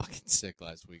sick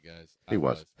last week, guys. He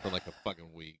was. For like a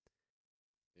fucking week.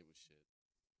 It was shit.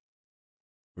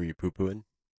 Were you poo-pooing?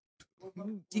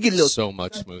 You get a little, So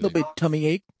much smoothie. little bit tummy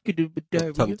ache. You do a bit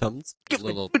diarrhea. Tum-tums?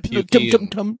 Little Tum pukey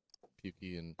tum.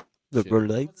 and The shit.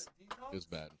 Rolaids? It was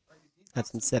bad. Have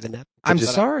some 7-Up? I'm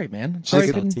Just- sorry, man. I'm sorry.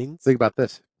 I couldn't- Saltines? Think about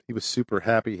this. He was super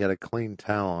happy. He had a clean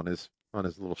towel on his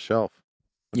little shelf.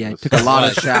 Yeah, he It took was- a lot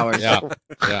of showers. Yeah.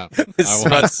 Yeah. His I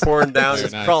sweat's was. pouring down, Very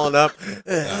just nice. crawling up.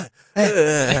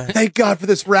 Thank God for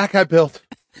this rack I built.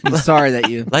 I'm sorry that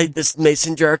you Light this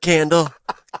mason jar candle.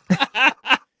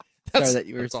 sorry that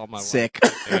you were That's all my sick.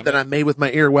 Damn That I made with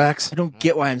my earwax. I don't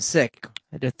get why I'm sick. I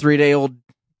had a 3-day-old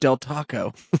Del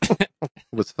Taco. It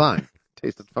was fine.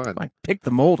 Tasted fine. I picked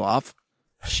the mold off.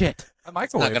 Shit. I Not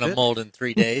microwaved going to it. mold in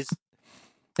 3 days.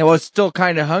 I was still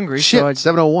kind of hungry, Shit, so I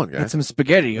 7:01, had guys. some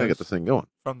spaghetti. Gotta get this thing going.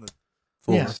 from the.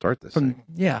 Yeah. Start this thing.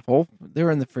 Well, they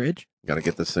were in the fridge. Gotta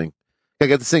get this thing. Gotta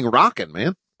get this thing rocking,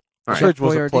 man. All right. Fridge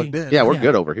wasn't Boyardee. plugged in. Yeah, we're Yeah.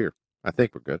 good over here. I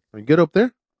think we're good. Are you good up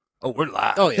there? Oh, we're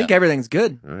live. I think everything's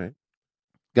good. All right.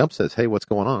 Gump says, "Hey, what's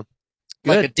going on?"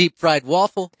 Like a Good. deep fried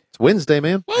waffle. It's Wednesday,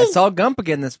 man. I saw Gump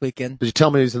again this weekend. Did you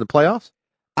tell me he's in the playoffs?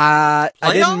 I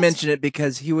Playoffs? didn't mention it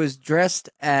because he was dressed.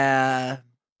 I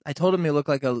told him he looked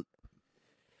like a.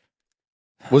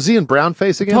 Was he in brown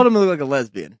face I again? told him he looked like a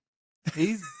lesbian.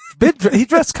 He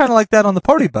dressed kind of like that on the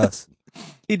party bus.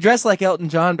 He dressed like Elton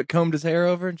John, but combed his hair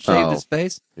over and shaved Oh. his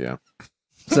face. Yeah.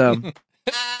 So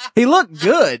he looked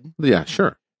good. Yeah,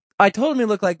 sure. I told him he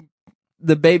looked like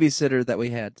the babysitter that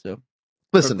we had. So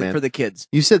Listen, for man. the kids.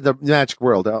 You said the magic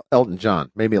world, Elton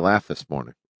John, made me laugh this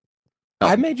morning.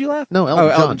 I made you laugh. No, Elton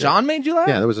John Elton did. John made you laugh.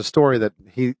 Yeah, there was a story that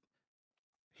he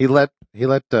let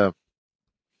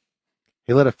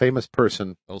a famous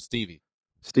person, Old Stevie.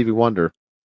 Stevie Wonder,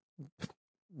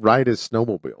 ride his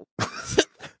snowmobile.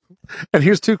 And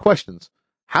here's two questions: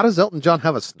 how does Elton John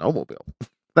have a snowmobile?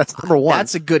 That's number one.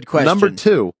 That's a good question. Number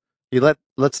two, you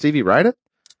let Stevie ride it?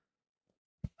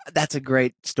 That's a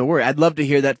great story. I'd love to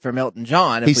hear that from Elton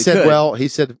John. If He we said, could. well, he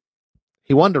said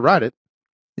he wanted to ride it,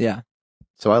 yeah.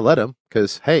 so I let him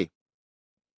because, hey,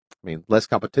 I mean, less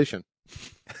competition.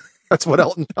 That's what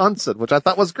Elton John said, which I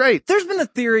thought was great. There's been a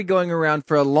theory going around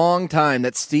for a long time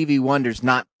that Stevie Wonder's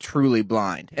not truly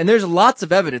blind, and there's lots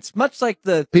of evidence. Much like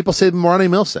the People say Ronnie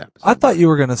Millsap. I thought you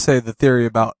were going to say the theory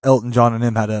about Elton John and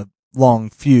him had a long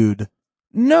feud.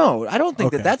 no, I don't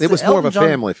think Okay. that's. It was more of a Elton John-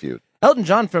 family feud. Elton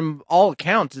John, from all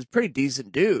accounts, is a pretty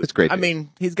decent dude. It's great I dude. mean,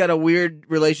 he's got a weird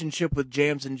relationship with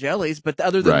jams and jellies, but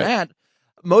other than Right. that,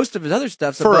 most of his other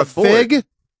stuff's For a above board. fig,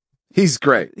 he's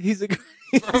great. He's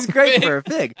great for a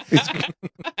fig.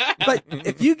 But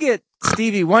if you get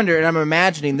Stevie Wonder, and I'm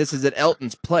imagining this is at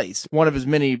Elton's place, one of his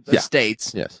many Yeah.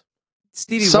 estates. Yes.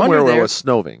 Stevie Somewhere Wonder where there, it was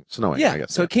snowing, yeah. I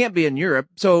guess. So it can't be in Europe.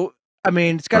 So I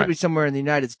mean, it's got to Right. be somewhere in the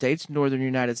United States, northern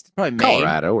United States, probably Maine,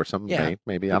 Colorado or something, Yeah. Maine,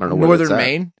 maybe. I don't know where northern it's at.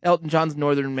 Maine. Elton John's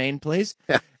northern Maine place.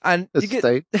 Yeah. And you get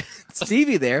Estate.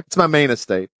 Stevie there. It's my main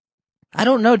estate. I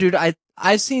don't know, dude.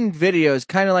 I've seen videos,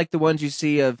 kind of like the ones you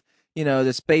see of, you know,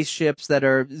 the spaceships that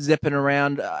are zipping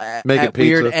around Making at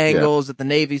weird pizza, angles that the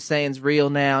Navy's saying's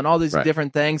real now, and all these Right.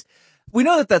 different things. We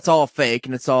know that that's all fake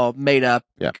and it's all made up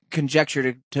Yeah.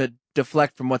 conjecture to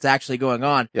deflect from what's actually going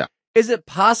on. Yeah. Is it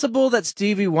possible that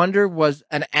Stevie Wonder was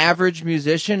an average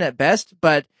musician at best,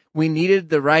 but we needed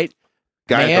the right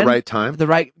Guy at man, the right time. the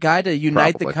right guy to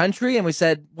unite Probably. the country, and we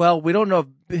said, well, we don't know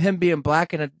if him being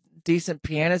black and a decent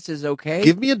pianist is okay.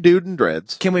 Give me a dude in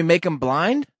dreads. Can we make him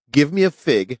blind? Give me a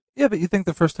fig. Yeah, but you think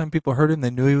the first time people heard him, they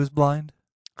knew he was blind?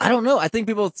 I don't know. I think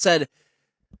people said,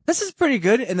 this is pretty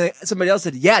good. And then somebody else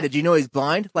said, yeah, did you know he's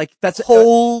blind? Like, that's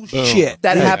Whole Boom. shit.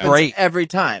 that That's happens great. every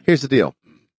time. Here's the deal.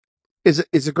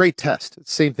 It's a great test. It's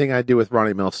the same thing I do with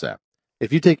Ronnie Millsap.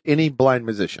 If you take any blind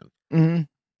musician, Mm-hmm.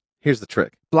 here's the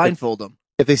trick. Blindfold them.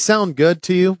 If they sound good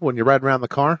to you when you're riding around the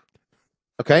car,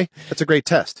 okay, that's a great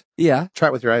test. Yeah. Try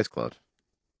it with your eyes closed.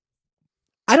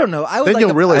 I don't know. I would Then like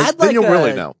you'll a- really, I'd then like you'll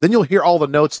really a- know. Then you'll hear all the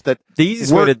notes that The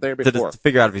easiest way weren't to, there to before.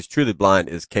 figure out if he's truly blind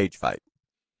is cage fight.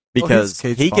 Because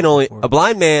cage he fought can only, before. a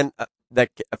blind man, a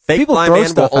fake People blind throw man will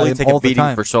stuff at only him take all a the beating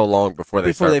time. for so long before they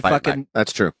before start they fighting fucking. back.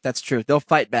 that's true. That's true. They'll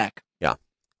fight back.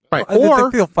 Right. I didn't Or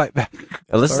think they'll fight back.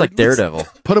 Unless it's like Daredevil.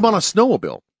 put him on a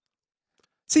snowmobile.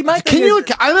 See, my Can thing you?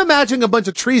 is, I'm imagining a bunch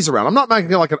of trees around. I'm not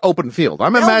imagining like an open field.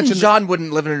 I'm Elton imagining. John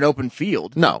wouldn't live in an open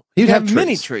field. No, he'd He'd have have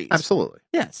many trees. trees. Absolutely.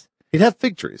 Yes. He'd have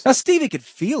fig trees Now Stevie could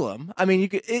feel them. I mean,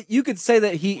 you could say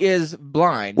that he is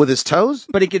blind, with his toes.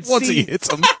 but he could Once see. he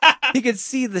hits him. He could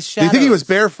see the Do shadows. you think he was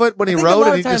barefoot when he I think a rode lot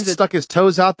and of he times just stuck his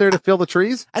toes out there to feel the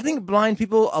trees? I think blind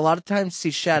people a lot of times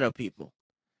see shadow people.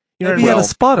 You know Maybe what he I had mean? a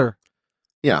spotter.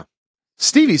 Yeah.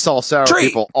 Stevie saw sour Tree.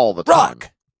 people all the time.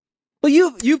 Rock. Well,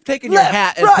 you've taken your Left,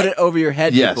 hat and right. put it over your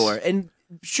head Yes. before, and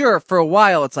sure, for a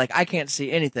while it's like I can't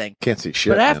see anything. Can't see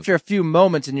shit. But man. after a few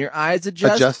moments and your eyes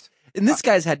adjust, and this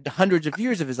guy's had hundreds of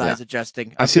years of his eyes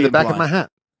adjusting. I of see the being back of blind. my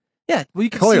hat. Yeah, well, you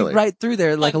can Clearly. see right through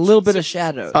there, like a little bit of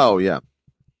shadows. Oh yeah,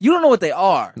 You don't know what they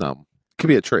are, no, could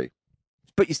be a tree.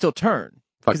 but you still turn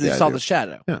Fuck because yeah, you I saw do. the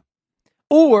shadow. Yeah.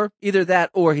 Or either that,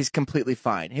 or he's completely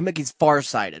fine. He's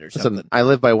farsighted or something. Listen, I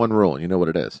live by one rule, and you know what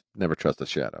it is: never trust a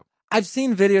shadow. I've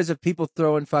seen videos of people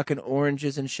throwing fucking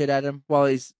oranges and shit at him while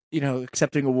he's,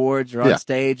 accepting awards or on Yeah.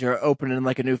 stage or opening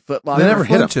like a new Foot Locker. They never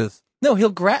hit him. Flinches. No,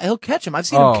 he'll catch him. I've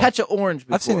seen Oh. him catch an orange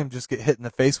before. I've seen him just get hit in the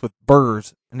face with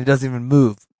burrs, and he doesn't even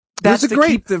move. That's There's a to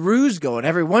great- keep the ruse going.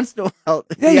 Every once in a while,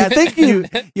 Yeah, you you have think to,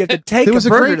 you have to take There was a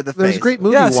a burger great, to the there was face. a great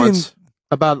movie Yeah, I've seen once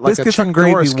about like a Biscuits Chuck and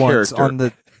gravy Norris once character. on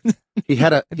the. He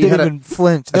had a It he didn't had a even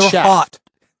flinch. They a were shaft.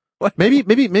 hot. maybe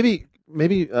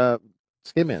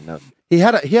Skin Man knows. He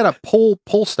had a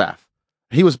pole staff.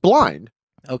 He was blind,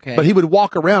 Okay, but he would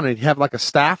walk around and he'd have like a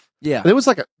staff. yeah, And it was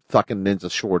like a fucking ninja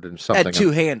sword and something. had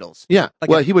two handles. Yeah. Like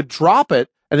Well, a- he would drop it,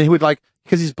 and then he would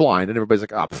because he's blind, and everybody's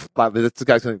like, this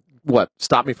guy's going to,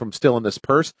 stop me from stealing this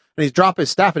purse? And he'd drop his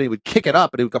staff, and he would kick it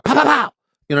up, and he would go, pow, pow, pow.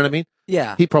 You know what I mean?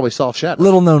 Yeah, He probably saw shadow.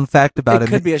 Little known fact about it him.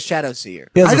 could be a shadow seer.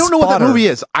 He has I a don't know what that spotter. movie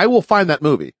is. I will find that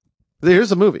movie.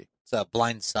 Here's a movie. It's a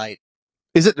blind sight.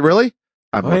 Is it really?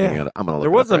 I'm Oh, looking yeah. at it. I'm going to look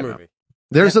There it was up a right now. movie.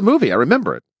 There's a movie. I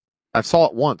remember it. I saw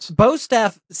it once. Bow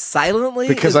staff silently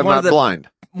Because is I'm one not of the blind.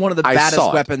 one of the I baddest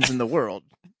saw it. weapons in the world.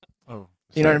 Oh,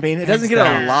 You know what I mean? It doesn't get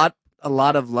a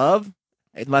lot of love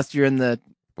unless you're in the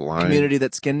Blind. community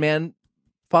that Skin Man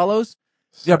follows.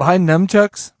 yeah, behind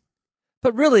nunchucks.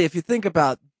 But really, if you think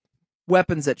about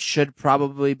weapons that should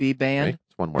probably be Okay, banned,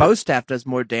 it's one word. bow staff does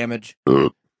more damage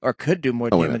or could do more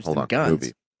Oh, wait a damage minute. Hold than on. guns.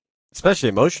 Movie. Especially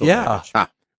emotional Yeah. damage.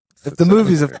 If the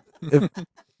movies of if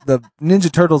the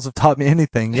Ninja Turtles have taught me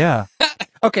anything, yeah.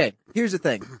 Okay, here's the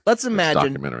thing. Let's It's a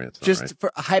imagine, documentary. It's not just right.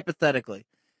 for hypothetically,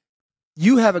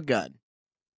 you have a gun.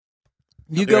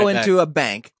 You I'll be go right into a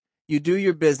bank. You do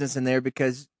your business in there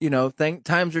because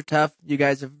times are tough. You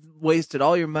guys have wasted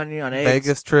all your money on eggs,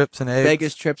 Vegas trips and eggs.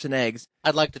 Vegas trips and eggs.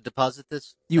 I'd like to deposit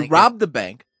this. You Thank rob the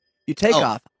bank. You take Oh.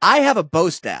 off. I have a bow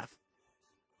staff,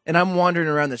 and I'm wandering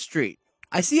around the street.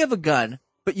 I see you have a gun,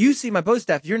 but you see my bow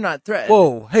staff. You're not threatened.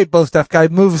 Whoa, hey, bow staff guy,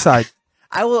 move aside.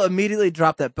 I will immediately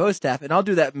drop that bow staff, and I'll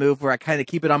do that move where I kind of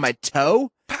keep it on my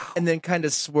toe, and then kind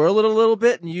of swirl it a little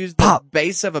bit, and use the Pop.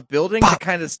 base of a building Pop. to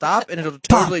kind of stop, and it'll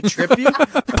totally trip you.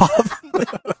 Pop,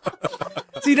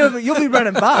 So you'll be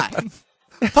running by.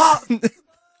 pop,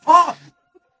 pop.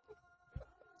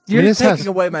 You're this taking has-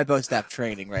 away my bow staff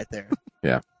training right there.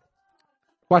 Yeah.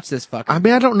 Watch this fucker. I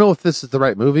mean, I don't know if this is the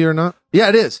right movie or not. Yeah,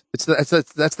 it is. That's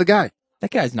the guy.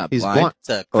 That guy's not He's blind. blind. It's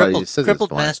a Well, he crippled, says he's crippled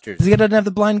blind. masters. Because he doesn't have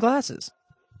the blind glasses.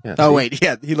 Yeah, Oh see? wait,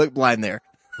 yeah, he looked blind there.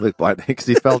 Look blind because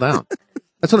he fell down.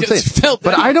 That's what I'm saying. Just fell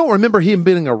But down. I don't remember him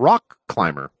being a rock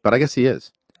climber. But I guess he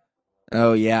is.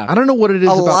 Oh yeah. I don't know what it is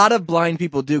A about. lot of blind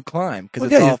people do climb because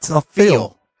Well, yeah, it's all feel.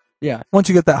 feel. Yeah. Once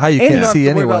you get that high, you And you can't don't have see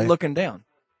to worry anyway. about looking down.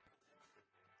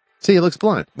 See, he looks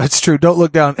blind. That's true. Don't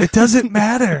look down. It doesn't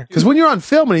matter. Because when you're on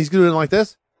film and he's doing it like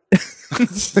this,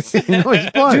 you know he's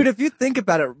blind. Dude, if you think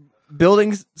about it,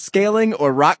 building scaling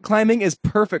or rock climbing is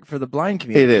perfect for the blind It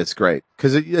community. is great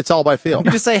because it's all by feel.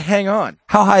 You just say, hang on.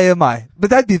 How high am I?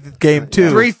 But that'd be the game too.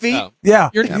 3 feet? No. Yeah.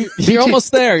 You're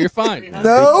almost there. You're fine.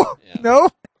 No. Yeah. No.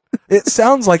 It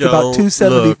sounds like about Don't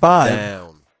 275. look down.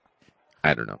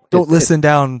 I don't know. Don't listen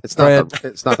down, It's Fred. not.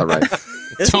 It's not the right.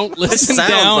 Don't It listen sounds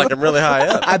down. like I'm really high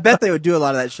up. I bet they would do a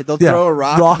lot of that shit. They'll Yeah. throw a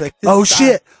rock. like, Oh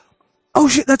shit. Oh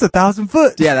shit. That's 1,000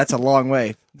 foot. Yeah, that's a long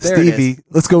way. There it is. Stevie,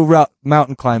 let's go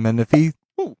mountain climbing. If he,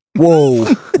 whoa,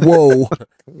 whoa, What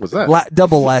was that?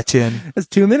 double latch in, That's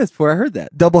 2 minutes before I heard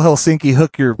that. double Helsinki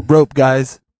hook your rope,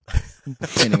 guys.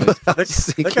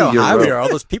 Anyways, Look how You're high we right. are. All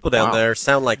those people down Wow. there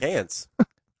sound like ants.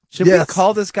 should Yes. we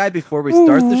call this guy before we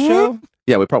start the show?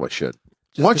 Yeah, we probably should.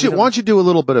 Just Why 'cause don't we you? Why don't you do a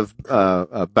little bit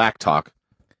of back talk?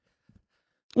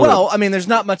 Well, I mean, there's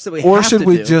not much that we Or have should to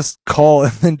we do. just call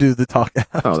and then do the talk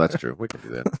out? Oh, that's true. We can do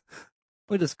that.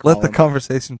 We just call Let the him.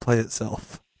 conversation play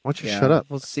itself. Why don't you Yeah, shut up?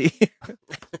 We'll see.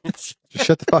 Just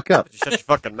shut the fuck up. Just shut your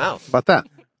fucking mouth. How about that?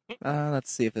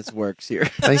 Let's see if this works here.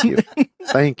 Thank you.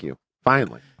 Thank you.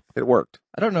 Finally, it worked.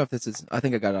 I don't know if this is. I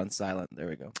think I got it on silent. There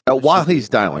we go. While he's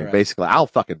dialing, All right. basically, I'll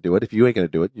fucking do it. If you ain't gonna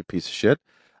do it, you piece of shit.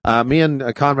 Me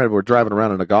and Conrad were driving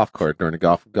around in a golf cart during the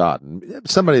Golf of God, and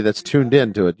somebody that's tuned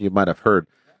in to it, you might have heard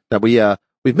that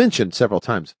we've mentioned several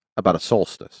times about a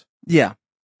solstice Yeah,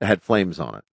 that had flames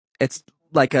on it. it's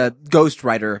like a Ghost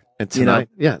Rider. And You know, tonight,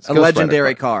 yeah, it's a Ghost Rider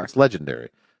legendary car. It's legendary.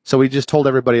 So we just told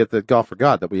everybody at the Golf for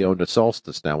God that we owned a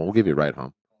solstice now. Well, we'll give you a ride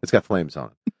home. It's got flames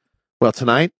on it. Well,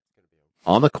 tonight,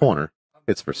 on the corner,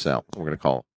 it's for sale. We're going to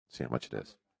call, see how much it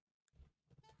is.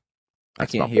 I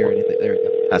can't hear anything. There we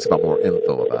go. Ask about more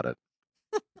info about it.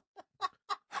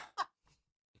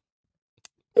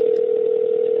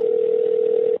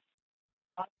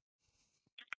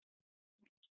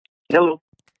 Hello.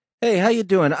 Hey, how you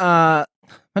doing? My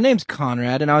name's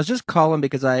Conrad, and I was just calling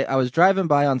because I was driving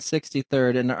by on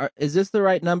 63rd, and is this the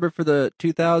right number for the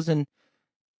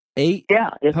 2008? Yeah,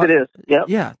 yes, it is. Yep.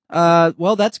 Yeah.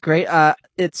 Well, that's great.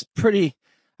 It's pretty.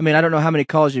 I mean, I don't know how many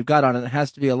calls you've got on it. It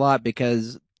has to be a lot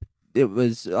because it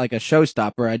was like a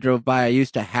showstopper. I drove by. I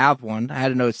used to have one. I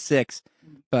had an 06,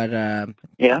 but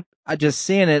Yeah. I just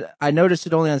seeing it. I noticed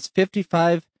it only has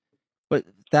 55,000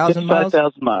 miles.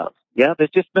 55,000 miles. Yeah,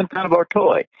 it's just been kind of our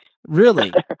toy.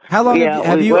 Really? How long Yeah,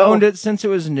 have you well- owned it since it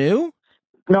was new?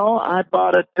 No, I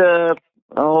bought it, it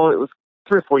was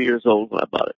 3 or 4 years old when I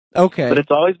bought it. Okay. But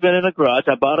it's always been in a garage.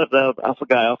 I bought it off a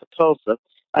guy off of Tulsa.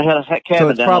 I had a cabin So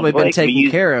it's down probably on the been lake. We taken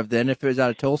used- care of then if it was out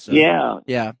of Tulsa. Yeah.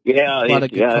 Yeah. Yeah, A lot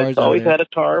of good cars it's out always there. had a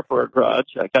tarp or a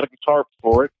garage. I got a tarp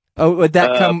for it. Oh, would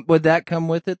that Uh, come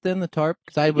with it then, the tarp?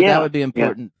 Because that Yeah, would be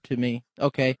important to me.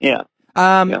 Okay. Yeah.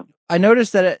 Yeah. I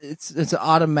noticed that it's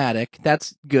automatic.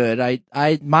 That's good.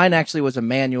 Mine actually was a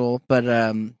manual, but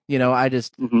I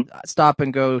just stop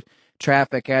and go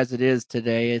traffic as it is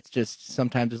today. It's just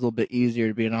sometimes it's a little bit easier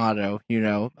to be an auto.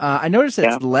 I noticed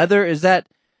that it's leather.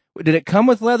 Did it come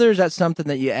with leather? Is that something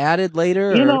that you added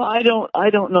later? You or- know, I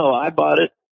don't know. I bought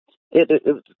it. It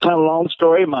was kind of a long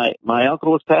story. My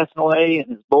uncle was passing away, and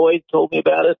his boy told me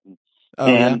about it. Oh,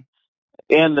 yeah.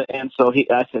 And so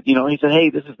I said, he said, hey,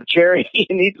 this is the cherry. You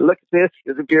need to look at this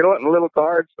because if you're wanting a little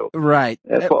card, so Right.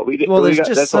 that's what we did. Well, we there's got,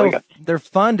 just that's what we so got. they're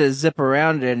fun to zip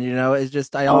around in. It's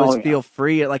just I always yeah. feel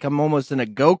free, like I'm almost in a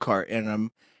go kart in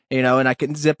them. And I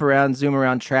can zip around, zoom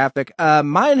around traffic.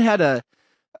 Mine had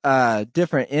a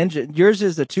different engine. Yours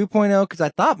is the 2.0 because I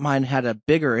thought mine had a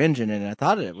bigger engine in it. I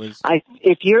thought it was.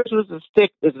 If yours was a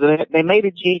stick, they made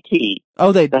a GT.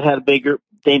 Oh, that had a bigger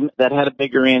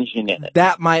engine in it.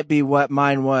 That might be what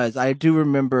mine was. I do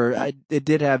remember it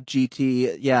did have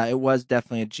GT. Yeah, it was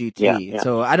definitely a GT. Yeah.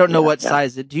 So I don't know what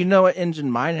size it. Do you know what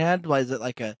engine mine had? Was it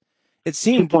like a? It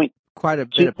seemed quite a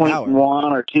bit of power.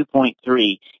 2.1 or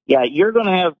 2.3. Yeah, you're going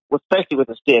to have, especially with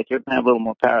a stick, you're going to have a little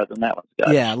more power than that one's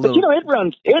got. Yeah, but it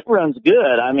runs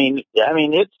good. I mean,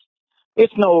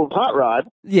 it's no hot rod.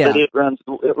 Yeah, but it runs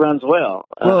well.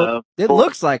 Well, it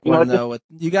looks like one though.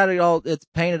 You got it all. It's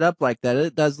painted up like that.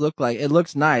 It does look like it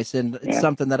looks nice, and it's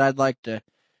something that I'd like to.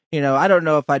 I don't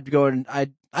know if I'd go and I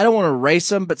don't want to race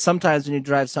them, but sometimes when you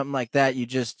drive something like that,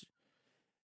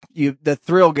 the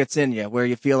thrill gets in you where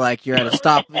you feel like you're at a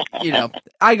stop.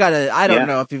 I don't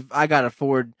know if I got a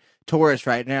Ford Taurus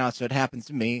right now, so it happens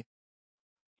to me.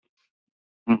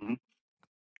 Mm-hmm.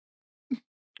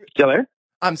 Still there?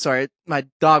 I'm sorry, my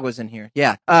dog was in here.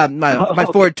 Yeah, my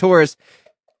Ford Taurus.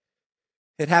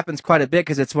 It happens quite a bit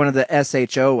because it's one of the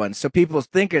SHO ones. So people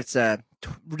think it's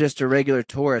just a regular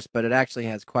Taurus, but it actually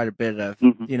has quite a bit of,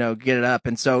 get it up.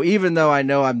 And so even though I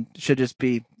know I should just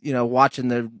be,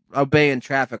 watching obeying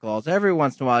traffic laws, every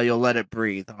once in a while you'll let it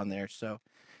breathe on there. So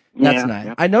that's nice.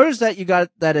 Yeah. I noticed that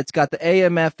it's got the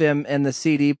AM, FM, and the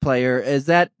CD player. Is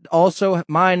that also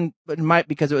mine? It might,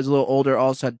 because it was a little older,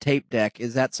 also had tape deck.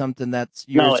 Is that something that's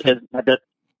yours? No, it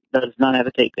does not have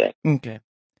a tape deck. Okay.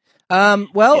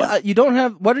 You don't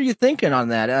have. What are you thinking on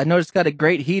that? I know it's got a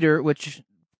great heater, which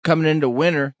coming into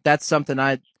winter, that's something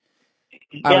I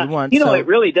would want. It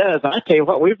really does. I tell you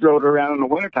what, we've rode around in the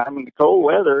wintertime in the cold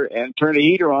weather and turned the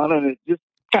heater on, and it just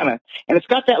and it's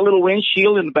got that little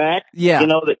windshield in the back,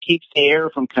 that keeps the air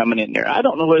from coming in there. I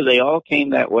don't know whether they all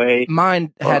came that way.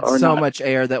 Mine had so much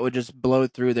air that would just blow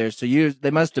through there. So they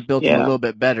must have built it a little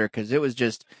bit better, because it was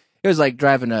like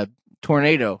driving a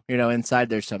tornado, inside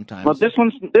there sometimes. Well, this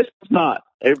one's not,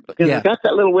 because it's got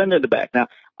that little window in the back. Now,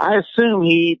 I assume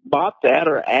he bought that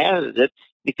or added it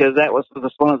because that was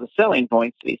one of the selling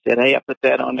points. He said, "Hey, I put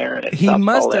that on there," and he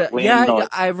must have. Yeah,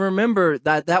 I remember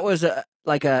that was a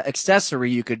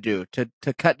accessory you could do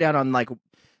to cut down on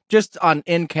just on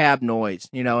in-cab noise,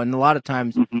 and a lot of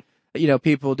times. Mm-hmm.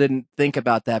 People didn't think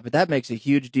about that, but that makes a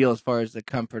huge deal as far as the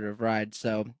comfort of ride.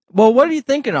 So, well, what are you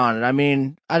thinking on it? I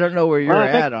mean, I don't know where you're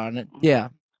at on it. Yeah.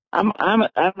 I'm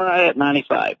right at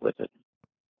 95 with it.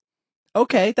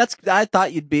 Okay. I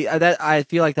thought you'd be, I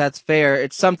feel like that's fair.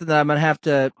 It's something that I'm going to have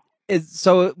to,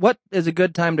 so what is a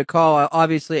good time to call? I'll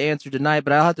obviously answer tonight,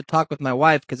 but I'll have to talk with my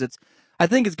wife because I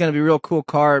think it's going to be a real cool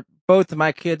car. Both of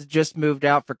my kids just moved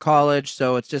out for college,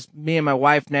 so it's just me and my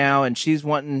wife now, and she's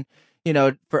wanting,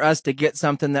 for us to get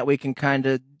something that we can kind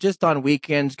of just on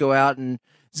weekends go out and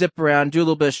zip around, do a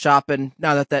little bit of shopping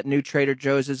now that new Trader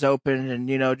Joe's is open, and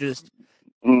just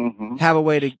have a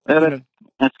way to.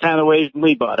 That's kind of the way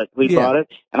we bought it. We bought it,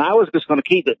 and I was just going to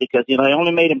keep it because I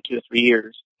only made them 2 or 3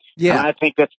 years. Yeah, and I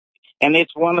think and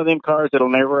it's one of them cars that'll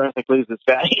never, I think, lose its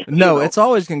value. No, it's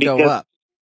always going to go up.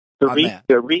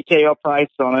 The retail price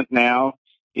on it now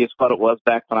is what it was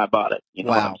back when I bought it. You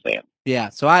know what I'm saying? Yeah.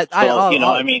 So I'll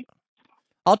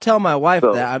tell my wife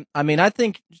that. I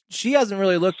think she hasn't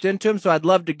really looked into them, so I'd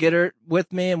love to get her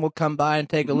with me, and we'll come by and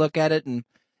take a look at it and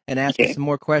ask me some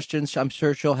more questions. I'm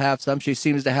sure she'll have some. She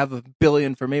seems to have a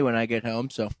billion for me when I get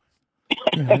home, so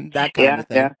that kind of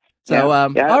thing. Yeah. So,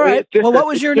 all right. Well, what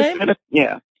was your name?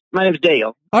 My name's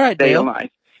Dale. All right, Dale. Nice.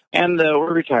 And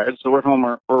we're retired, so we're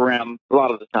home around a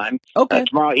lot of the time. Okay.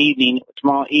 Tomorrow evening,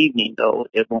 though,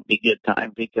 it won't be good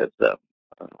time because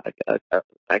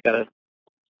I gotta.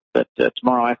 But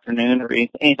tomorrow afternoon or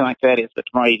anything like that is. But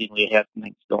tomorrow evening we have some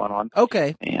things going on.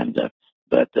 Okay. And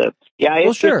it's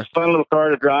just a fun little car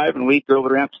to drive, and we drove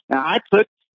it around. Now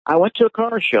I went to a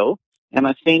car show, and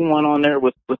I seen one on there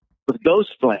with ghost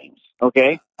flames.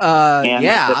 Okay. Tell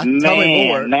me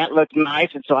more. That looked nice,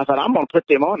 and so I thought I'm going to put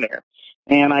them on there.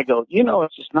 And I go,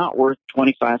 it's just not worth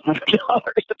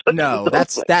 $2,500. No,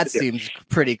 that seems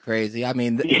pretty crazy. I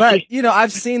mean, but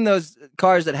I've seen those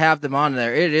cars that have them on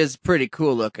there. It is pretty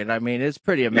cool looking. I mean, it's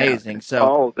pretty amazing. Yeah.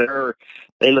 So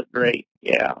they look great.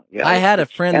 Yeah. I had a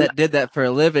friend that did that for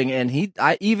a living, and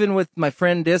even with my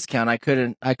friend discount, I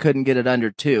couldn't get it under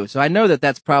 2. So I know that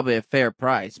that's probably a fair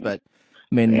price, but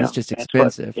I mean, it's just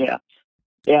expensive. Yeah,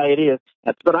 it is.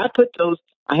 But I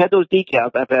had those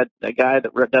decals. I've had a guy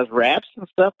that does wraps and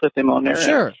stuff, put them on there.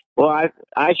 Sure. Well,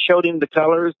 I showed him the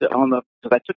colors because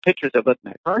I took pictures of it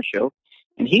in that car show,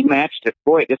 and he matched it.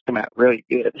 Boy, it just came out really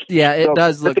good. Yeah, it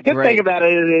does look great. The good thing about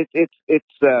it is it's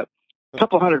a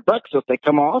couple $100 if they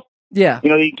come off. Yeah. You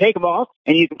can take them off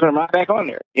and you can put them right back on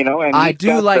there. And I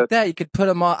do like that. You could put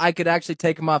them on. I could actually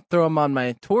take them off, throw them on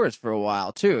my Taurus for a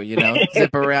while too.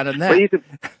 Zip around in that. Well,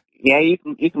 you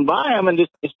can buy them and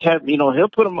just have he'll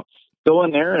put them. Go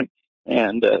in there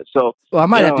and so. Well, I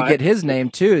might have to get his name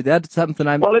too. That's something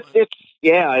I'm. Well, it's just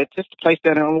a place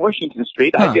down there on Washington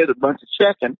Street. Huh. I did a bunch of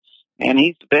checking, and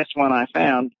he's the best one I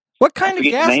found. What kind of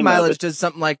gas mileage does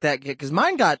something like that get? Because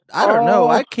mine got, I don't know,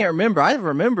 I can't remember. I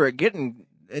remember it getting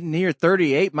near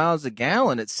 38 miles a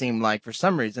gallon. It seemed like for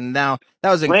some reason. Now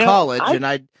that was in college, and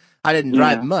I didn't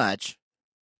drive much.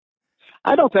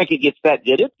 I don't think it gets that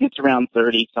good. It gets around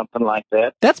 30, something like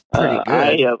that. That's pretty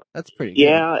good. That's pretty good.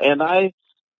 Yeah,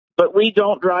 but we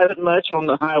don't drive it much on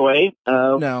the highway.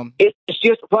 No. It's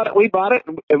just we bought it,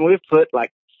 and we've put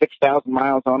like 6,000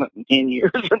 miles on it in 10 years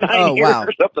or 9 years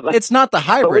or something like that. It's not the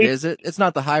hybrid, is it? It's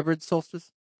not the hybrid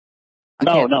Solstice?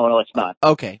 No, it's not.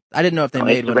 Okay. I didn't know if they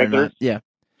made one or not. Yeah.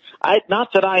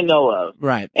 Not that I know of.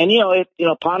 Right. And,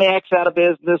 Pontiac's out of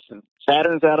business, and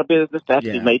Saturn's out of business. That's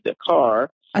who made the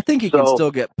car. I think you can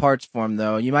still get parts for them,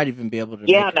 though. You might even be able to.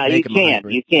 You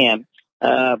can.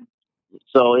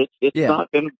 So it's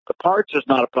not been the parts is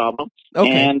not a problem.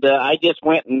 Okay. And I just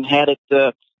went and had it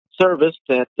serviced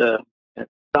at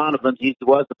Donovan's. He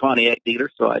was the Pontiac dealer,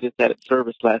 so I just had it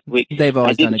serviced last week. They've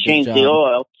always done a good job. I didn't change the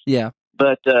oil. Yeah.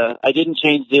 But I didn't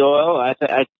change the oil. I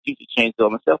usually change the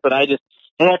oil myself, but I just.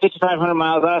 I had 5,500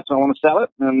 miles out, so I want to sell it,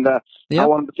 and I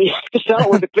wanted to sell it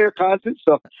with a clear conscience.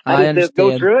 So I just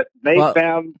go through it. They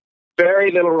found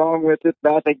very little wrong with it.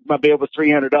 I think my bill was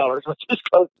 $300, which is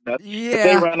close enough.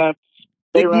 Yeah. But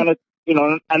they run a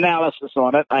analysis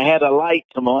on it. I had a light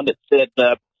come on that said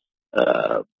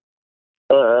about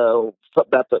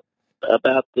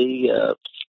the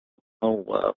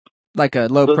like a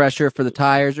low pressure for the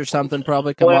tires or something,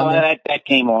 probably come on there. That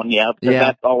came on, because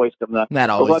that always comes up. That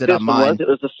always did on mine. It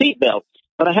was a seat belt,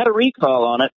 but I had a recall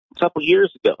on it a couple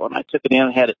years ago, and I took it in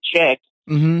and had it checked,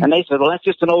 and they said, "Well, that's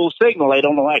just an old signal. They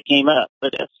don't know why it came up."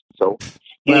 But so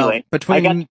anyway,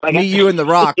 between me, you, and the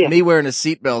Rock, me wearing a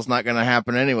seatbelt is not going to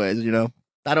happen, anyways.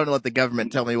 I don't let the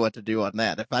government tell me what to do on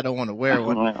that. If I don't want to wear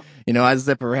one, I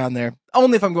zip around there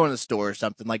only if I'm going to the store or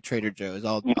something like Trader Joe's.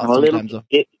 I'll sometimes.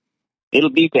 It'll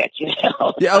beat that,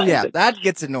 that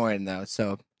gets annoying though.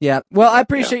 So well, I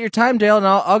appreciate your time, Dale, and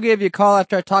I'll give you a call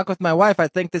after I talk with my wife. I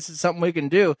think this is something we can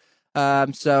do.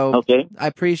 Okay, I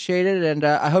appreciate it, and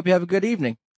I hope you have a good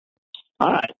evening.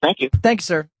 All right, thank you. Thank you,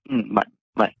 sir. Bye.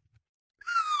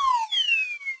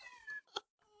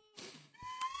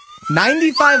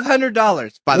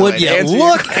 $9,500. By the way, would you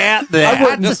look at that? I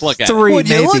wouldn't just look at it. Would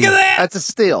you look at that? That's a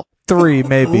steal. 3,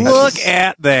 maybe. Look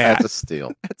at that. That's a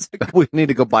steal. We need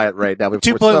to go buy it right now.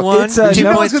 2.1, It's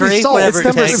 2.3, whatever it's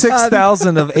number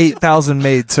 6,000 of 8,000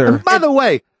 made, sir. And by the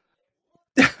way,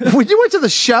 When you went to the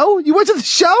show? You went to the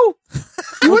show?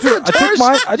 You went to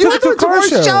the car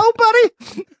show,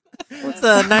 buddy? What's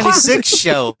the 96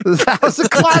 show? That was a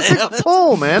classic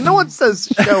pull, man. No one says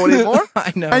show anymore.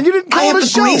 I know. And you didn't call it a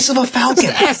show. I have the grace of a falcon.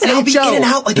 I'll be in and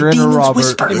out like a demon's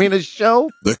whisper. You mean a show?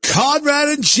 The Conrad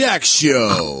and Jack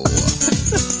Show.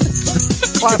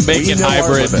 Making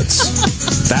hybrid.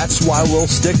 That's why we'll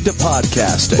stick to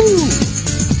podcasting.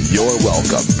 You're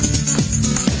welcome.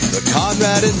 The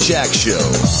Conrad and Jack Show.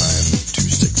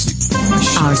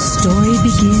 Our story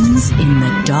begins in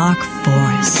the dark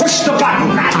forest. Push the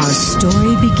button, Max. Our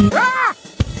story begins...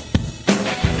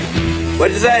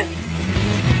 What'd you say?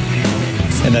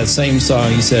 In that same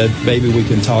song, he said, "Baby, we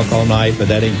can talk all night, but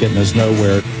that ain't getting us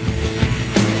nowhere."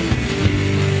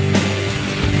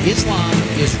 Islam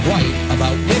is right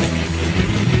about women.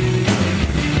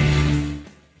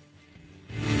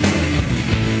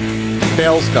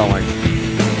 Bell's going.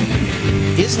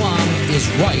 Islam is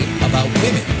right about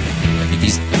women.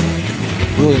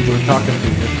 Really enjoy talking to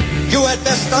you. You had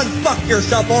best unfuck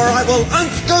yourself, or I will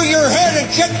unscrew your head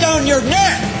and shut down your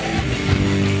neck.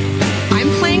 I'm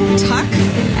playing Tuck,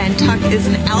 and Tuck is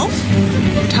an elf.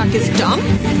 Tuck is dumb.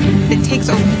 It takes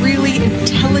a really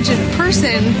intelligent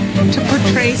person to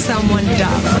portray someone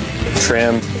dumb.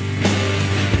 Trim.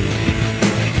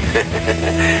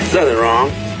 Nothing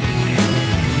wrong.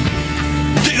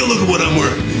 Take a look at what I'm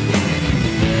wearing.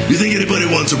 You think anybody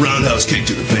wants a roundhouse kick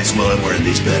to the face while I'm wearing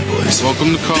these bad boys?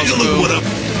 Welcome to Costco. Take a look at what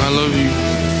I love you.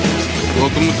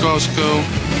 Welcome to Costco.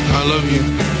 I love you.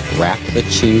 Wrap the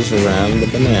cheese around the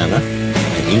banana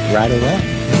and eat right away.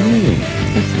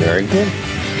 That's very good.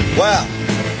 Well,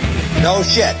 no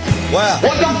shit. Well,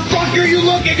 what the fuck are you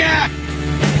looking at?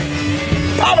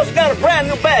 Papa's got a brand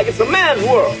new bag. It's a man's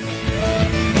world.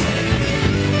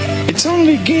 It's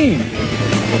only a game.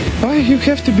 Why you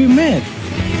have to be mad?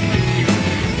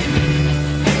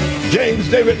 James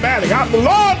David Manning, I'm the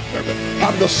Lord's servant.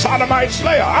 I'm the sodomite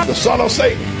slayer. I'm the son of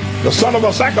Satan, the son of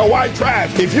a sack of white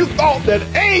trash. If you thought that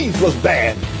AIDS was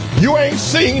bad, you ain't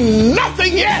seen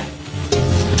nothing yet.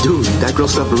 Dude, that grilled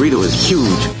stuffed burrito is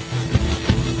huge.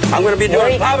 I'm gonna be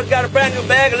doing Papa's got a brand new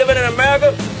bag, living in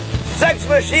America. Sex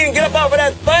machine, get up off of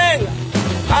that thing.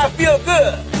 I feel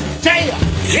good. Damn.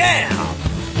 Jam.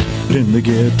 In the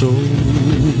ghetto.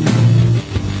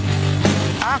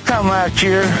 I come out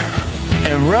here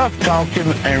and rough talked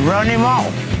him and run him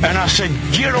off. And I said,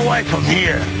 get away from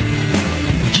here.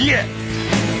 Get.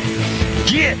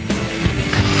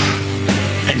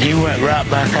 And he went right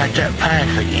back out that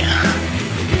path again.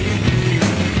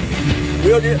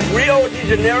 Rio de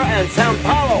Janeiro and Sao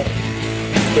Paulo,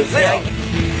 Brazil.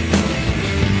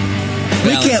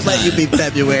 We can't let you be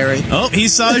February. Oh, he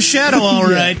saw a shadow, all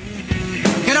right.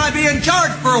 Can I be in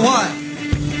charge for a while?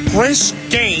 Chris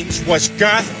Gaines was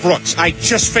Garth Brooks. I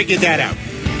just figured that out.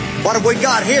 What have we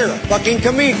got here? A fucking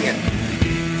comedian.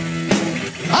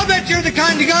 I bet you're the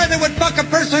kind of guy that would fuck a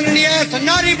person in the ass and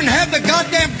not even have the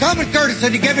goddamn common courtesy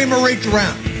to give him a reach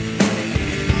around.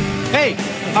 Hey,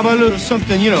 how about a little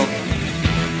something,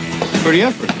 for the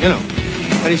effort,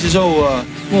 And he says,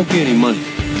 won't be any money.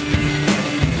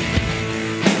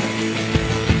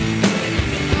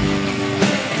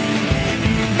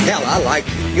 Hell, I like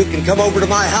you. You can come over to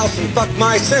my house and fuck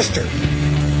my sister.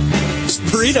 This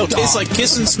burrito tastes like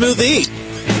kissing smoothie.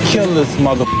 Kill this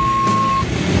mother...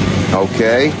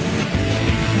 Okay.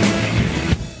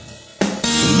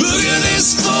 Look at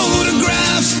this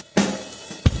photograph.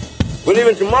 We're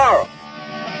leaving tomorrow.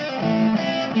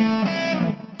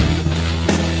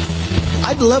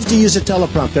 I'd love to use a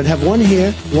teleprompter. I'd have one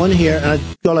here, and I'd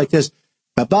go like this.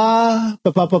 Ba-ba,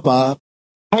 ba-ba-ba-ba.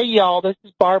 Hey, y'all, this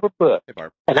is Barbara Bush. Hey,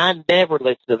 Barb. And I never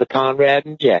listen to the Conrad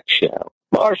and Jack Show.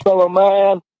 Marshmallow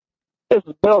Man, this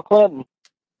is Bill Clinton.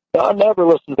 I never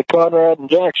listen to the Conrad and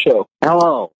Jack Show.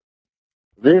 Hello,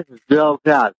 this is Bill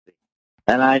Cosby,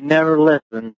 and I never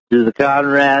listen to the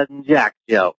Conrad and Jack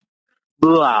Show.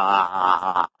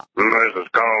 Blah. This is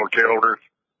Carl Childers,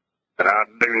 and I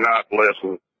do not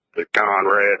listen to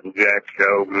Conrad and Jack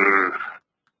Show.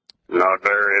 Not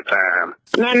very a time.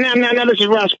 No, this is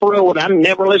Ross Perot. I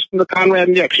never listened to the Conrad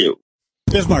and Jack Show.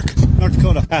 Bismarck, North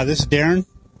Dakota. Hi, this is Darren.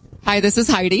 Hi, this is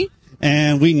Heidi.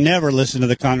 And we never listen to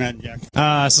the Conrad and Jack.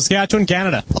 Saskatchewan,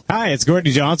 Canada. Hi, it's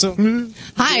Gordon Johnson.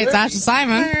 Hi, it's Ashley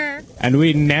Simon. And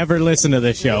we never listen to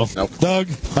this show. Doug,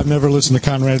 I've never listened to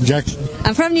Conrad and Jack.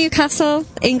 I'm from Newcastle,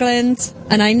 England.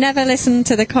 and I never listen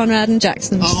to the Conrad and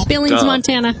Jackson. Billings,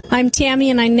 Montana. I'm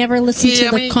Tammy, and I never listen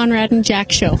to the Conrad and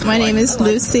Jack show. My name is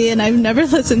Lucy, and I've never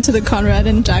listened to the Conrad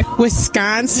and Jack.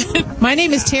 Wisconsin. My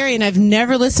name is Terry, and I've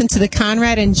never listened to the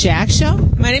Conrad and Jack show.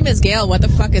 My name is Gail. What the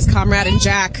fuck is Conrad and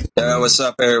Jack? What's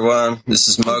up, everyone? This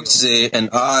is Moxie, and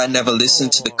I never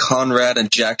listened to the Conrad and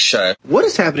Jack show. What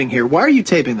is happening here? Why are you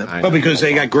taping them? Well, because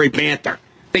they got great banter.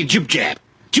 They jib-jab.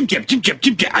 Jib-jab, jib-jab,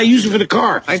 jib-jab. I use them for the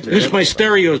car. This is my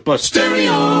stereos bus.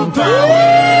 Stereo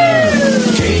power!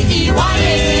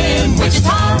 KEYN,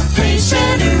 Wichita,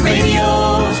 Pay-Center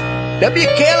Radios.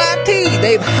 WKLIT,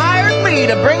 they've hired me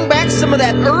to bring back some of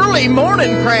that early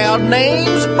morning crowd.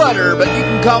 Name's Butter, but you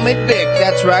can call me Dick.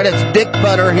 That's right, it's Dick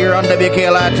Butter here on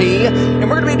WKLIT. And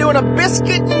we're going to be doing a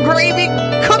biscuit and gravy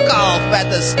cook-off at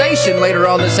the station later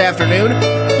on this afternoon.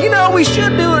 You know, we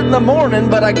should do it in the morning,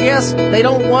 but I guess they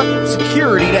don't want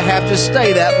security to have to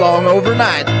stay that long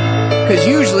overnight. Because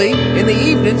usually, in the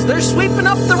evenings, they're sweeping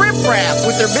up the riprap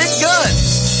with their big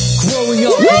guns. Growing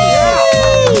up,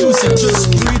 music, just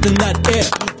breathing that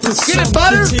air. Get it,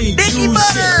 Butter? Dickie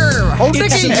Butter! Oh,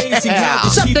 Dickie! Yeah.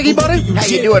 What's up, Dickie Butter? How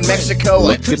you doing, Mexico?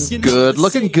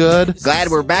 Looking good. Glad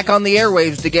we're back on the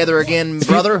airwaves together again,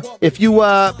 brother. If you,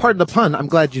 pardon the pun, I'm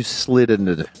glad you slid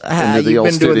into the you've old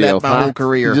been studio. doing that my whole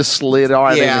career. You just slid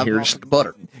right in here. Just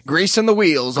butter. Greasing the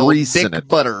wheels, Greasing old Dick it.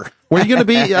 Butter. Were you going to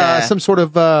be some sort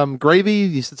of gravy?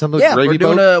 You said something like gravy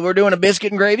we're doing a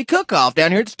biscuit and gravy cook-off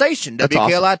down here at the station. That's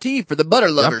WKLIT for the butter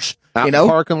lovers. Out You know, in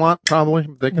the parking lot, probably.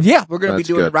 I'm thinking. Yeah, we're going to be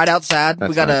doing good. it right outside. That's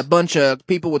we got nice. a bunch of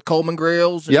people with Coleman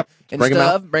grills and, and Bring 'em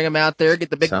stuff. out. Bring them out there, get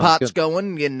the big Sounds pots good.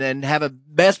 going, and have a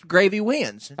best gravy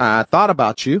wins. I thought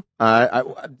about you. I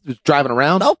was driving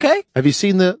around. Okay. Have you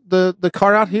seen the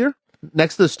car out here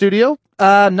next to the studio?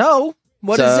 No.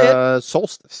 What is it?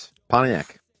 Solstice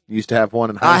Pontiac. You used to have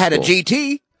one in high I had a school. GT. I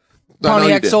know you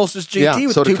Pontiac did. Solstice GT Yeah,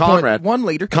 with so did Conrad. 2.1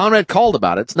 liter. Conrad called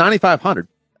about it. It's 9,500.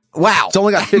 Wow. It's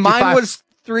only got 55. Mine was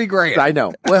 $3,000. I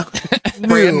know. Well,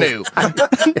 brand new.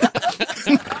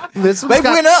 This They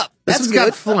went up. This That's one's got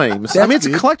good. flames. That's it's a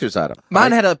good. collector's item.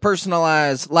 Mine right? had a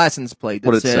personalized license plate that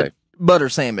What did it said say? butter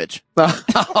sandwich.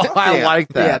 I Yeah. like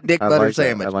that. Yeah, Dick I Butter like that.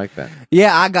 sandwich. I like that.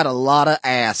 Yeah, I got a lot of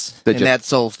ass Did in you? that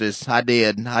Solstice. I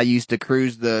did. I used to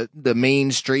cruise the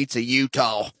mean streets of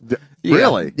Utah.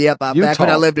 Really? Yep. Back when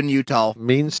I lived in Utah.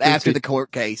 Mean streets After of- the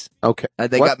court case. Okay.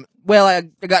 They What? I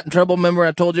got in trouble. Remember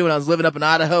I told you when I was living up in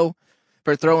Idaho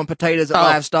for throwing potatoes at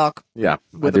livestock Yeah.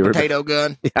 with I a do potato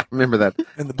gun, Yeah, I remember that.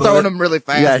 throwing them really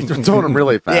fast. Yeah, throwing them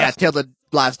really fast. Yeah, till the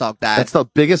livestock died. That's the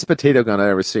biggest potato gun I've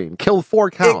ever seen. Killed 4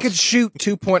 cows. It could shoot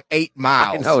 2.8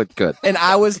 miles. I know it could. And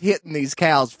I was hitting these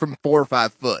cows from 4 or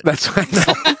 5 foot. That's what I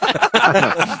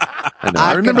know. I know.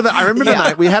 I remember that. I remember the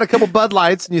night we had a couple Bud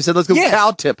Lights, and you said, "Let's go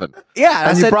cow tipping." Yeah,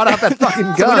 and you brought out that fucking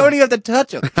gun. So we don't even have to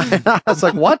touch them. I was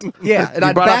like, "What?" Yeah, and You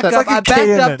I brought out backed that up. I fucking backed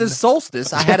up cannon. the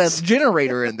Solstice. I had a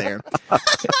generator in there,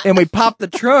 and we popped the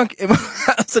trunk. And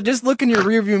so just look in your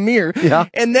rearview mirror,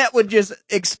 and that would just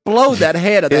explode that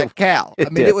head of that cow. I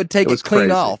mean, it would take it clean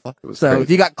crazy. off. It was So crazy. if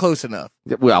you got close enough,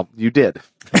 Well, you did.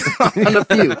 on a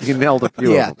few, You nailed a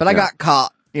few. yeah. of them. But I got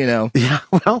caught. You know. Yeah.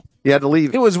 Well, you had to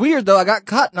leave. It was weird though. I got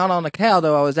caught not on a cow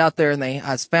though. I was out there and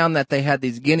I found that they had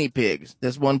these guinea pigs.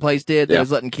 This one place did. They Yeah.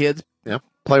 was letting kids. Yeah.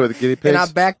 Play with the guinea pigs. And I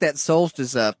backed that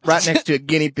Solstice up right next to a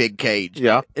guinea pig cage.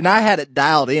 Yeah. And I had it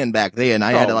dialed in back then.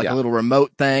 I had Oh, like yeah. a little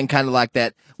remote thing, kind of like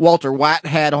that Walter White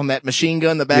had on that machine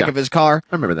gun in the back Yeah. of his car.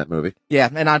 I remember that movie. Yeah.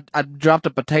 And I dropped a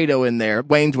potato in there,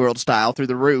 Wayne's World style, through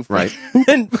the roof. Right.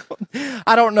 And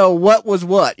I don't know what was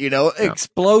what,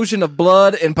 explosion of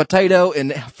blood and potato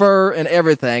and fur and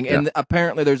everything. And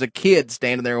apparently there's a kid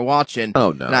standing there watching.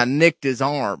 Oh, no. And I nicked his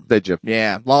arm. Did you?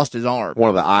 Yeah. Lost his arm. One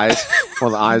of the eyes.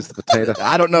 One of the eyes of the potato.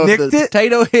 I don't know if Nicked the it?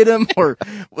 potato hit him or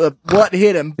what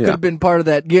hit him. Could Yeah. have been part of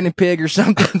that guinea pig or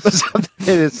something.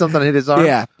 Something hit his arm.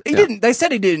 Yeah. He didn't. They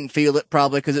said he didn't feel it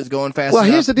probably because it's going fast. Well,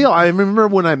 enough. here's the deal. I remember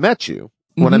when I met you.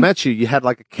 When I met you, you had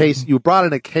like a case. You brought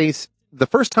in a case the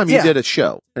first time you Yeah. did a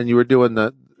show, and you were doing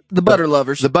the butter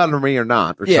lovers, the butter me or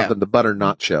not, or Yeah. something. The butter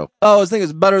not show. Oh, I was thinking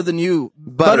it's better than you.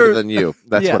 Better than you.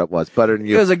 That's Yeah. what it was. Better than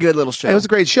you. It was a good little show. It was a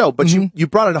great show, but you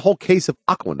brought in a whole case of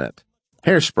Aquanet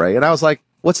hairspray, and I was like,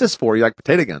 "What's this for?" You're like,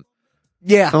 "Potato gun."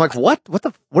 Yeah. I'm like, "What? What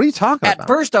are you talking At about?"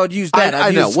 first, I would use that. I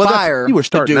I'd know. use Well, that's- fire you were to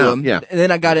starting do out, them. yeah. And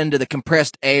then I got into the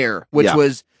compressed air, which Yeah.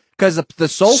 was because the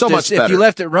Solstice, much if better. you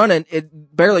left it running,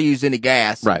 it barely used any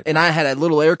gas. Right. And I had a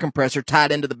little air compressor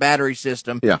tied into the battery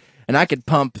system. Yeah. And I could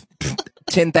pump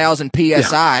 10,000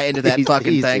 PSI into that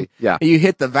fucking Easy. thing. Yeah. And you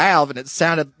hit the valve and it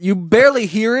sounded, you barely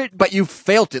hear it, but you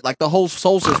felt it. Like the whole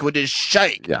Solstice would just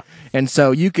shake. Yeah. And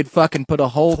so you could fucking put a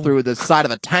hole through the side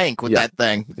of a tank with that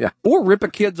thing. Yeah. Or rip a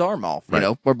kid's arm off, you Right.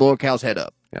 know, or blow a cow's head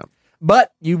up. Yeah.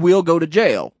 but you will go to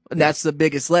jail. And that's the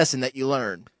biggest lesson that you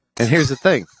learn. And here's the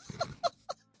thing.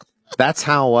 That's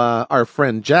how our other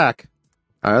friend Jack,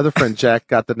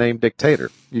 got the name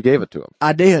Dictator. You gave it to him.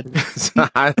 I did.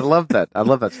 I love that. I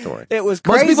love that story. It was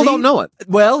crazy. Most people don't know it.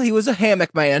 Well, he was a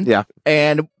hammock man. Yeah.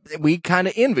 And we kind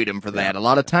of envied him for that. A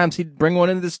lot of times he'd bring one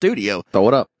into the studio. Throw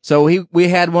it up. So we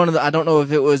had one of the, I don't know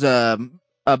if it was a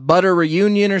butter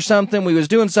reunion or something. We was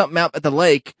doing something out at the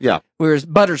lake. Yeah. We was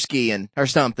butter skiing or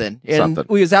something. And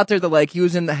we was out there at the lake. He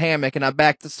was in the hammock and I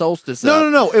backed the Solstice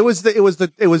up. No. It was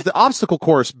the obstacle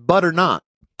course, butter not.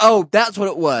 Oh, that's what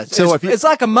it was. So it's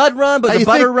like a mud run, but the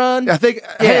butter run. I think,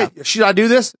 hey, should I do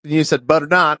this? And you said butter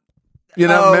not. You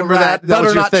know, remember that? That butter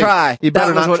was your not thing. try. You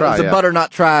better that was not try. It was a butter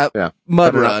not try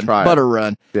mud run. Butter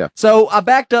run. Yeah. So I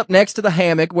backed up next to the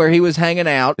hammock where he was hanging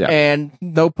out, and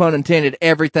no pun intended,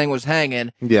 everything was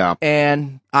hanging. Yeah.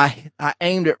 And I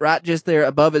aimed it right just there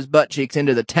above his butt cheeks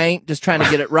into the tank, just trying to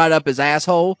get it right up his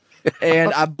asshole,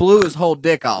 and I blew his whole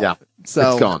dick off. Yeah.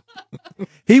 So it's gone.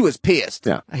 He was pissed.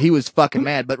 Yeah. He was fucking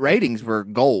mad, but ratings were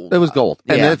gold. It was gold.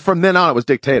 And then from then on, it was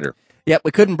Dictator. Yep,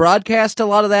 we couldn't broadcast a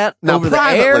lot of that over the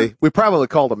air. We probably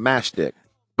called him Mash Dick,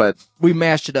 but we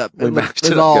mashed it up. It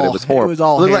was horrible. It was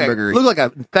all hamburgery. Looked like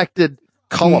an infected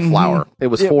cauliflower. It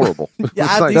was horrible.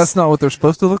 That's not what they're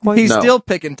supposed to look like? He's still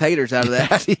picking taters out of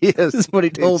that. He is. This is what he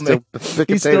told me.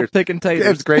 He's still picking taters.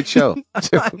 It's a great show.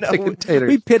 I know. Picking taters.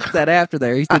 We pitched that after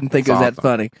there. He didn't think it was that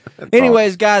funny.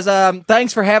 Anyways, guys,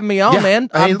 thanks for having me on,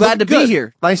 man. I'm glad to be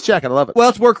here. Nice jacket. I love it. Well,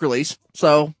 it's work release,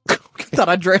 so thought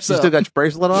I'd dress up. You still got your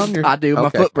bracelet on? I do, my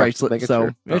foot bracelet. So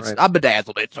right. I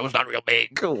bedazzled it, so it's not real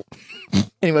big. Cool.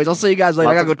 Anyways, I'll see you guys later.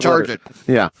 I gotta go charge it.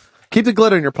 Yeah. Keep the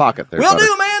glitter in your pocket there. Will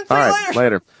do, man. See you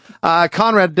later.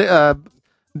 Conrad,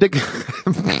 Dick,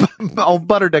 old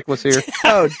Butter Dick was here.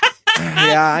 Oh,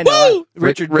 yeah, I know.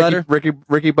 Richard Butter.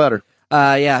 Ricky Butter.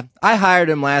 Yeah, I hired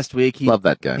him last week. Love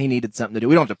that guy. He needed something to do.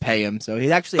 We don't have to pay him, so he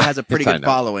actually has a pretty good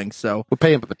following. So we'll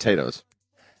pay him for potatoes.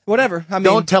 Whatever. I mean,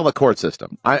 don't tell the court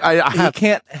system. He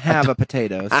can't have a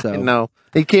potato. So no,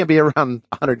 he can't be around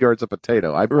 100 yards of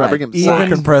potato. I bring him or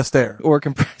compressed air.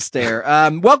 Welcome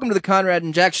to the Conrad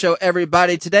and Jack Show,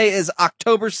 everybody. Today is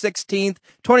October 16th,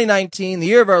 2019, the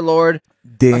year of our Lord.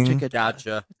 Ding.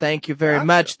 Gotcha. Thank you very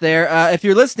much there. If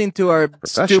you're listening to our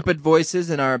stupid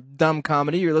voices and our dumb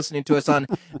comedy, you're listening to us on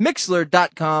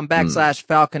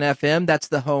Mixlr.com/Falcon FM. That's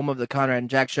the home of the Conrad and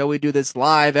Jack Show. We do this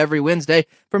live every Wednesday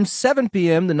from 7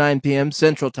 p.m. to 9 p.m.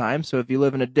 Central Time. So if you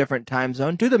live in a different time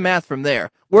zone, do the math from there.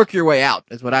 Work your way out,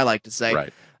 is what I like to say.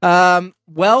 Right.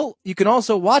 Well, you can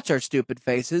also watch our stupid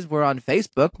faces. We're on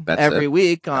Facebook every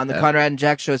week on the Conrad and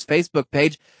Jack Show's Facebook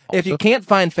page. Also, if you can't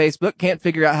find Facebook, can't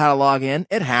figure out how to log in,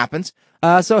 it happens.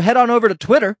 So head on over to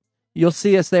Twitter. You'll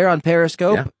see us there on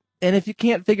Periscope. Yeah. And if you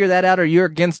can't figure that out or you're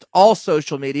against all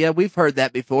social media, we've heard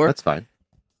that before. That's fine.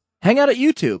 Hang out at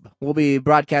YouTube. We'll be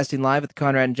broadcasting live at the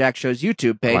Conrad and Jack Show's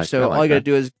YouTube page. All you got to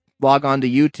do is log on to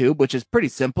YouTube, which is pretty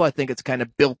simple. I think it's kind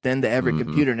of built into every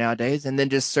computer nowadays. And then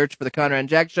just search for the Conrad and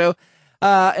Jack Show.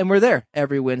 And we're there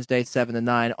every Wednesday, 7 to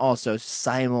 9. Also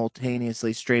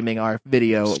simultaneously streaming our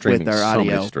video with our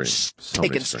audio.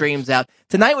 Taking streams out.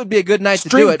 Tonight would be a good night to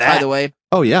do it, by the way.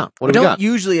 Oh, yeah. What do we don't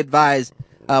usually advise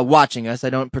watching us. I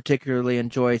don't particularly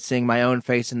enjoy seeing my own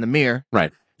face in the mirror.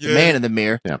 Right. The man in the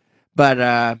mirror. Yeah.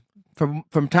 But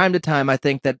from time to time, I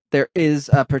think that there is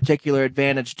a particular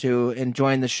advantage to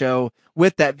enjoying the show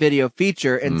with that video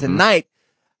feature. And tonight,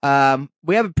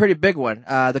 we have a pretty big one.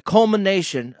 The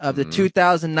culmination of the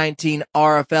 2019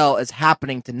 RFL is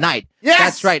happening tonight. Yes!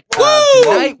 That's right.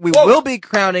 Tonight, we will be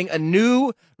crowning a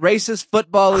new Racist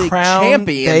Football League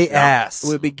champion.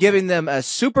 We'll be giving them a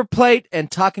super plate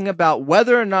and talking about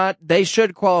whether or not they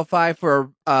should qualify for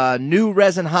a new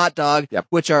resin hot dog,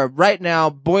 which are right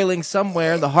now boiling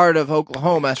somewhere in the heart of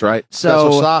Oklahoma. That's right. So,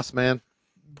 special sauce, man.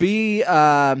 Be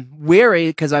wary,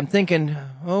 because I'm thinking,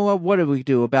 what do we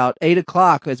do? About 8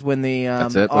 o'clock is when the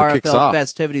RFL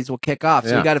festivities will kick off.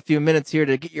 So you got a few minutes here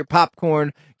to get your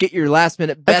popcorn, get your last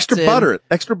minute bets extra butter. Get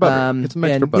some extra butter in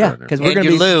there. Because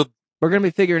we're going to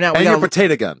be figuring out. And your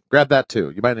potato gun. Grab that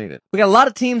too. You might need it. We got a lot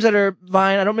of teams that are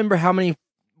vying. I don't remember how many.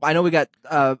 I know we got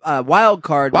wild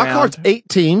card. Wild card's 8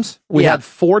 teams. We had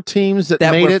 4 teams that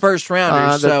made were it. First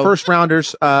rounders. The first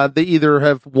rounders, they either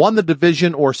have won the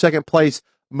division or second place,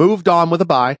 moved on with a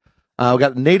bye. We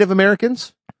got Native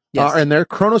Americans and their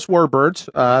Kronos Warbirds.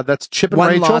 That's Chip and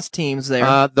Rachel. Lost teams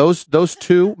there. Those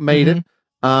 2 made it.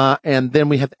 And then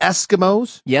we have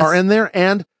Eskimos are in there,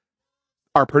 and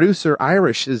our producer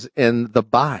Irish is in the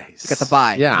byes. Got the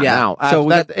bye. Yeah. Now, so we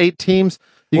got 8 teams.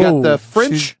 You got the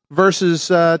French versus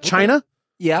China.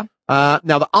 Yeah. Now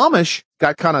the Amish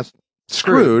got kind of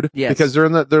screwed Yes. because they're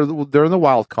in the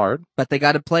wild card. But they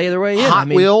got to play their way in. Hot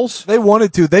Wheels. They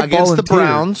wanted to. They against volunteered. the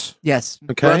Browns. Yes.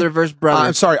 Okay. Brother versus brother.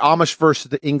 I'm sorry, Amish versus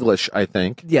the English. I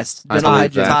think. Yes. I Thai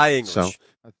believe that. Thai English. So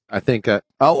I think.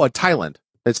 Thailand.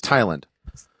 It's Thailand.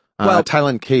 Well,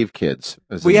 Thailand Cave Kids.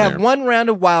 Is We in have there. one round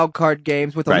of wild card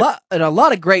games with Right. a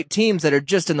lot of great teams that are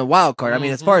just in the wild card. I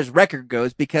mean, as far as record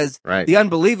goes, because Right. the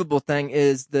unbelievable thing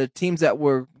is the teams that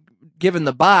were given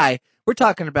the bye, we're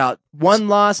talking about one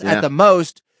loss Yeah. at the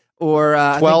most, or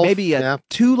I think 12, maybe a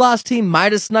 2-loss team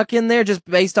might have snuck in there just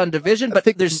based on division. But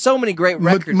there's so many great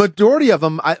records. Majority of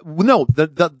them.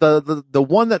 The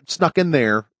one that snuck in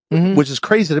there, which is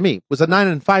crazy to me, was a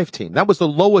 9-5 team. That was the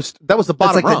lowest. That was the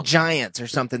bottom That's like rung. the Giants or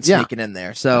something Yeah. sneaking in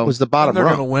there. So That was the bottom They're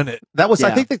rung. going to win it. That was. Yeah.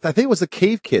 I think it was the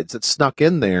Cave Kids that snuck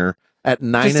in there at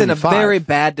 9 just in and a 5. very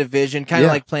bad division, kind of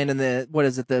Yeah. like playing in the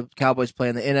Cowboys play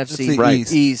in the NFC the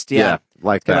Right. East. Yeah.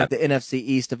 like Kinda that. like the NFC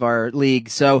East of our league.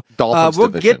 So Dolphins we'll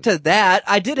division. get to that.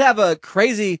 I did have a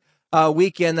crazy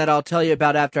weekend that I'll tell you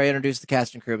about after I introduce the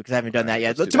cast and crew because I haven't done that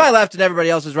yet. To my left and everybody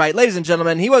else is right. Ladies and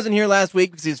gentlemen, he wasn't here last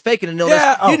week because he was faking an illness.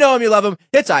 Yeah. You know him, you love him.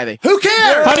 It's Ivy. Who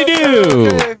cares? Howdy do.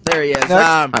 There he is.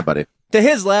 Hi, buddy. To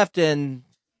his left and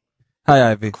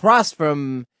Hi, Ivy. across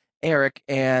from Eric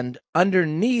and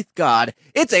underneath God,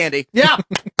 it's Andy. Yeah.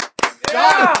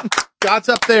 God's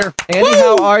up there. Andy,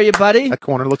 how are you, buddy? That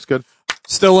corner looks good.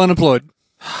 Still unemployed.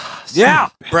 Yeah.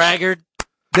 Braggart.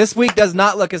 This week does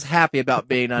not look as happy about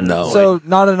being unemployed. So,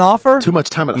 not an offer? Too much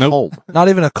time at Nope. home. Not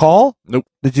even a call? Nope.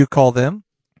 Did you call them?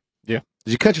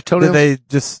 Did you catch your Did toenails? they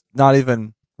just not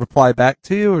even reply back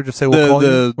to you or just say, we'll call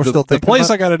you? We're still the thinking place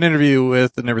about I got an interview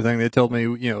with and everything, they told me,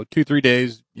 2-3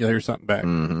 days, you'll hear something back.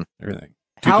 Mhm.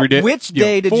 Everything. Which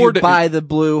day did you buy the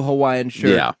blue Hawaiian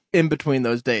shirt Yeah. in between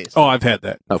those days? Oh, I've had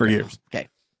that for Okay. years. Okay.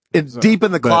 It's deep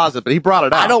in the closet, but he brought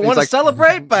it out. I don't He's want to like,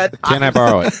 celebrate, but Can I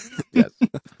borrow it?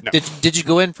 Yes. Did you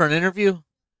go in for an interview?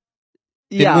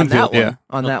 yeah, on that Winfield, one. yeah.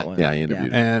 On that one. Yeah, he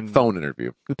interviewed. And, Phone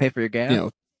interview. We pay for your gas.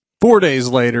 4 days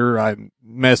later, I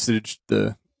messaged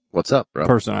the What's up, bro?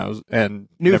 person I was, and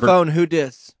New never- phone, who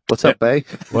dis? What's up, Bay?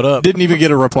 What up? didn't even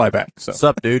get a reply back. So What's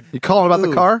up, dude? You calling about the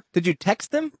Ooh. car? Did you text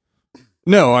them?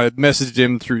 no, I messaged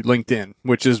him through LinkedIn,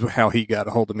 which is how he got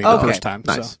a hold of me the Okay. first time.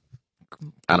 Nice. So.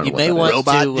 I don't You know may what want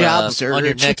that is. to, Robot job on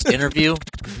your search. next interview,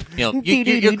 you're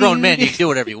a grown man. You can do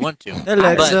whatever you want to.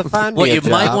 Alexa, But find what me a you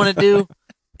might job. want to do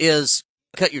is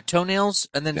cut your toenails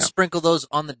and then Yeah. sprinkle those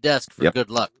on the desk for Yep. good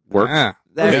luck. Works. Ah.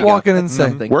 There Just you go. walking That's insane.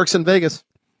 something. Works in Vegas.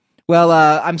 Well,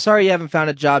 I'm sorry you haven't found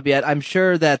a job yet. I'm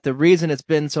sure that the reason it's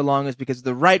been so long is because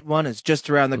the right one is just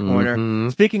around the corner.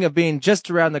 Mhm. Speaking of being just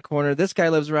around the corner, this guy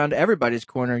lives around everybody's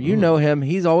corner. You know him.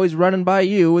 He's always running by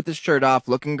you with his shirt off,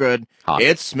 looking good. Hot.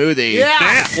 It's Smoothie.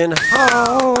 And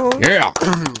Yeah.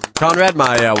 Conrad,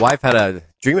 my wife had a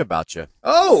dream about you.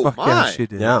 Oh, Fuck my. yeah, she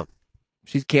did. Yeah.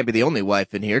 She can't be the only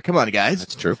wife in here. Come on, guys.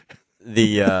 That's true.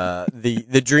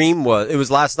 The dream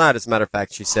was last night. As a matter of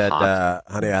fact, she said, Hot.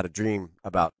 "Honey, I had a dream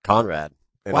about Conrad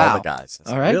and Wow. all the guys." I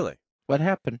said, All right. Really? What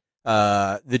happened?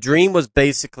 The dream was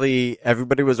basically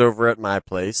everybody was over at my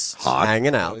place Hot.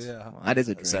 hanging out. That is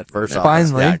a I dream. said first Yeah. off,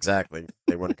 Finally. yeah, exactly.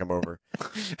 They wouldn't come over.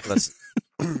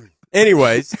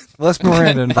 Anyways, Unless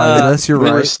Miranda invited us, you're We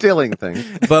were right. stealing things.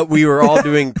 but we were all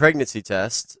doing pregnancy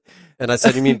tests, and I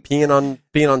said, "You mean peeing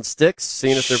on sticks,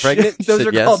 seeing if they're pregnant?" She Those said,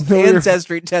 are yes. called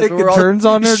ancestry tests. Taking turns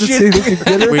on her to see who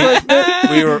can get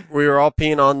her. we were all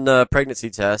peeing on pregnancy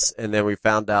tests, and then we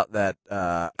found out that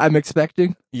I'm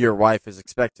expecting. your wife is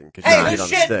expecting because you peed on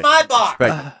the stick. box?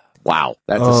 Pregnant. Wow.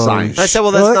 That's Oh, a sign. And I said,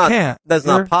 "Well, Well, it can't. that's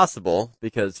You're- not possible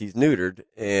because he's neutered."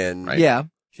 And Right. Yeah.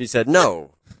 she said,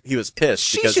 "No, he was pissed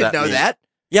She because should that know means-" that.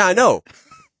 Yeah, I know.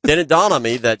 Then it dawned on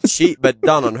me that but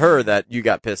dawned on her that you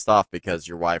got pissed off because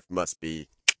your wife must be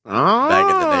banging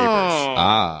the neighbors.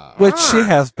 Ah. Which she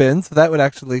has been, so that would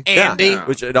actually. Andy. Yeah,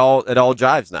 which it all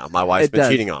jives now. My wife's It been does.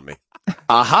 cheating on me.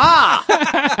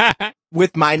 Aha!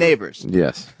 With my neighbors.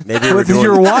 Yes. Maybe we're With doing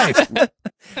your wife.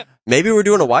 maybe we're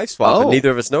doing a wife swap, Oh. and neither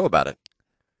of us know about it.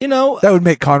 You know, That would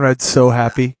make Conrad so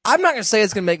happy. I'm not going to say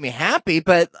it's going to make me happy,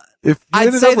 but If you I'd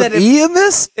ended say up with that if- E in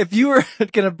this, if you were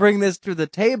going to bring this to the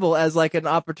table as like an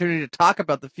opportunity to talk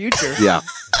about the future, Yeah.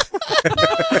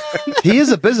 He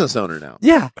is a business owner now.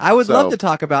 yeah, I would So- love to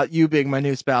talk about you being my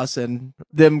new spouse and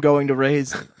them going to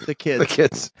raise the kids. The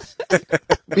kids.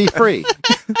 Be free.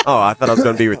 Oh, I thought I was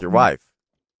going to be with your wife.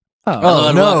 Hello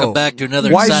and no. welcome back to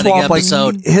another Wife exciting swap, like,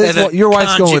 episode. his- of your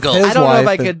wife's going with Conjugal. his I don't know if I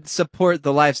wife and- could support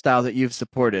the lifestyle that you've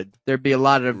supported. There'd be a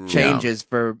lot of changes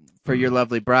for your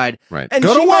lovely bride. Right. And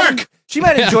Go to she work! might- She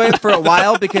might enjoy it for a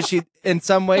while because she, in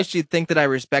some ways, she'd think that I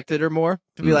respected her more.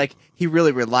 To be like, he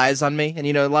really relies on me. And,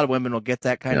 you know, a lot of women will get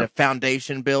that kind Yeah. of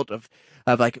foundation built of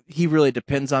of like he really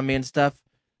depends on me and stuff.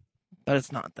 But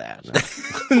it's not that.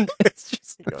 It's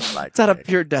just it's out of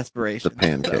pure desperation. The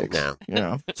pancakes. Yeah. You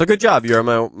know. So good job. You're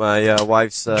on my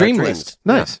wife's Dream dreams. list.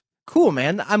 Nice. Cool,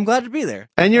 man. I'm glad to be there.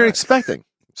 And you're expecting.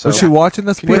 So Was she watching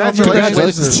this?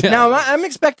 Congratulations. Now, I'm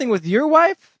expecting with your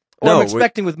wife, or No, I'm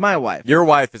expecting with my wife. Your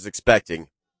wife is expecting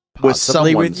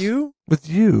possibly with you. With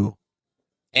you.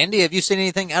 Andy, have you seen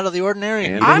anything out of the ordinary?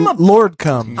 I'm a Lord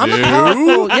comes. I'm a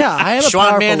powerful, yeah. I am a Schwan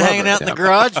powerful man lover. hanging out in the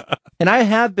garage. And I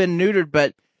have been neutered,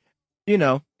 but you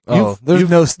know, Oh, there's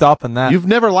no stopping that. You've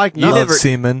never liked You love never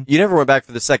semen. You never went back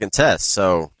for the second test,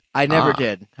 so I never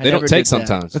did. I They don't never take did that.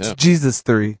 sometimes. That's yeah. Jesus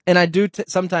 3. And I do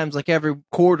sometimes, like every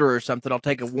quarter or something, I'll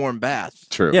take a warm bath.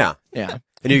 True. yeah. Yeah.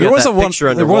 And you There got was that a one- picture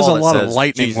on there your was wall a that lot of says,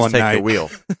 lightning Jesus, one take night. the wheel.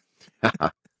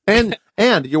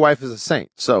 And your wife is a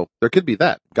saint, so there could be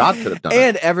that. God could have done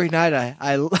And every night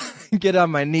I get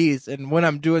on my knees, and when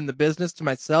I'm doing the business to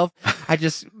myself, I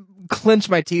just clench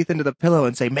my teeth into the pillow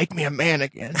and say, "Make me a man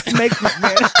again. Make me a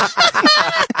man."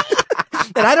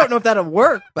 And I don't know if that'll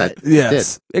work, but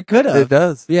Yes. it could have. It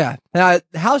does. Yeah. Now,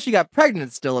 how she got pregnant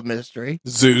is still a mystery,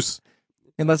 Zeus.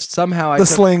 unless somehow I The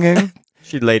took- slinging.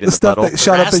 She laid in The the stuff puddle. that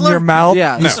shot up in Wrestler? your mouth.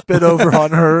 Yeah. You spit over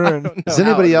on her. And know Does how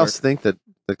anybody it else works. think that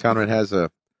Conrad has a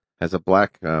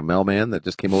black mailman that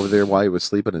just came over there while he was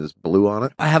sleeping and just blew on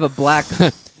it? I have a black.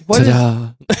 What is?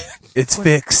 Ta-da. It's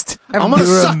fixed. I'm gonna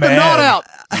You're a suck the man. knot out.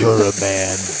 You're a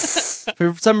man.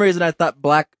 For some reason, I thought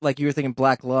black, like you were thinking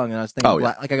black lung, and I was thinking Oh, yeah.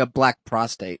 black, like I got black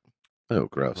prostate. Oh,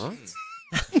 gross.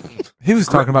 He was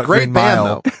talking about Great Green band,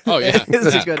 Mile. though. Oh, yeah.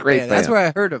 It's a good Great band. That's band. where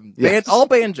I heard him. Yes. All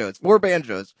banjos, 4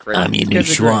 banjos. I'm your new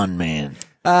Kids are great. Schwan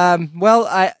man.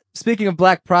 Well, speaking of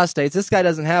black prostates, this guy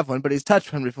doesn't have one, but he's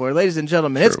touched one before. Ladies and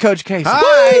gentlemen, it's Coach Casey.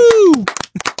 Woo!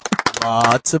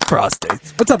 Lots of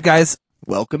prostates. What's up, guys?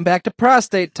 Welcome back to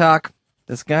Prostate Talk.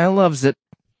 This guy loves it.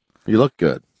 You look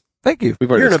good. Thank you. We've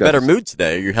already You're in a discussed better this. mood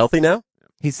today. Are you healthy now?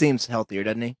 He seems healthier,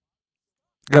 doesn't he?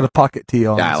 Got a pocket tee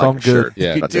on, Yeah, I so like I'm your good. shirt.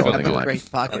 Yeah, You that's do the only have thing I a like.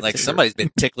 great pocket. Like too. somebody's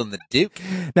been tickling the Duke.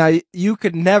 Now, you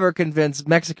could never convince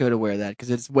Mexico to wear that because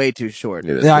it's way too short.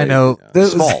 It is Yeah, I way- know. yeah.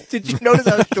 This- Small. Did you notice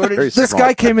how short it Very is? This small.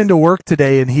 guy came into work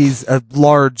today, and he's a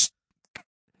large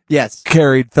Yes.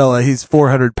 carried fella. He's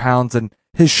 400 pounds, and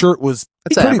his shirt was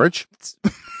That's pretty- average.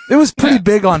 It was pretty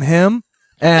big on him,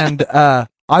 and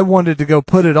I wanted to go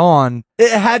put it on.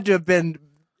 It had to have been.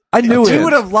 I knew You him.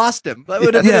 would have lost him. That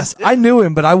would have been Yes, I knew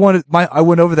him, but I went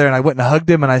over there and I went and hugged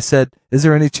him and I said, "Is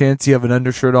there any chance you have an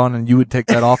undershirt on and you would take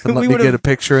that off and let We me would've- get a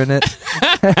picture in it?"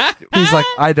 He's like,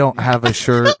 "I don't have a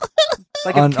shirt."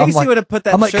 Like if Casey would have put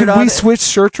that I'm like, shirt "Can on, we switch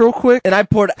shirts real quick?" and I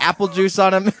poured apple juice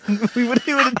on him, he would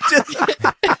have just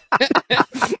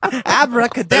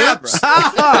abracadabra.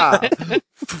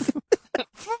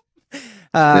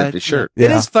 Empty shirt. It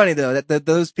Yeah. is funny though that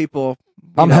those people.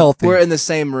 I'm healthy. We're in the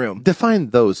same room. Define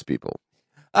those people.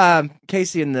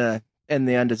 Casey and the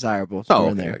Undesirables Oh,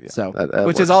 were in okay, there, yeah. so That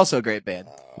which works. is also a great band.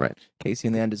 Right. Casey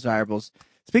and the Undesirables.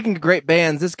 Speaking of great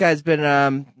bands, this guy's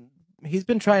been he's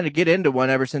been trying to get into one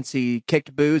ever since he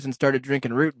kicked booze and started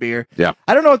drinking root beer. Yeah.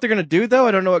 I don't know what they're gonna do though.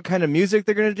 I don't know what kind of music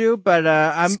they're gonna do, but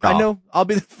I know I'll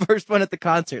be the first one at the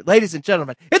concert. Ladies and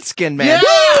gentlemen, it's Skin Man.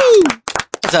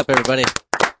 What's up, everybody?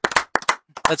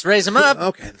 Let's raise him up.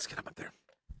 Okay, let's get him up there.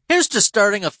 Here's to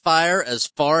starting a fire as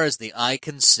far as the eye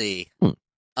can see.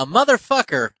 A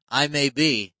motherfucker I may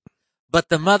be, but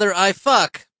the mother I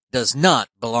fuck does not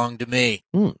belong to me.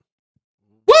 Woo!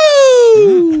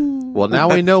 Well, now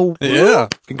we know. Yeah.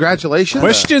 Congratulations.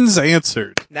 Questions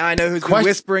answered. Now I know who's been Question-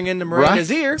 whispering into Miranda's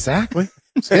Right. ear. Exactly.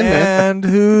 Skin Man. And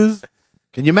who's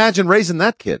Can you imagine raising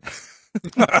that kid?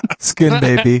 Skin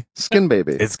Baby? Skin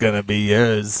baby. It's gonna be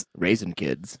yours. Raisin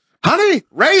kids. Honey,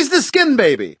 raise the skin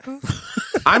baby.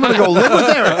 I'm going to go live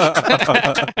with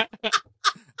Eric.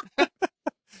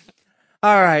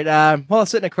 All right. Well,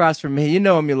 sitting across from me, you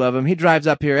know him, you love him. He drives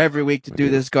up here every week to do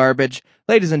this garbage.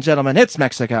 Ladies and gentlemen, it's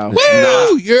Mexico.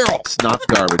 Woo! Yeah. It's not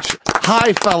garbage.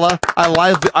 Hi, fella.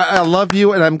 I love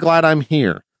you, and I'm glad I'm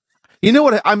here. You know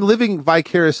what? I'm living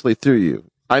vicariously through you.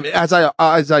 As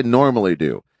I normally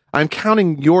do. I'm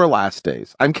counting your last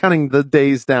days. I'm counting the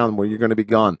days down where you're going to be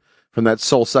gone from that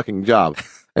soul-sucking job.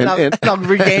 And I'll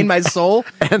regain my soul.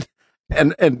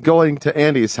 And going to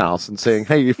Andy's house and saying,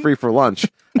 "Hey, you're free for lunch,"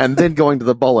 and then going to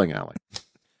the bowling alley.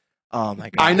 Oh my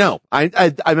god! I know.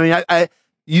 I mean,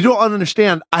 you don't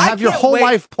understand. I have your whole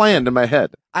life planned in my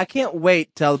head. I can't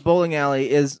wait till the bowling alley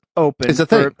is open. It's a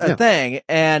for thing, yeah. thing,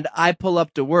 and I pull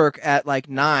up to work at like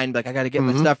 9. Like I got to get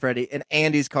my stuff ready, and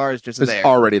Andy's car is just It's there.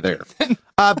 already there.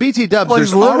 BT Dubs, Well, there's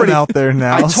he's living already out there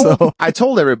now. I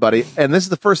told everybody, and this is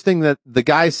the first thing that the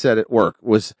guy said at work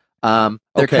was, They're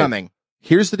okay, coming.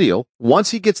 Here's the deal.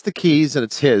 Once he gets the keys and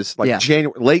it's his, like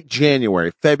late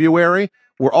January, February,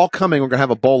 we're all coming. We're going to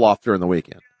have a bowl off during the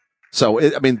weekend. So,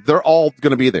 they're all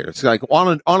going to be there. It's like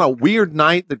on a weird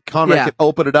night that Conrad can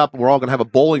open it up and we're all going to have a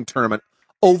bowling tournament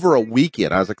over a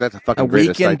weekend. I was like, that's a fucking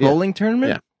greatest idea. A weekend bowling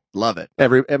tournament? Yeah. Love it.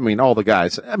 All the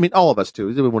guys. All of us too.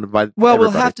 We want to invite Well,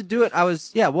 everybody. we'll have to do it.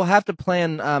 We'll have to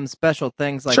plan special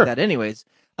things like that anyways.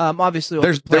 Obviously,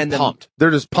 we'll plan they're pumped. They're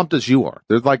just pumped as you are.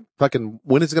 They're like, fucking,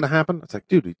 when is it going to happen? It's like,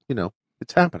 dude,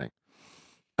 it's happening.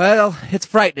 Well, it's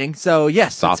frightening. So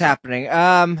yes, it's happening.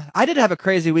 I did have a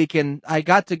crazy weekend. I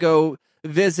got to go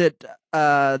visit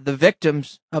the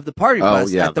victims of the party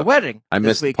bus at the wedding. I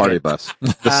missed the party bus.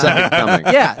 The second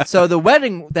coming. Yeah. So the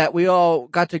wedding that we all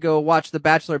got to go watch the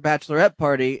Bachelorette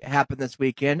party happen this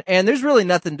weekend, and there's really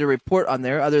nothing to report on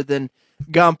there other than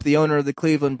Gump, the owner of the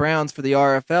Cleveland Browns for the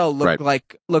RFL,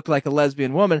 looked like a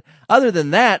lesbian woman. Other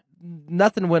than that,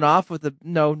 nothing went off with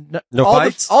no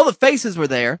fights. All the faces were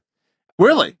there.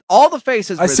 Really? All the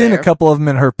faces were there. I seen a couple of them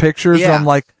in her pictures. Yeah. I'm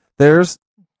like, there's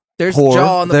whore,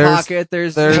 jaw in the pocket.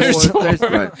 There's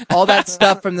all that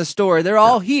stuff from the store. They're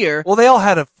all here. Well, they all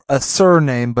had a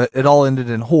surname, but it all ended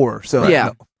in whore. So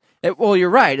well, you're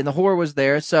right, and the whore was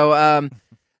there. So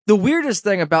the weirdest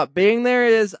thing about being there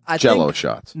is I Jello think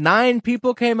shots. 9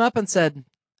 people came up and said,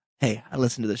 "Hey, I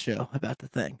listened to the show about the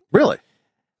thing." Really?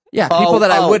 Yeah, people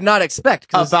that I would not expect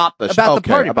about the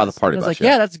party about the party bus. I was bus. like,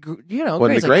 yeah, that's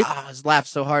Wasn't it great? I was laughed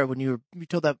so hard when you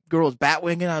told that girl was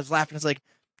Batwing, and I was laughing. It's like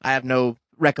I have no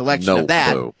recollection of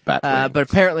that, but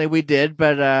apparently we did.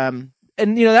 But and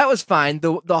that was fine.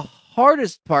 The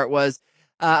hardest part was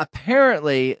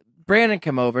apparently Brandon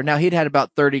came over. Now he'd had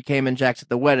about 30 Cayman Jacks at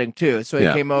the wedding too, so he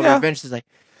came over and eventually like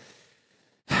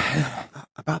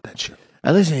about that show.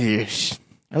 I listened to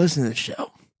the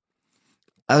show.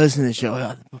 I listened to the show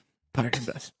on the party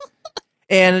bus.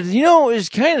 And, it was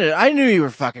kind of, I knew you were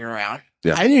fucking around.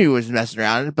 Yeah. I knew you was messing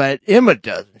around, but Emma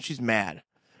doesn't. She's mad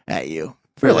at you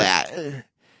for that.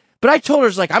 But I told her,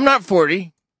 it's like, I'm not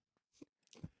 40.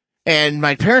 And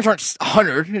my parents aren't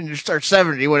 100 and they're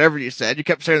 70, whatever you said. You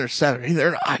kept saying they're 70.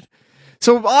 They're not.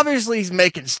 So obviously he's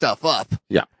making stuff up.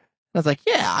 Yeah. I was like,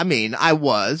 yeah, I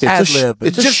was.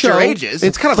 It's just show. your ages.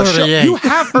 It's kind of a show. You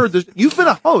have heard this. You've been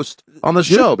a host on the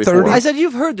show before. I said,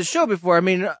 you've heard the show before.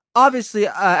 Obviously,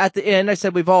 at the end, I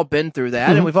said, we've all been through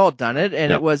that and we've all done it.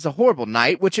 And it was a horrible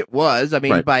night, which it was.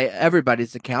 By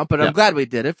everybody's account, but I'm glad we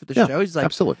did it for the show. He's like,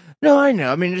 absolutely. No, I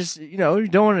know. Just, you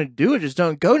don't want to do it. Just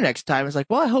don't go next time. It's like,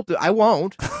 well, I hope that I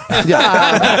won't. I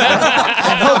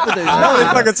hope that there's how many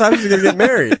fucking times are you going to get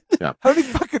married? How many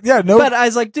fucking, no. But I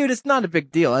was like, dude, it's not a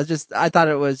big deal. I thought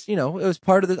it was, it was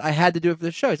part of the, I had to do it for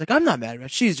the show. He's like, I'm not mad about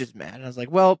it. She's just mad. And I was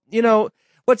like, well,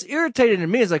 what's irritating to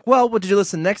me is like, well, did you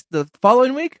listen the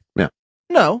following week? Yeah.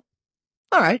 No.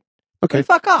 All right. Okay. Then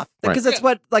fuck off. Because that's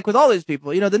what, like with all these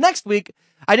people, the next week,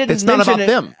 I didn't It's not mention about it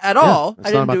them. at all. Yeah,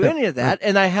 I didn't do any of that.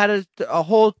 And I had a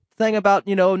whole thing about,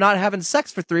 not having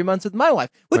sex for 3 months with my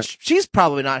wife, which she's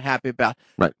probably not happy about.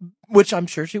 Right. Which I'm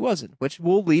sure she wasn't, which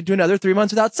will lead to another 3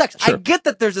 months without sex. Sure. I get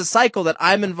that there's a cycle that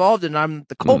I'm involved in. I'm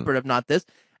the culprit of not this.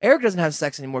 Eric doesn't have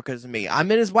sex anymore because of me.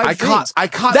 I'm in his wife's dreams.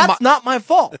 That's not my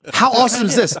fault. How awesome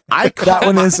is this? That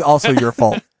one is also your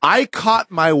fault. I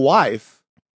caught my wife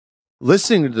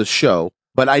listening to the show,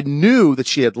 but I knew that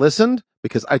she had listened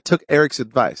because I took Eric's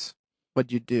advice.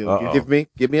 What'd you do? You give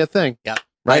me a thing. Yeah.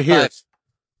 Right here.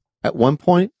 At one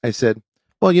point, I said,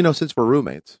 well, since we're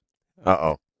roommates.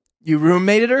 Uh-oh. You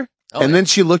roommated her? And then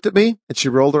she looked at me and she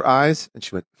rolled her eyes and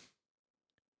she went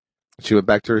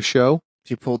back to her show.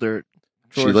 She pulled her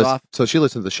drawers off. So she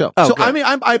listened to the show. Oh, so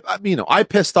good. I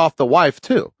pissed off the wife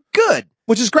too. Good.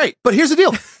 Which is great. But here's the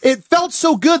deal. It felt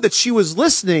so good that she was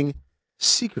listening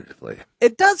secretively.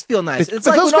 It does feel nice. It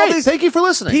feels great. Thank you for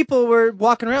listening. People were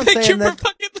walking around saying that.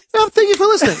 Thank you for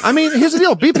listening. Here's the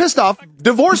deal. Be pissed off.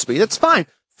 Divorce me. That's fine.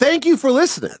 Thank you for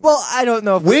listening. Well, I don't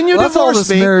know if when you that's all divorce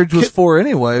this me. marriage was for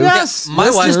anyway. Yes.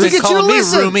 My wife's to been get you to calling me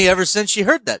listen. roomie ever since she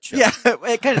heard that show. Yeah,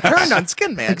 it kind of turned on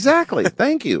Skin Man. Exactly.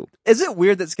 Thank you. Is it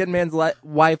weird that Skin Man's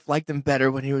wife liked him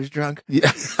better when he was drunk? Yeah.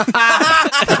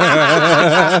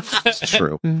 It's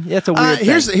true. Yeah, it's a weird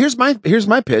thing. Here's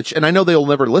my pitch, and I know they'll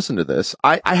never listen to this.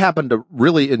 I happen to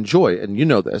really enjoy, and you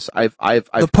know this. I've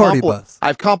party bus.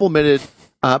 I've complimented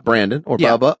Brandon or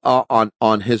Bubba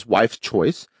on his wife's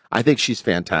choice. I think she's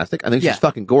fantastic. I think she's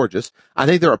fucking gorgeous. I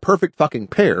think they're a perfect fucking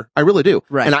pair. I really do.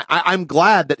 Right. And I'm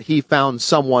glad that he found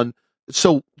someone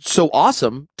so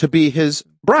awesome to be his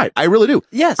bride. I really do.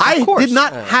 Yes, of I course. did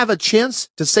not have a chance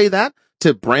to say that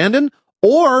to Brandon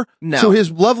or No. to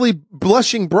his lovely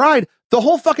blushing bride the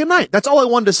whole fucking night. That's all I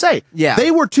wanted to say. Yeah.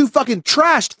 They were too fucking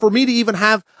trashed for me to even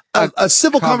have a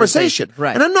civil conversation.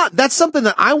 Right. And that's something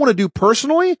that I want to do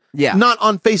personally. Yeah. Not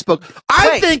on Facebook.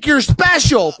 I think you're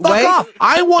special. Fuck off.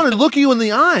 I want to look you in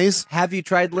the eyes. Have you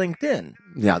tried LinkedIn?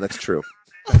 Yeah, that's true.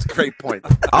 That's a great point.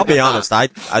 I'll be honest. I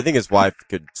think his wife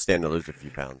could stand to lose a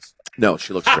few pounds. No,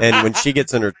 she looks great. And when she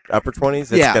gets in her upper 20s,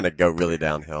 it's Yeah. going to go really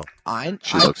downhill. I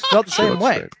looks- felt the she same looks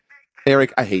way. great.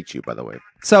 Eric, I hate you, by the way.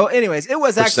 So, anyways, it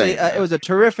was For actually saying that. it was a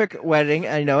terrific wedding.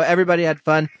 And, everybody had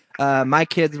fun. My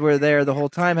kids were there the whole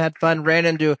time, had fun, ran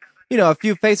into a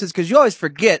few faces because you always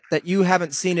forget that you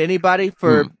haven't seen anybody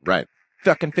for right.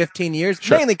 fucking 15 years,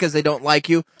 Sure. mainly because they don't like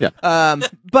you. Yeah.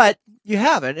 But you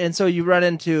haven't, and so you run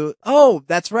into, oh,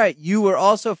 that's right, you were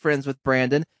also friends with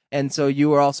Brandon, and so you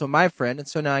were also my friend, and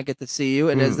so now I get to see you,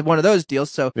 and it's one of those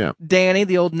deals. So Yeah. Danny,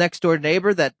 the old next door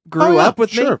neighbor that grew Oh, yeah, up with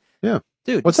me, sure. Yeah.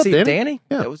 dude, What's up, see Danny?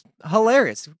 Yeah. It was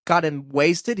hilarious. Got him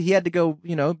wasted. He had to go,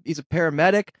 he's a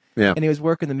paramedic. Yeah. And he was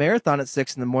working the marathon at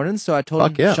 6 a.m, so I told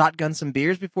Fuck him yeah. shotgun some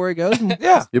beers before he goes. And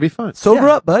Yeah. You'll be fine. Sober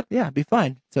up, bud. yeah, be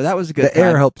fine. So that was a good The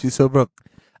air time. helps you sober up.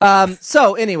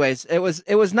 So anyways, it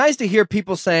was nice to hear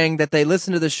people saying that they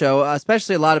listen to the show,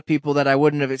 especially a lot of people that I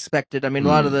wouldn't have expected. I mean, a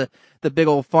lot of the big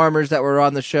old farmers that were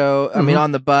on the show, I mean,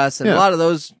 on the bus, and Yeah. a lot of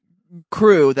those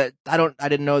crew that I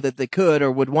didn't know that they could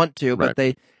or would want to, but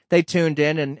Right. they tuned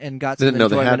in and got some Didn't know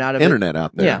they enjoyment had out of internet it.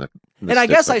 out there. Yeah. in the And I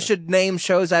sticks guess like I that. should name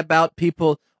shows about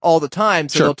people all the time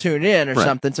so Sure. they'll tune in or Right.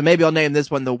 something. So maybe I'll name this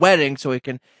one The Wedding so we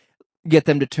can get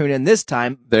them to tune in this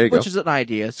time. There you go. Which is an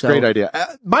idea. So Great idea.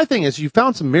 My thing is, you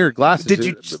found some mirrored glasses. Did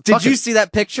you see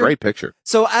that picture? Great picture.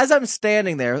 So as I'm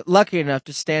standing there, lucky enough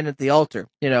to stand at the altar,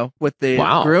 with the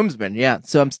Wow. groomsmen. Yeah.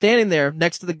 So I'm standing there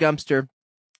next to the Gumpster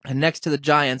and next to the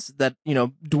giants that,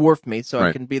 dwarf me. So I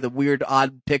Right. can be the weird,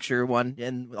 odd picture one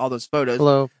in all those photos.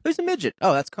 Hello. Who's the midget?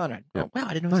 Oh, that's Conrad. Yeah. Oh, wow.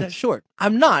 I didn't know he was Nice. that short.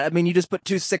 I'm not. I mean, you just put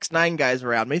 2 6'9" guys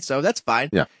around me. So that's fine.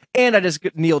 Yeah. And I just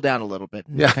kneel down a little bit.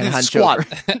 And Yeah. kind of hunch Squat.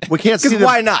 over. We can't see. 'Cause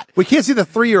why not? We can't see the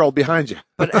 3-year-old behind you.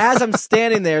 But as I'm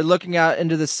standing there looking out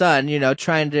into the sun,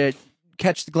 trying to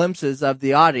catch the glimpses of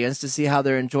the audience to see how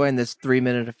they're enjoying this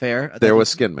 3-minute affair. There was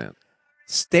Skin Man.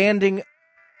 Standing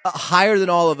higher than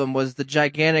all of them was the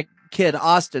gigantic kid,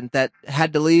 Austin, that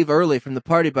had to leave early from the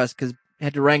party bus because he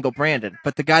had to wrangle Brandon.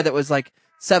 But the guy that was like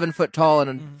 7 foot tall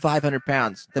and 500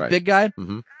 pounds, the Right. big guy,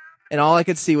 Mm-hmm. and all I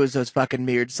could see was those fucking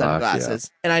mirrored sunglasses.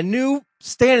 And I knew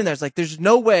standing there, it's like, there's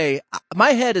no way,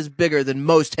 my head is bigger than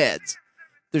most heads.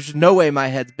 There's no way my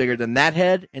head's bigger than that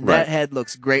head, and Right. that head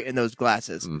looks great in those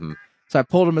glasses. Mm-hmm. So I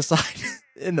pulled him aside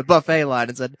in the buffet line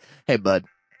and said, "Hey, bud,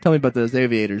 tell me about those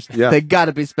aviators. Yeah. They got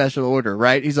to be special order,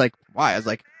 right?" He's like, "Why?" I was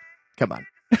like, "Come on."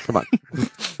 Come on.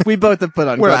 We both have put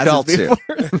on We're glasses adults here.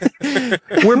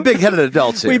 before. We're big-headed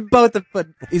adults We here. both have put.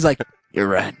 He's like, "You're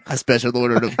right. I special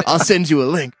ordered them. I'll send you a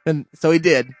link." And so he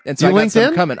did. And so You I got linked some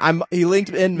in? coming. He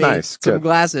linked in me Nice, some good.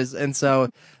 glasses, and so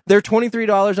they're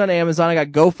 $23 on Amazon. I got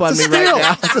GoFundMe right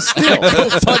now. It's a steal.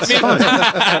 It's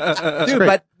fine. Dude, great.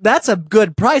 but that's a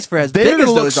good price for as They're big as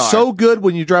gonna look those are. so good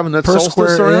when you're driving that Per Solstice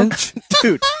square around. inch.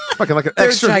 Dude, Fucking like an They're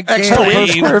extra gigantic. Per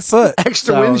square foot.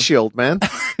 extra So- windshield, man.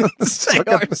 they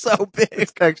are so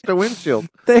big. Extra windshield.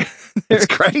 They're It's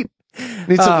great.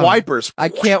 Need some wipers. I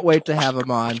can't wait to have them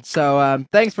on. So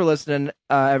thanks for listening,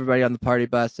 everybody on the party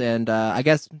bus. And I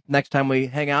guess next time we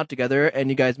hang out together and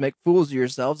you guys make fools of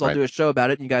yourselves, I'll Right. do a show about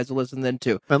it and you guys will listen then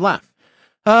too. And laugh.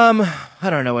 I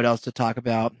don't know what else to talk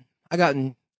about.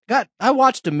 I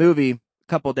watched a movie a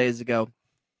couple days ago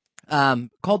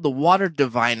called The Water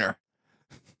Diviner.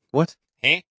 What?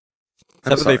 Is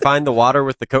that where they find the water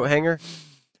with the coat hanger?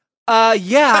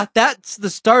 Yeah, that's the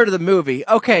start of the movie.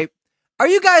 Okay. Are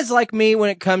you guys like me when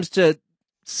it comes to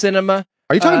cinema?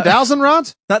 Are you talking dowsing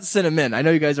rods? Not cinnamon. I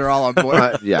know you guys are all on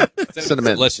board. Yeah.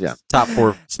 Cinnamon. Delicious. Yeah. Top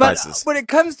 4 But spices. when it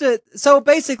comes to, so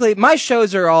basically, my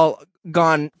shows are all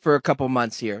gone for a couple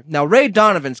months here. Now, Ray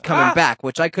Donovan's coming back,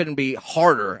 which I couldn't be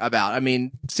harder about. I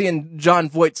mean, seeing John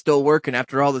Voight still working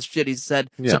after all the shit he said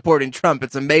Yeah. supporting Trump,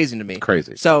 it's amazing to me.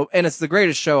 Crazy. So, and it's the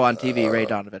greatest show on TV, Ray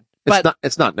Donovan. But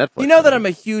It's not Netflix. you know that I'm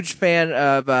a huge fan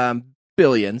of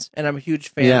Billions, and I'm a huge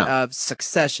fan Yeah. of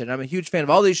Succession. I'm a huge fan of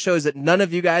all these shows that none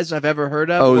of you guys have ever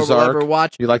heard of or will Ozark. ever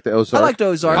watch. You like the Ozark? I liked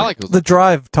Ozark. The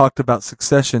Drive talked about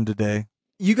Succession today.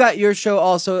 You got your show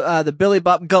also, the Billy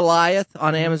Bob Goliath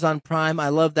on Amazon Prime. I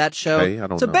love that show. Hey, I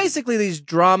don't so know. basically, these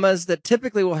dramas that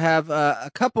typically will have a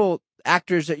couple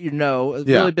actors that you know,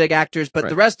 Yeah. really big actors, but Right.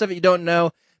 the rest of it you don't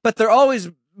know. But they're always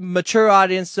mature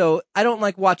audience, so I don't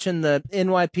like watching the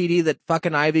NYPD that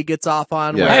fucking Ivy gets off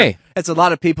on. Yeah. Where Hey. it's a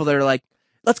lot of people that are like,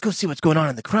 let's go see what's going on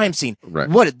in the crime scene. Right.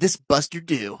 What did this buster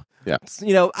do? Yeah.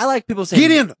 You know, I like people saying,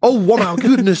 "Get in!" Oh, my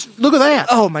goodness, look at that!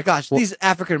 Oh my gosh, these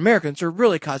African Americans are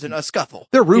really causing a scuffle.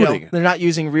 They're ruining it. They're not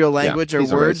using real language or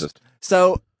he's a words. racist.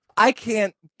 So I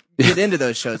can't get into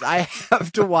those shows. I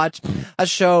have to watch a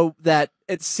show that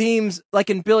it seems like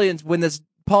in Billions when this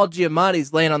Paul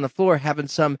Giamatti's laying on the floor having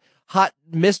some hot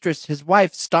mistress, his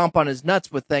wife, stomp on his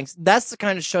nuts with things. That's the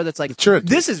kind of show that's like,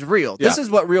 this is real. Yeah. This is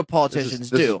what real politicians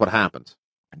do. This is what happens.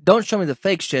 Don't show me the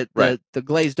fake shit, Right. the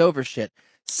glazed over shit.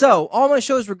 So all my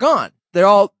shows were gone. They're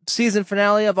all season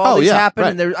finale of all these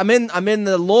happened, and I'm in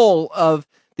the lull of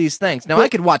these things. Now I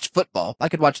could watch football. I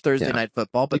could watch Thursday night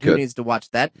football, but who needs to watch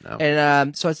that? No.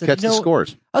 And so I said, Catch the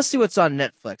scores. I'll see what's on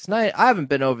Netflix. And I haven't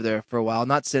been over there for a while,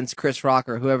 not since Chris Rock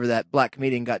or whoever that black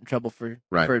comedian got in trouble for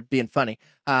being funny.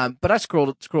 But I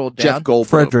scrolled down. Jeff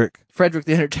Goldblum. Frederick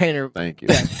the Entertainer. Thank you.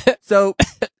 Yeah. So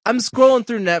I'm scrolling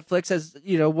through Netflix as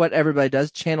you know what everybody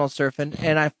does, channel surfing,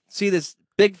 and I see this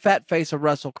big fat face of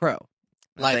Russell Crowe.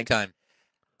 Lifetime.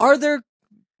 Are there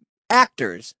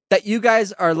actors that you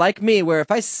guys are like me, where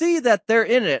if I see that they're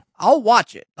in it, I'll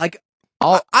watch it? Like,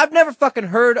 I've never fucking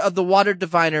heard of The Water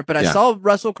Diviner, but I saw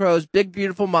Russell Crowe's Big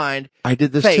Beautiful Mind. I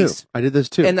did this face, too. I did this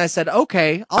too. and I said,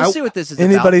 okay, I'll see what this is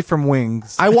Anybody about. from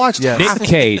Wings? I watched Yes. Nick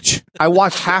Cage. I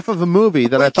watched half of a movie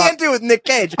that I thought Can't do it with Nick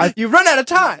Cage. You run out of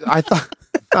time. I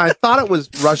thought it was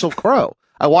Russell Crowe.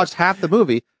 I watched half the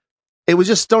movie. It was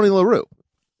just Stoney LaRue.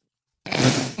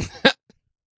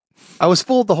 I was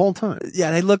fooled the whole time. Yeah,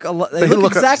 they look They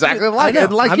look exactly like I know.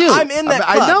 and like I'm, you. I'm in that.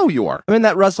 I Club. know you are. I'm in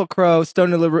that Russell Crowe,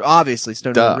 Stoney LaRue, obviously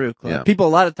Stoney Duh. LaRue club. Yeah. People a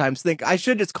lot of times think I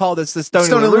should just call this the Stoney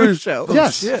Stoney LaRue LaRue show.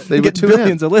 Yes, shit. they You would get tune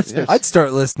billions in. of listeners. I'd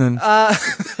start listening.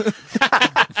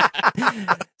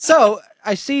 So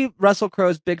I see Russell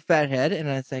Crowe's big fat head, and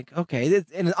I think, okay,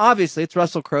 and obviously it's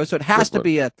Russell Crowe, so it has to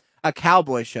be a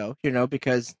cowboy show, you know,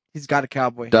 because he's got a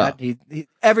cowboy hat. He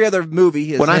every other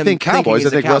movie is When I him think thinking cowboys, he's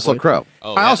I think a cowboy. Russell Crowe.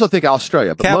 Oh, I also think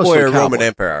Australia, but Cowboy mostly or cowboy. Roman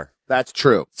Emperor. That's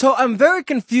true. So I'm very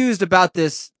confused about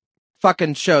this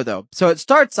fucking show, though. So it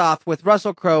starts off with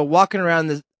Russell Crowe walking around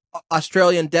the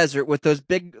Australian desert with those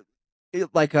big,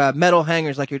 like metal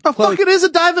hangers, like your. The fuck it is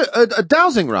a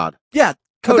dowsing rod. Yeah,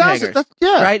 coat hangers.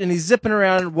 Yeah, right. And he's zipping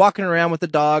around, walking around with the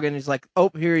dog, and he's like, "Oh,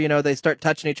 here, you know." They start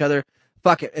touching each other.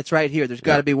 Fuck it, it's right here. There's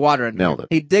got to be water under. Nailed here.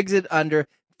 it. He digs it under,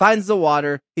 finds the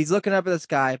water. He's looking up at the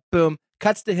sky. Boom.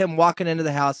 Cuts to him walking into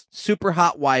the house. Super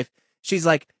hot wife. She's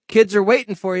like, "Kids are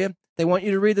waiting for you. They want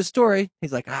you to read the story."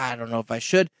 He's like, "I don't know if I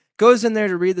should." Goes in there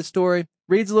to read the story.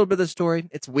 Reads a little bit of the story.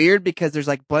 It's weird because there's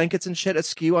like blankets and shit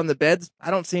askew on the beds.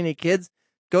 I don't see any kids.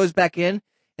 Goes back in,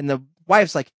 and the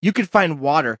wife's like, "You can find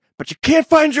water, but you can't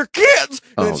find your kids."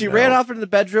 And then she ran off into the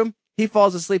bedroom. He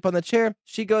falls asleep on the chair.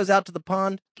 She goes out to the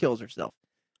pond, kills herself.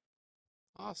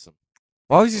 Awesome.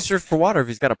 Why was he searching for water if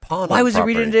he's got a pond? Why on was he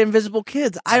property? reading to Invisible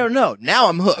Kids? I don't know. Now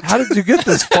I'm hooked. How did you get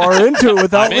this far into it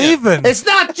without leaving? It's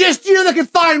not just you that can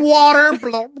find water.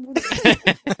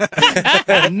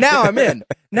 Now I'm in.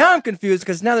 Now I'm confused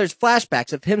because now there's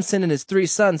flashbacks of him sending his 3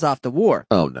 sons off to war.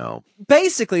 Oh no.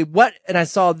 Basically, and I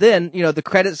saw then, you know, the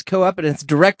credits go up and it's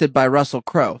directed by Russell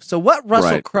Crowe. So what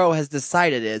Russell Crowe has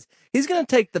decided is he's going to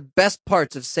take the best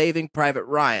parts of Saving Private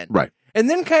Ryan. Right. And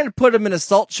then kind of put him in a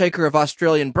salt shaker of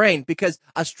Australian brain because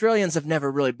Australians have never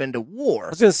really been to war. I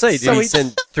was going to say, did he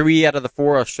send 3 out of the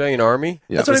 4 Australian Army?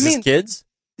 Yeah. That's what I mean. His kids?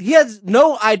 He has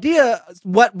no idea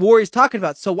what war he's talking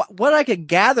about. So what I could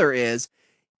gather is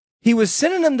he was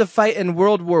sending them to fight in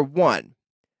World War I,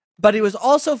 but he was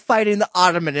also fighting the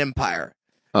Ottoman Empire.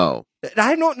 Oh. And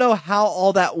I don't know how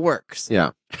all that works.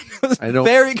 Yeah. I was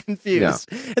very confused.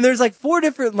 Yeah. And there's like 4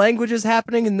 different languages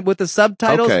happening with the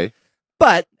subtitles. Okay.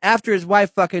 But after his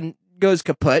wife fucking goes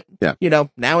kaput, yeah. You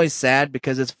know, now he's sad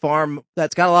because his farm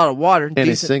that's got a lot of water and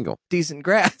he's single, decent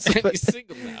grass. But he's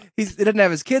single now. He doesn't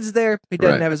have his kids there. He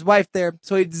doesn't have his wife there.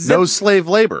 So he no slave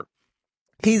labor.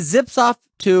 He zips off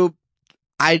to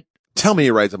tell me he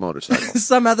rides a motorcycle.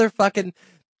 Some other fucking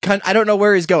I don't know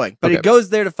where he's going, but he goes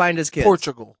there to find his kids.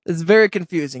 Portugal. It's very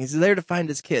confusing. He's there to find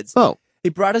his kids. Oh. He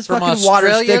brought his From fucking water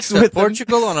Australia sticks to with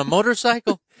Portugal on a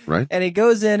motorcycle. Right. And he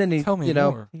goes in and he, Tell me you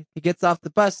know, more. he gets off the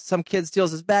bus. Some kid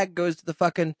steals his bag, goes to the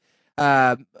fucking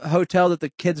hotel that the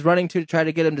kid's running to try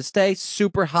to get him to stay.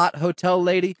 Super hot hotel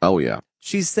lady. Oh, yeah.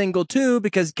 She's single too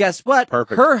because guess what?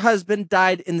 Perfect. Her husband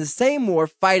died in the same war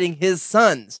fighting his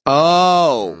sons.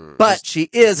 Oh. But she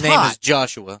is His name hot. is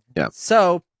Joshua. Yeah.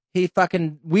 So he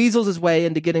fucking weasels his way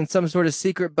into getting some sort of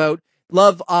secret boat.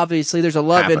 Love, obviously, there's a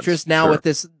love Happens, interest now sure. with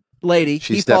this lady.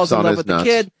 She He steps falls in on love his with nuts. the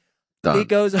kid. Done. He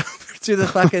goes over to the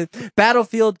fucking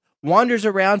battlefield, wanders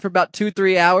around for about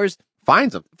 2-3 hours,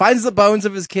 Finds him. finds the bones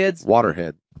of his kids.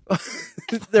 Waterhead.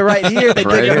 They're right here. They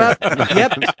Right pick them here. up.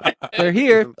 Yep, they're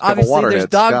here. Obviously, there's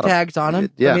dog tags on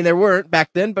them. Yeah. I mean, there weren't back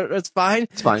then, but it's fine.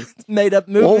 It's fine. It's a made up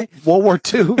movie. World War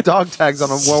II dog tags on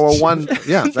them. World War I.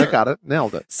 Yeah, they got it.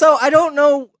 Nailed it. So I don't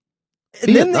know.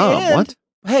 And then the Vietnam, end, what?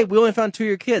 hey, we only found 2 of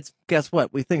your kids. Guess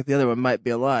what? We think the other one might be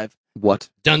alive. What?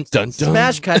 Dun, dun, dun.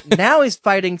 Smash cut. Now he's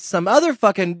fighting some other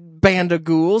fucking band of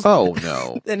ghouls. Oh,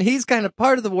 no. And he's kind of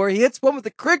part of the war. He hits one with a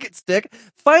cricket stick,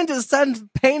 finds his son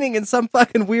painting in some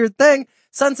fucking weird thing.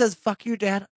 Son says, fuck you,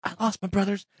 Dad. I lost my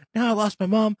brothers. Now I lost my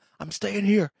mom. I'm staying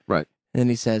here. Right. And then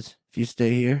he says, if you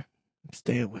stay here, I'm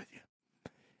staying with you.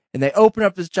 And they open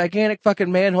up this gigantic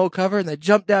fucking manhole cover and they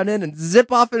jump down in and zip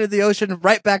off into the ocean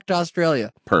right back to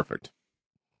Australia. Perfect.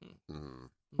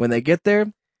 When they get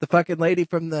there, the fucking lady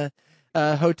from the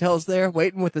hotel's there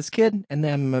waiting with this kid, and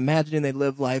I'm imagining they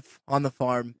live life on the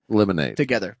farm. Lemonade.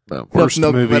 Together. Worst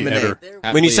movie lemonade. ever.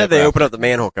 When you said they opened up the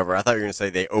manhole cover, I thought you were going to say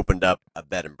they opened up a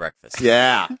bed and breakfast.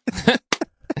 Yeah.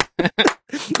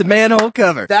 The manhole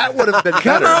cover. That would have been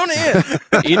Come better. on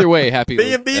in. Either way, happy.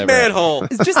 B&B manhole.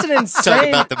 It's just an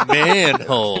insane. Talk about the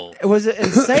manhole. It was an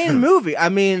insane movie. I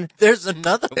mean, There's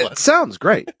another one. It sounds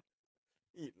great.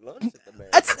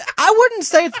 I wouldn't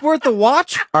say it's worth a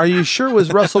watch. Are you sure it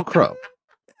was Russell Crowe?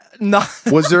 No.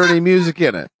 Was there any music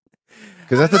in it?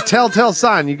 Because that's a telltale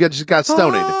sign you just got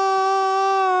stoned.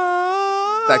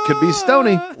 That could be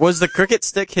Stony. Was the cricket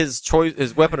stick his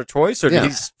weapon of choice, or did Yeah.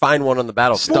 he find one on the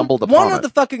battlefield? Stumbled upon One of it. the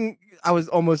fucking, I was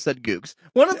almost said gooks.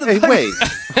 One of the Hey, fucking-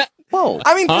 wait. Whoa.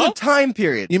 I mean, for the time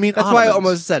period. You mean That's why I Ottomans.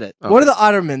 almost said it. Okay. One of the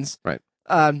Ottomans. Right.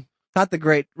 Not the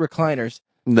great recliners.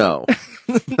 No.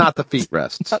 Not the feet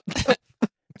rests.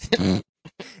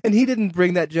 And he didn't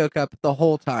bring that joke up the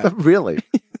whole time. Really?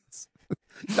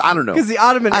 I don't know. Because the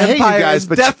Ottoman I hate you Empire guys, is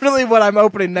but definitely what I'm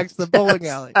opening next to the bowling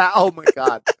alley. Oh my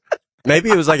God.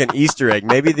 Maybe it was like an Easter egg.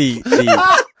 Maybe the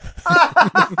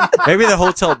maybe the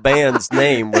hotel band's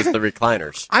name was the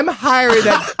Recliners. I'm hiring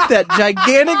that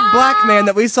gigantic black man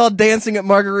that we saw dancing at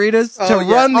Margaritas to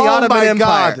run the Ottoman my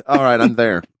Empire. God. All right, I'm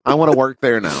there. I want to work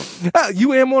there now.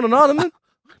 You am on an Ottoman?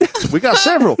 We got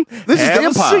several. This is Have the a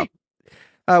Empire. seat.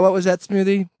 What was that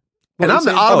smoothie? What And I'm was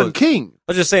the it? Ottoman King.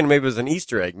 I was just saying maybe it was an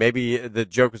Easter egg. Maybe the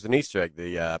joke was an Easter egg.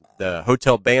 The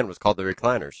hotel band was called the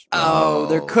Recliners. Oh,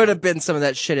 there could have been some of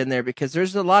that shit in there because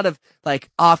there's a lot of like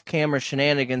off-camera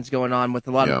shenanigans going on with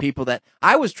a lot Yeah. of people that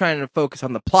I was trying to focus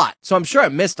on the plot. So I'm sure I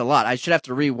missed a lot. I should have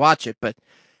to rewatch it, but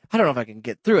I don't know if I can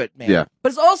get through it, man. Yeah. But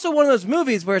it's also one of those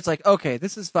movies where it's like, okay,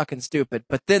 this is fucking stupid,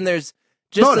 but then there's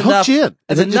just No, it hooks enough, you in.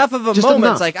 there's Just- enough of a just moment.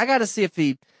 enough. It's like I got to see if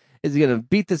he is he gonna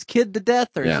beat this kid to death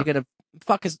or is Yeah. he gonna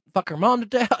fuck her mom to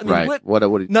death? I mean, Right. What?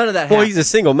 None of that. Well, happened. he's a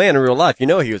single man in real life. You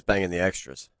know he was banging the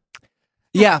extras.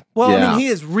 Yeah. Well, I Yeah. mean, he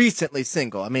is recently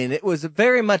single. I mean, it was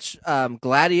very much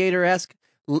Gladiator-esque.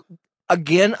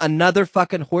 Again, another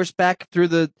fucking horseback through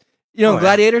the, Oh, yeah.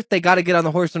 Gladiator. They got to get on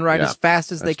the horse and ride Yeah, as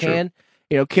fast as they that's true.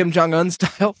 can. Kim Jong-un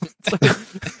style.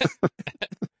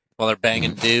 While they're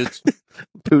banging dudes.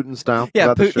 Putin style. Yeah,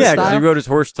 About the Putin shit. Yeah, style. because he rode his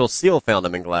horse till Seal found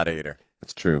him in Gladiator.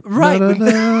 That's true. Right.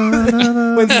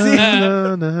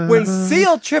 When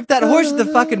Seal tripped that horse with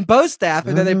the fucking bow staff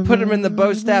and then they put him in the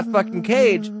bow staff fucking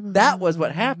cage, that was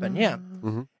what happened, yeah.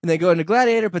 Mhm. And they go into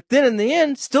Gladiator, but then in the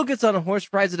end, still gets on a horse,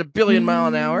 rides at 1 billion mile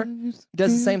an hour.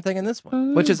 Does the same thing in this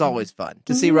one, which is always fun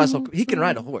to see Russell. He can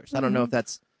ride a horse. I don't know if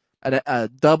that's a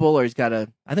double or he's got I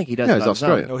think he does. Yeah, it he's on his own.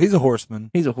 Australian. No, he's a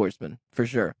horseman. He's a horseman for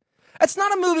sure. It's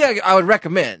not a movie I would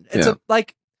recommend. It's Yeah.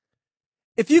 like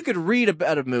if you could read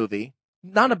about a movie,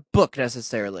 not a book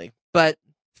necessarily, but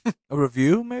A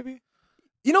review, maybe?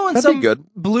 in That'd some be good.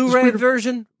 Blu-ray Just read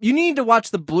version, you need to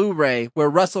watch the Blu-ray where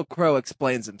Russell Crowe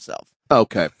explains himself.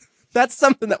 Okay. That's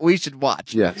something that we should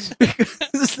watch. Yes.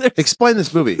 There's- Explain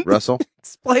this movie, Russell.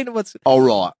 Explain what's. All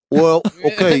right. Well,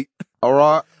 okay. All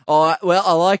right. Well,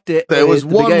 I liked it. There was at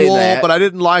the one beginning wall, there. but I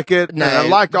didn't like it. No. And I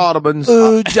liked Ottomans.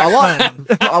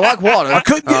 I like water. I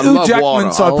couldn't get I Hugh love Jackman,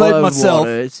 water. so I played love myself.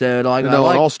 water, so like, You I know,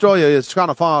 like, in Australia, it's kind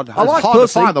of hard. It's like hard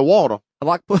pussy. to find the water. I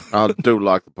like. I do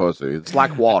like the pussy. It's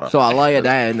like water. So I lay it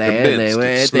down there, and Convinced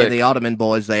they it's were slick. the Ottoman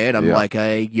boys there, and I'm Yeah. like,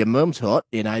 hey, your mum's hot,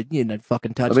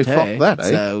 fucking touched Let me her. fuck that,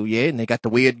 eh? So, yeah, and they got the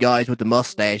weird guys with the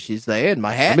mustaches there, and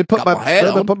my hat. Let me put got my, hat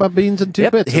let me on. put my beans in two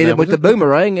Yep, bits. in hit there, him with will the you?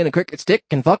 boomerang and a cricket stick,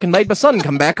 and fucking made my son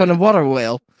come back on the water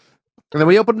well. And then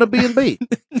we opened a B&B.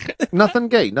 Nothing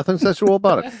gay. Nothing sexual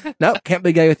about it. No, can't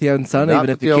be gay with your own son, Not even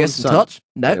if with you your own kiss and son. touch.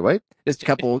 No, Anyway, just a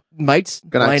couple mates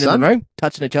Good night, laying in son. the room,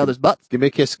 touching each other's butts. give me a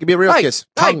kiss. Give me a real Hey, kiss.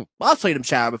 hey, Tongue. I've seen him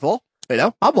shower before.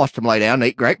 I've watched him lay down and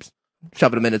eat grapes,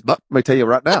 shoving them in his butt. Let me tell you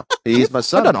right now. He's my I've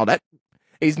son. done all that.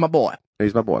 He's my boy.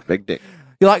 He's my boy. Big dick.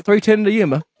 You like 310 to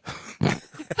humor?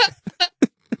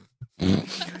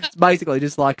 basically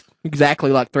just like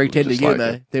exactly like 310 to Just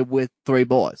like Yuma with 3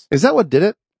 boys. Is that what did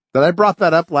it? That I brought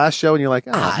that up last show, and you're like,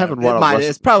 oh, I haven't watched.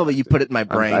 It's probably you put it in my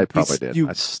brain. I probably did.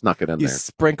 I snuck it in you there.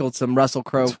 sprinkled some Russell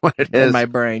Crowe in in my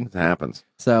brain. It happens.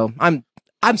 So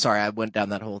I'm sorry I went down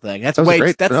that whole thing. That's That was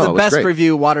great. That's No, it the was best great.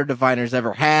 review Water Diviner's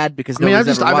ever had because I mean,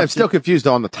 nobody's ever I'm watched still it. confused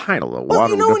on the title. The Well,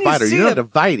 water you know when you divider. see You're not it-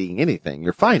 dividing anything.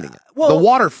 You're finding it. Well, the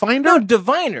water finder. No,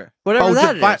 diviner. Whatever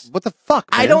that is. What the fuck?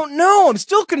 I man? don't know. I'm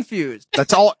still confused.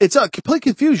 That's all. It's a complete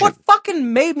confusion. What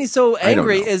fucking made me so I don't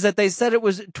angry know. is that they said it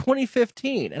was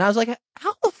 2015, and I was like,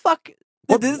 how the fuck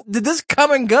did this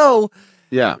come and go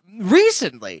Yeah.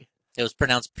 recently? It was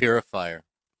pronounced purifier.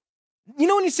 You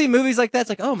know when you see movies like that, it's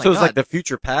like, oh my So god. it's like the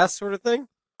future past sort of thing?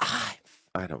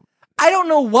 I don't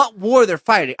know what war they're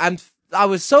fighting. I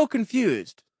was so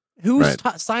confused. Whose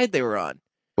Right. side they were on.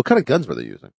 What kind of guns were they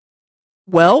using?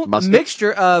 Well, Muskets?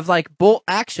 mixture of like bolt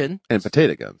action And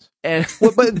potato guns. and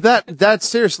Well, but that's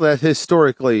seriously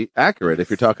historically accurate if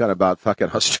you're talking about fucking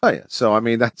Australia. So I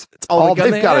mean, that's all the all gun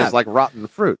they've they got have. is like rotten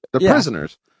fruit. They're Yeah.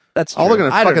 prisoners. That's all they're true.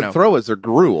 going to I don't fucking know. throw is their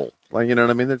gruel. Like, you know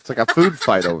what I mean? It's like a food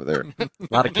fight over there. A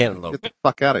lot of cantaloupe. Get the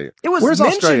fuck out of here. It was Where's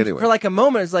mentioned Australia anyway? for like a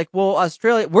moment. It's like, well,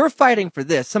 Australia, we're fighting for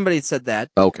this. Somebody said that.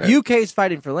 Okay. UK's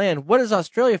fighting for land. What does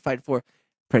Australia fight for?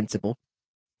 Principle.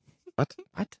 What?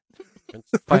 What?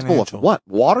 Principle of what?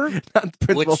 Water? Not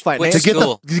principle of finance.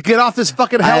 To get off this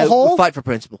fucking I hellhole? fight for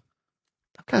principle.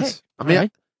 Yes. I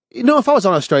mean, you know, if I was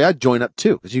on Australia, I'd join up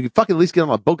too, because you could fucking at least get on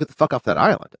a boat, get the fuck off that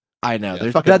island. I know.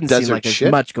 There fucking doesn't seem desert like shit.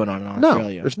 there's much going on in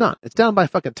Australia. No, there's not. It's down by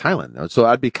fucking Thailand, though. So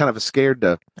I'd be kind of scared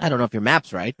to. I don't know if your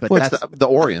map's right, but Well, that's it's the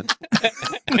Orient.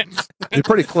 You're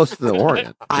pretty close to the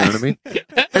Orient. You know what I mean?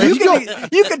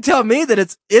 And you can tell me that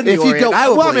it's in the if Orient. you go, I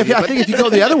would well, I mean, believe you, I but think if you go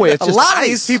the other way, it's a just lot of ice.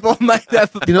 these people might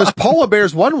have. You know, it's polar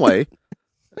bears one way,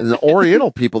 and the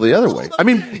Oriental people the other way. I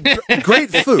mean, great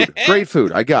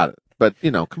food. I got it, but you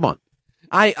know, come on.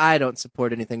 I don't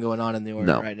support anything going on in the Orient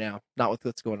No. right now. Not with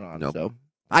what's going on. Nope. So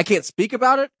I can't speak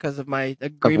about it because of my where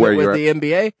agreement with you're the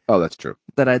NBA Oh, that's true.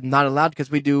 that I'm not allowed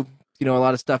because we do a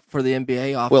lot of stuff for the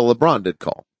NBA Well, LeBron did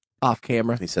call. off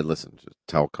camera. He said, "Listen, just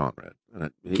tell Conrad."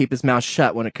 And Keep his mouth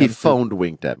shut when it He comes. phoned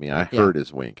winked at me. I Yeah. heard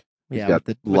his wink. He's Yeah, got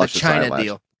with the luscious China eyelashes.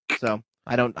 deal. So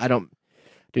I don't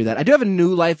do that. I do have a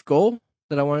new life goal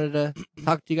that I wanted to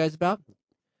talk to you guys about.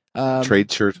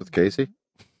 Trade shirts with Casey.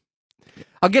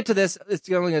 I'll get to this. It's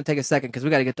only going to take a second because we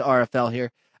got to get to RFL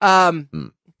here.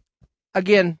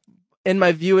 Again, in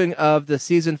my viewing of the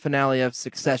season finale of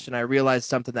Succession, I realized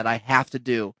something that I have to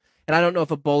do, and I don't know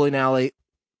if a bowling alley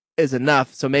is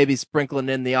enough. So maybe sprinkling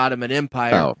in the Ottoman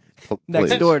Empire next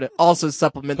please. door to also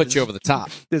supplement Put you over the top.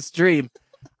 this dream.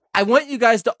 I want you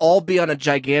guys to all be on a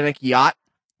gigantic yacht.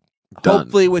 Done.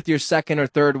 Hopefully with your second or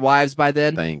third wives by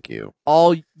then. Thank you.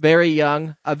 All very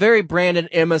young. A very Brandon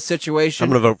Emma situation. I'm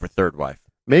going to vote for third wife.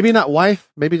 Maybe not wife.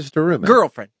 Maybe just a roommate.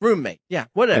 Girlfriend, roommate. Yeah,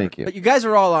 whatever. Thank you. But you guys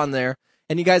are all on there,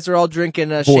 and you guys are all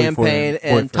drinking champagne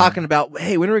and talking about,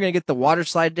 hey, when are we going to get the water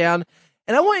slide down?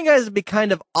 And I want you guys to be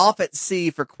kind of off at sea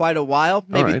for quite a while,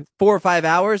 maybe right. 4 or 5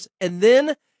 hours, and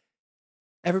then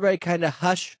everybody kind of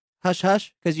hush,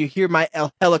 because you hear my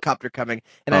helicopter coming,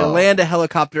 and I land a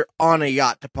helicopter on a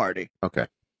yacht to party. Okay.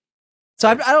 So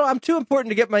I'm too important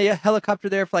to get my helicopter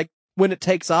there for like when it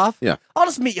takes off. Yeah. I'll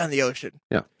just meet you on the ocean.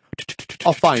 Yeah.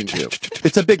 I'll find you.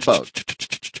 It's a big boat.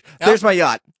 There's my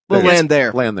yacht. We'll land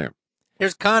there. Land there.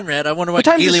 Here's Conrad. I wonder What what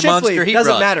time's the Gila ship monster leave? he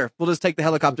Doesn't brought. matter. We'll just take the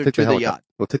helicopter Take to the the helicopter. yacht.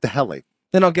 We'll take the heli.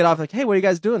 Then I'll get off like, hey, what are you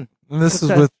guys doing? And this What's is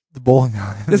that? with the bowling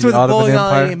alley. This the was the Ottoman bowling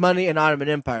Empire. alley money and Ottoman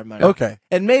Empire money. Okay.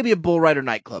 And maybe a bull rider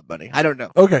nightclub money. I don't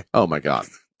know. Okay. Oh my God.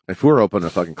 If we're open a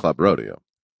fucking club rodeo.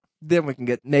 Then we can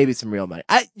get maybe some real money.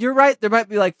 You're right. There might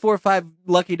be like 4 or 5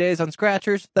 lucky days on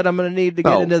scratchers that I'm going to need to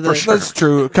get into the. for sure. That's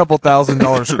true. A couple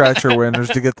 $1,000 scratcher winners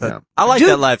to get that. I like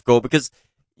that life goal because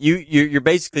you're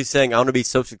basically saying I want to be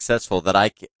so successful that I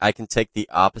can take the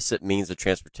opposite means of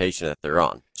transportation that they're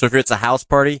on. So if it's a house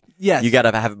party, Yes. you got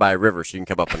to have it by a river so you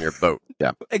can come up on your boat.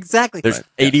 Yeah. Exactly. There's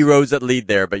 80 roads that lead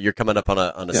there, but you're coming up on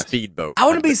a speedboat. I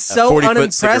want to be so 40-foot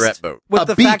unimpressed cigarette boat. with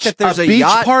the fact that there's a beach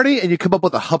yacht. party and you come up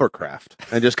with a hovercraft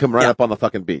and just come right up on the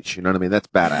fucking beach. You know what I mean? That's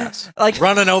badass. Like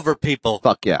running over people.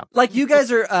 Fuck yeah. Like you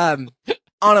guys are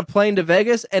on a plane to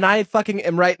Vegas, and I fucking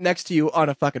am right next to you on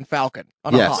a fucking falcon,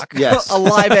 on a Yes, hawk, yes. a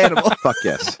live animal. Fuck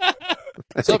yes.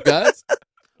 What's up, guys?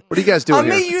 What are you guys doing I'll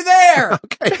here? meet you there.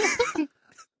 Okay.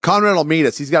 Conrad will meet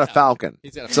us. He's got a falcon.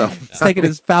 He's got a So He's taking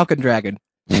his falcon dragon.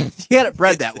 He had it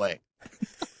bred that way.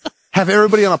 have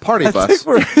everybody on a party bus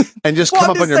and just Well,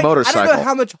 come I'm up on just your saying, motorcycle. I don't know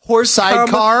how much horse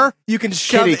Sidecar, you can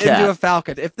shove kitty into cat. a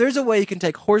falcon. If there's a way you can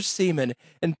take horse semen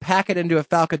and pack it into a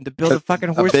falcon to build a fucking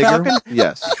horse bigger? falcon,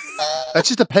 Yes. That's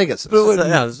just a Pegasus. Yeah,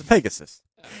 there's a Pegasus.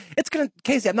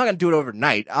 Casey, I'm not gonna do it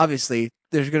overnight. Obviously,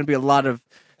 there's gonna be a lot of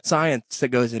science that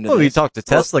goes into Well, this. you talked to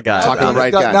Tesla guy. Talking to the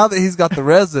right guy. Now that he's got the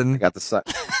resin, I got the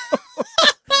science.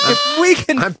 If we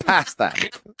can, I'm past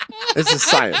that. This is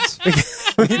science.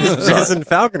 Resin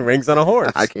falcon wings on a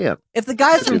horse. I can't. if the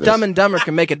guys from Dumb and Dumber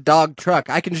can make a dog truck,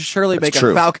 I can surely That's make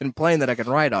true. a falcon plane that I can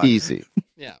ride on. Easy.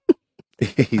 Yeah.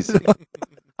 Easy.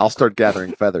 I'll start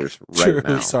gathering feathers right Truly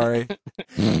now. sorry.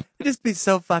 It'd just be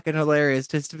so fucking hilarious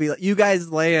just to be like, you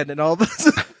guys land and all of a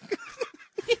sudden.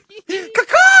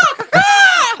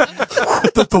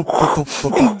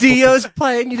 And Dio's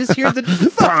playing, you just hear the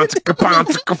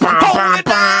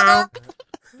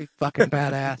be fucking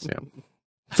badass. Yeah.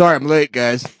 Sorry, I'm late,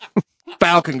 guys.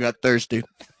 Falcon got thirsty.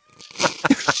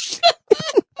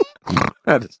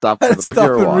 I had to stop for Had to the stop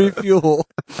pure and water. refuel.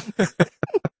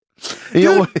 He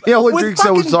only with drinks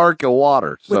fucking- Ozarka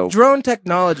water. So With drone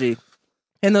technology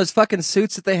and those fucking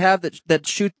suits that they have that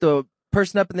shoot the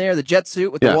person up in the air, the jet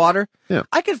suit with Yeah. the water, Yeah.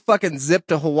 I could fucking zip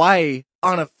to Hawaii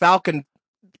on a Falcon.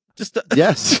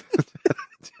 yes,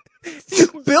 You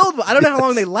build. I don't know how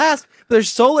long they last. But they're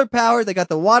solar powered. They got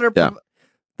the water. Yeah.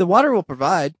 The water will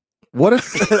provide. what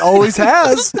if It always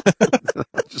has.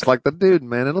 just like the dude,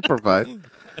 man? It'll provide.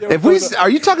 If we are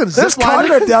you talking There's zip line?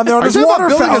 Conrad down there on Are you his talking about water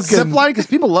building a falcon. zip line? Because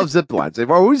people love zip lines.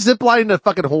 Are we zip lining to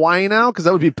fucking Hawaii now? Because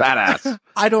that would be badass.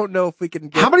 I don't know if we can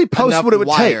get How many posts enough would it would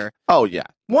wire. take? Oh yeah,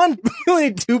 One. We only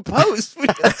need 2 posts. Two.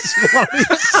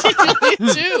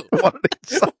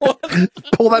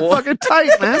 pull that fucking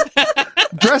tight, man.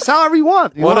 Dress however you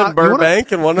want. You One wanna- in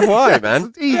Burbank and one in Hawaii,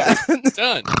 man. Easy.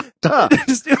 Done. Duh.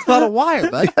 Just a lot of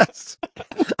wire, bud. Yes.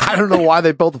 I don't know why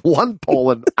they built one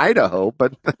pole in Idaho,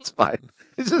 but that's fine.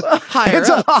 It's just Higher it's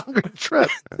up. a longer trip.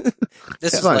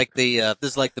 This is fine. like this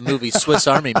is like the movie Swiss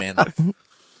Army Man.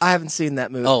 I haven't seen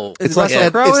that movie. Oh, Is It's like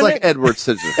Russell Crowe it's in like it? Edward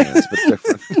Scissorhands, but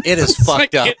different. It is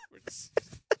fucked up.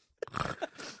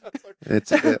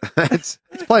 It's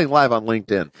playing live on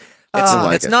LinkedIn.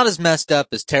 It's not as messed up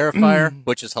as Terrifier,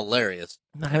 which is hilarious.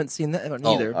 I haven't seen that one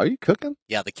Oh, either. Are you cooking?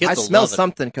 Yeah, the kids I will smell love it.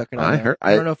 something cooking on I there. heard-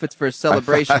 I don't know if it's for a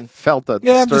celebration. I felt a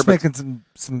Yeah, I'm just disturbance. making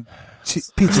some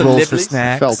pizza rolls for nibblies?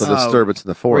 snacks. Felt a disturbance in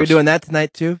the Are we forest. doing that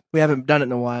tonight too? We haven't done it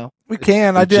in a while. We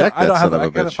can. I Eject don't that have. son of I a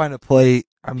gotta bitch. find a plate.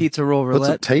 I'm, Pizza roll Put some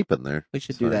roulette. tape in there. We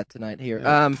should Sorry. do that tonight here.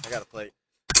 Yeah. I got a plate.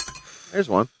 There's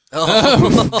one.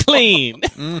 Oh. Clean.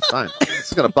 Fine.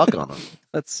 It's got a buck on it.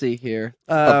 Let's see here.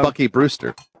 A Bucky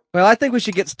Brewster. Well, I think we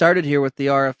should get started here with the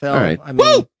RFL. All right. I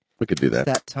mean, We could do it's that.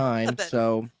 that time.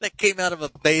 So That came out of a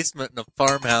basement in a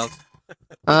farmhouse.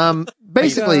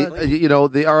 Basically, God. you know,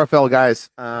 the RFL guys,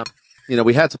 you know,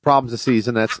 we had some problems this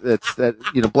season. That,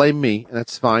 you know, blame me, and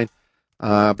that's fine,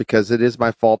 because it is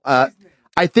my fault.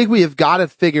 I think we have got it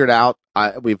figured out.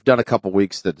 We've done a couple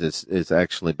weeks that this has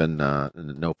actually been,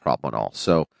 no problem at all.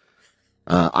 So,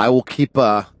 I will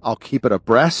I'll keep it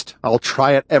abreast. I'll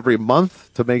try it every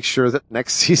month to make sure that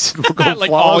next season will go Like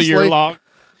all flawlessly. year long.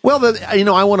 Well, you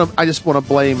know, I just want to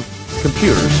blame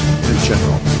computers in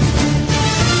general.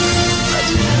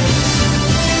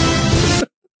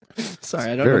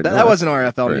 sorry, I don't know. Very That nice. wasn't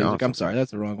RFL Very music. awesome. I'm sorry,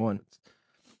 that's the wrong one.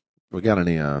 We got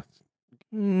any?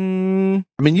 Mm,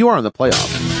 I mean, you are in the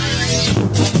playoffs.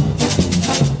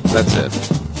 That's it.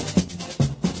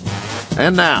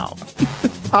 And now,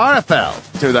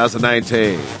 RFL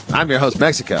 2019. I'm your host,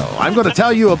 Mexico. I'm going to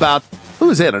tell you about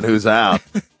who's in and who's out.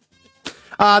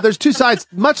 There's two sides,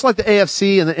 much like the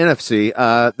AFC and the NFC.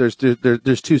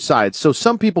 There's two sides. So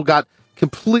some people got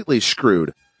completely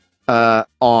screwed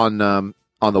on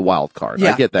the wild card.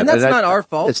 Yeah, I get that. and that's not our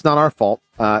fault. It's not our fault.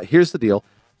 Here's the deal.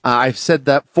 I've said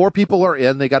that 4 people are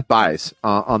in. They got buys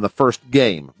on the first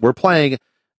game. We're playing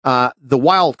the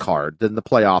wild card, then the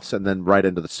playoffs, and then right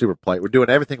into the super play. We're doing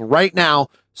everything right now.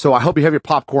 So I hope you have your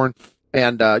popcorn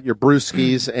and your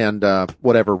brewskis and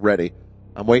whatever ready.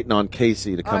 I'm waiting on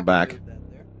Casey to come back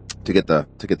to get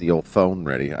the old phone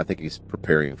ready. I think he's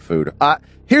preparing food.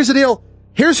 Here's the deal.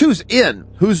 Here's who's in.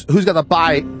 Who's got to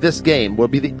buy this game will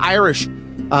be the Irish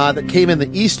that came in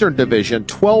the Eastern Division,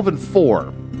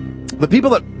 12-4. The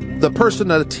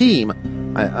team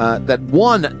that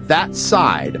won that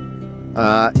side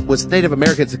was Native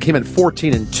Americans that came in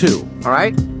 14-2. All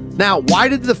right. Now, why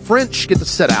did the French get to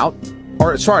sit out?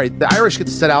 Or sorry, the Irish get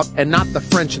to sit out and not the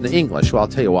French and the English? Well, I'll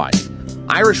tell you why.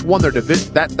 Irish won their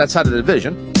division. That side of the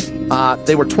division.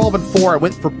 They were 12-4. I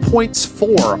went for points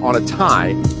 4 on a tie.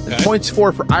 And points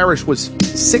 4 for Irish was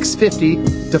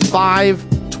 650 to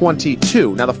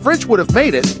 522. Now the French would have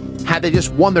made it had they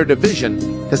just won their division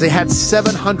because they had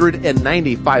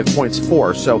 795 points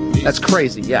 4. So that's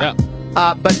crazy. Yeah.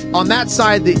 But on that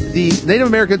side, the Native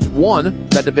Americans won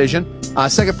that division.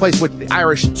 Second place with the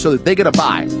Irish, so that they get a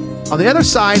bye. On the other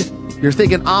side, You're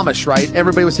thinking Amish, right?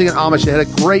 Everybody was thinking Amish. They had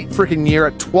a great freaking year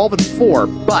at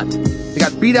 12-4, but they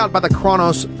got beat out by the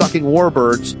Kronos fucking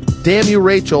Warbirds. Damn you,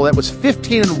 Rachel. That was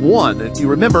 15-1. If you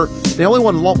remember, they only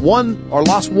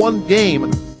lost one game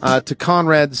to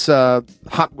Conrad's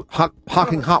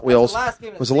Hawking Hot Wheels.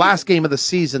 It was the last game of the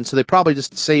season, so they probably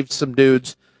just saved some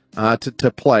dudes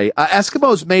to play.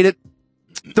 Eskimos made it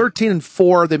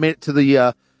 13-4. They made it to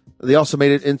the. They also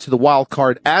made it into the wild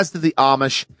card, as did the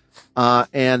Amish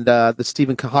and the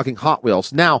Stephen Hawking Hot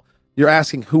Wheels. Now you're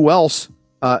asking who else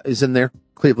is in there?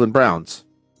 Cleveland Browns.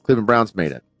 Cleveland Browns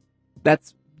made it.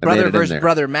 That's brother versus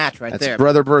brother match right That's there.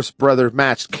 Brother versus brother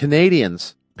match.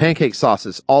 Canadians, Pancake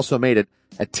Sauces, also made it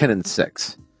at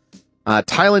 10-6.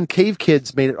 Thailand Cave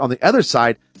Kids made it on the other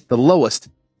side, the lowest,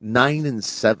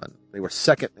 9-7. They were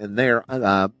second in there,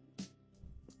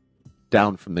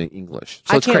 down from the English.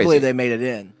 So I it's can't crazy. believe they made it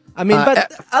in. I mean,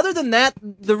 but other than that,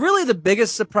 the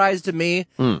biggest surprise to me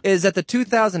is that the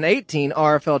 2018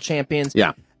 RFL champions,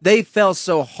 they fell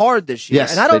so hard this year.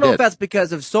 Yes, and I don't they know did. if that's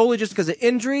because of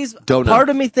injuries. Don't know. Part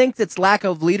of me thinks it's lack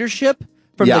of leadership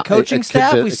from the coaching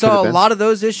staff. We saw a lot of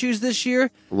those issues this year.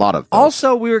 A lot of those.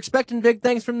 Also, we were expecting big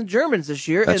things from the Germans this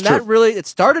year, That's and that true. really, it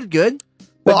started good,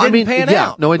 but Well, didn't pan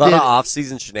out. No, it a lot did. of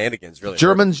off-season shenanigans, really.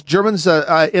 Germans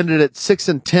ended at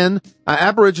 6-10.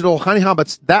 Aboriginal Honey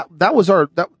Hobbits, that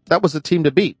was the team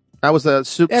to beat. That was a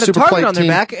They had a super target plate on their team.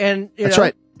 back, and That's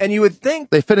right. And you would think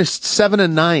They finished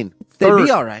 7-9. they'd Third.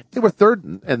 be all right. They were third,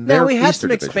 and Now they're we had Eastern some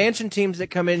Division. expansion teams that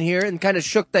come in here and kind of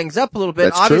shook things up a little bit.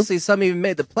 That's true. Obviously, some even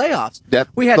made the playoffs. That,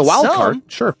 We had the wild some card,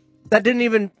 sure.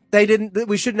 that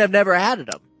we shouldn't have never added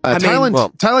them.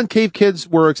 Thailand Cave Kids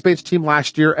were expansion team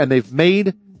last year, and they've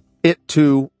made it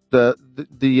to the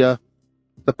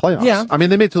playoffs. Yeah. I mean,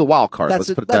 they made it to the wild card. That's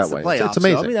Let's put it that's that the way. playoffs, It's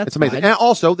amazing. so, I mean, that's it's amazing. fine. And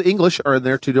also, the English are in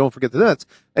there too. Don't forget that.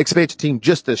 Expansion team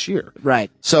just this year.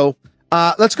 Right. So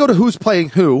let's go to who's playing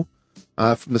who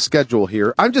from the schedule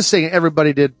here. I'm just saying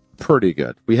everybody did pretty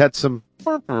good. We had some.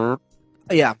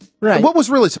 Yeah. Right. What was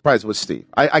really surprising was Steve.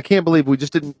 I can't believe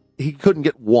he couldn't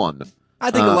get one. I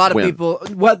think a lot of win. people,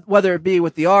 whether it be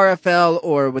with the RFL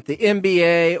or with the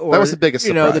NBA or That was the biggest the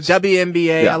surprise.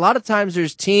 WNBA, Yeah. a lot of times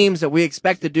there's teams that we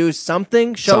expect to do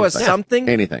something, show us something,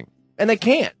 anything, and they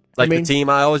can't. Like I mean, the team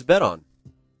I always bet on,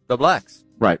 the Blacks.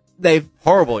 Right. They've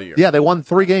horrible year. Yeah, they won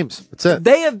 3 games. That's it.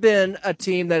 They have been a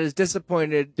team that is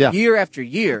disappointed year after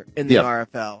year in the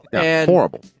RFL. Yeah, and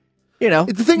horrible. The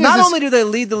thing not is, only do they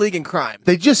lead the league in crime,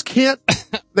 they just can't.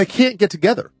 They can't get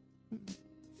together.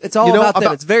 it's all about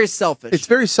them. It's very selfish. It's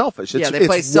very selfish. Yeah, It's, they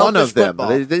play it's one selfish of them.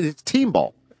 football. It's team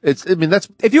ball. That's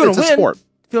if you want it's to a win, sport.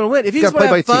 if you want to win, if you Gotta just want to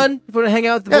play have by fun, team. if you want to hang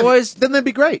out with the boys, then they'd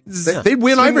be great. They'd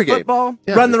win swing every the game. football,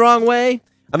 Yeah. run the wrong way.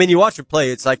 I mean, you watch them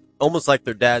play. It's like almost like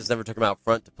their dads never took them out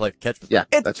front to play catch with them.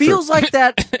 Yeah, It feels like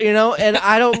that, and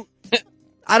I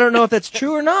don't know if that's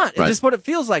true or not. It's Right. just what it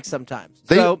feels like sometimes.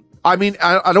 I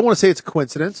don't want to say it's a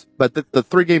coincidence, but the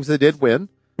 3 games they did win,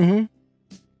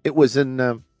 it was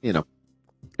in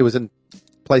it was in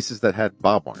places that had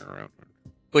barbed wire around,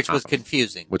 Which was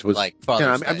confusing. which was like Father's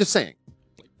I'm Day. just saying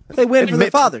they win for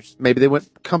the fathers. Maybe they went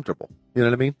comfortable. You know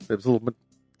what I mean? It was a little bit.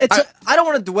 I don't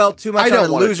want to dwell too much on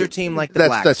a wanna loser do- team like the that's,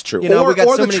 Blacks. That's true. We got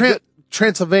or so the many good-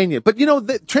 Transylvania. But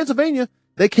Transylvania,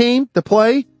 they came to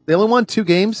play. They only won 2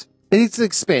 games. It's an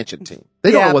expansion team.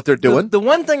 They don't know what they're doing. The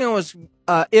one thing I was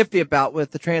iffy about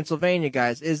with the Transylvania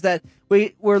guys is that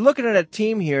we're looking at a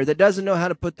team here that doesn't know how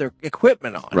to put their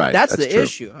equipment on. Right, That's that's the true.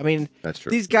 issue. I mean, That's true.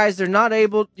 these guys, they're not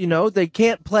able, they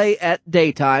can't play at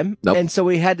daytime. Nope. And so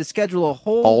we had to schedule a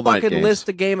whole All night fucking games. list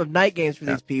of night games for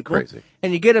these people. crazy.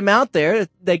 And you get them out there,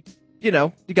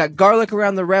 you got garlic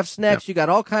around the refs' necks. You got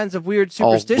all kinds of weird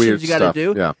All superstitions weird you got to stuff,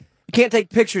 do. yeah. You can't take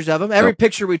pictures of them. Every Nope.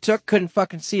 picture we took couldn't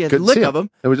fucking see a Couldn't lick see of 'em. them.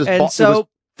 It was just and it was so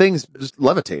things just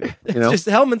levitating. You know, just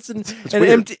helmets and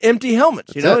weird. empty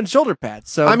helmets, That's it. and shoulder pads.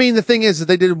 So I mean, the thing is that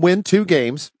they did win 2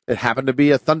 games. It happened to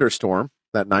be a thunderstorm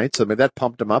that night, so maybe that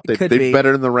pumped them up. They Could be.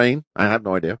 better in the rain. I have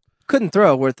no idea. couldn't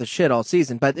throw worth of shit all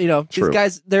season. But these True.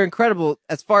 guys, they're incredible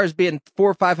as far as being 400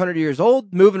 or 500 years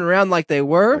old, moving around like they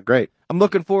were. They're great. I'm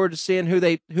looking forward to seeing who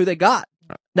they got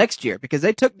next year because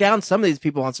they took down some of these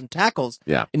people on some tackles.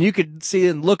 Yeah. And you could see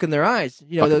the look in their eyes.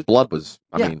 Fucking blood was.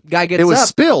 I mean, guy gets it was up.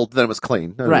 spilled, then it was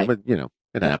clean. I mean, Right. but,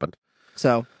 it happened.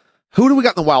 So, who do we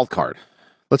got in the wild card?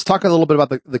 Let's talk a little bit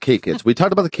about the Cave Kids. We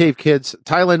talked about the Cave Kids.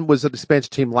 Thailand was an expansion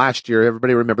team last year.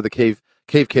 Everybody remember the Cave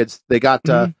Kids. They got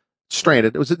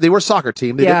stranded. They were a soccer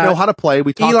team. They didn't know how to play.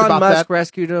 We talked Elon about Musk that.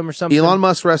 rescued them or something. Elon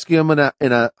Musk rescued them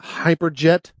in a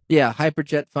hyperjet. Yeah,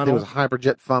 hyperjet It funnel. was a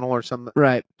hyperjet funnel or something.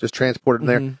 Right. Just transported them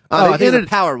Mhm. there. I think ended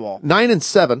it's a Powerwall.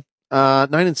 9-7.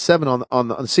 9-7 on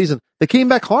the season. They came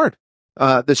back hard.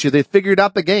 this year. They figured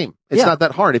out the game. It's not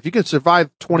that hard. If you can survive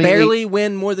 28, barely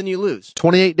win more than you lose.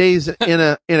 28 days in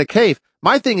a cave.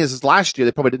 My thing is last year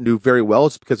they probably didn't do very well.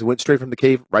 It's because it went straight from the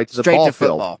cave right to the Straight ball to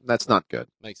field. football. That's not good.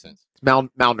 Makes sense. It's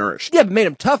malnourished. Yeah, but made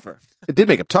them tougher. It did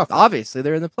make them tougher. Obviously,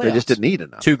 they're in the playoffs. They just didn't eat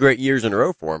enough. 2 great years in a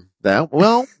row for them.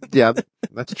 Well, yeah,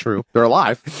 that's true. They're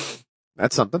alive.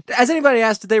 That's something. Has anybody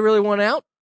asked, did they really want out?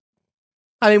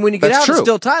 I mean, when you get That's out, true. it's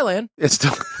still Thailand. It's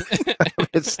still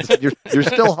you're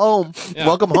still home. Yeah.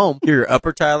 Welcome home. You're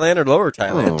upper Thailand or lower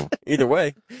Thailand. Oh. Either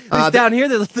way. Down here,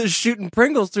 they're shooting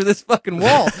Pringles through this fucking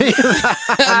wall.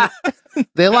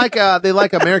 They like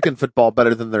American football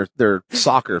better than their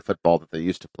soccer football that they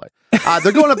used to play.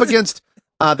 They're going up against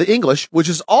the English, which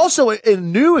is also a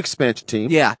new expansion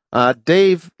team. Yeah.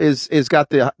 Dave is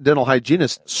got the dental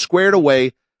hygienist squared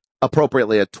away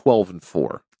appropriately at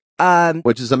 12-4.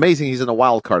 Which is amazing. He's in a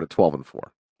wild card at 12-4,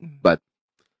 but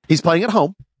he's playing at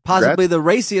home. Possibly the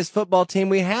raciest football team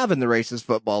we have in the racist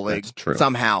football league. That's true.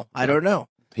 Somehow, I don't know.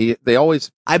 They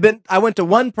always. I went to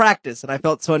one practice and I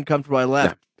felt so uncomfortable. I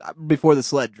left before the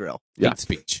sled drill. Yeah.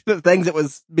 Speech. The things that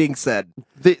was being said.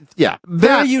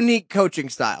 Very unique coaching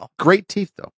style. Great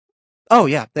teeth though. Oh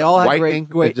yeah, they all have Whitening,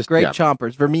 great yeah.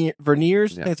 chompers.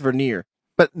 Veneers. Yeah. I think it's veneer.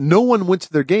 But no one went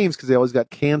to their games because they always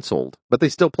got canceled. But they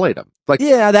still played them.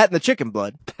 Yeah, that and the chicken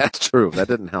blood. That's true. That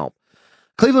didn't help.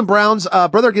 Cleveland Browns,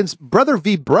 brother against brother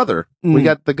v. brother. We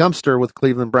got the Gumpster with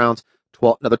Cleveland Browns,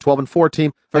 another 12-4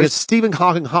 team. Against Stephen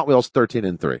Hawking Hot Wheels,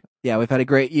 13-3. Yeah, we've had a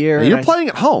great year. Now, you're playing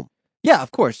at home. Yeah,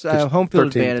 of course. Home field 13-3,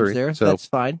 advantage there. so That's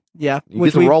fine. Yeah. You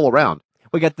get to roll around.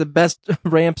 We got the best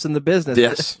ramps in the business.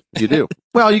 Yes, you do.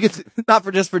 Well, you get to, not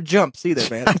for jumps either,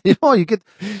 man. you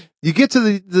get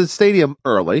to the stadium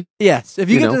early. Yes, if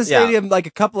you get to the stadium like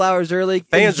a couple hours early,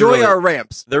 Fans enjoy our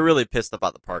ramps. They're really pissed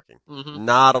about the parking.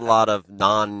 Not a lot of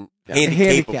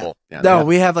non-handicapable. No,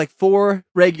 we have like 4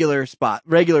 regular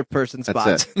person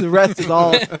spots. it. The rest is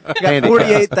all got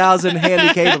 48,000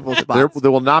 handicapable spots.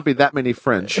 There will not be that many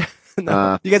French.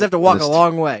 No, you guys have to walk a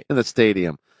long way in the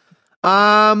stadium.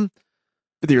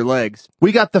 With your legs.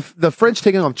 We got the French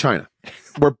taking on China.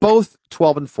 We're both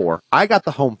 12-4. I got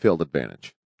the home field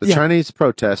advantage. The Chinese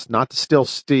protest, not to steal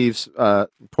Steve's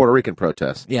Puerto Rican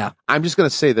protest. Yeah. I'm just going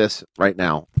to say this right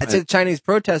now. I'd say the Chinese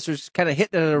protesters kind of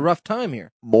hitting it at a rough time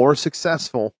here. More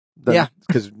successful.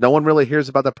 Because no one really hears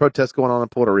about the protest going on in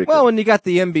Puerto Rico. Well, when you got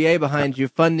the NBA behind you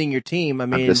funding your team, I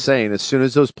mean. I'm just saying, as soon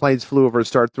as those planes flew over and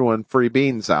started throwing free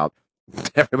beans out,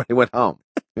 everybody went home.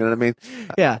 You know what I mean?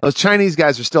 Yeah. Those Chinese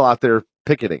guys are still out there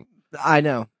picketing. I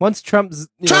know. Once Trump's...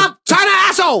 China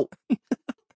asshole!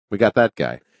 We got that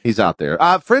guy. He's out there.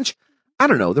 French, I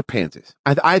don't know. They're pansies.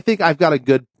 I think I've got a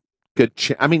good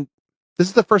chance. I mean, this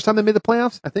is the first time they made the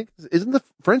playoffs, I think. Isn't the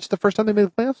French the first time they made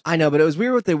the playoffs? I know, but it was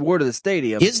weird what they wore to the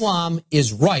stadium. Islam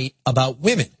is right about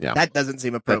women. Yeah. That doesn't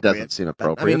seem appropriate. That doesn't seem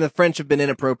appropriate. I mean, the French have been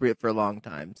inappropriate for a long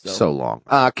time. So long.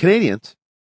 Canadians,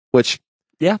 which...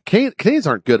 Yeah. Canadians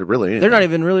aren't good at really anything. They're not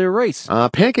even really a race.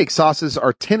 Pancake Sauces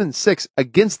are 10-6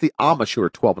 against the Amish, who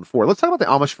are 12-4. Let's talk about the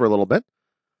Amish for a little bit.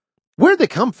 Where'd they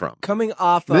come from? Coming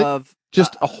off of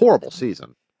just a horrible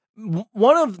season.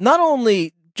 One of not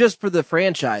only just for the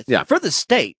franchise, for the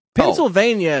state.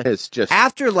 Pennsylvania is just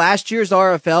after last year's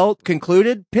RFL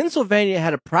concluded. Pennsylvania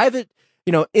had a private,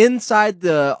 inside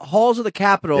the halls of the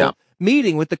Capitol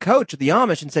meeting with the coach of the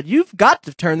Amish and said, "You've got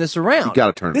to turn this around. You got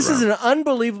to turn it around. This is an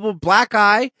unbelievable black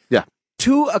eye." Yeah.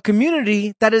 To a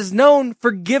community that is known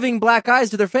for giving black eyes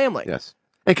to their family. Yes.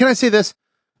 And can I say this?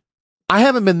 I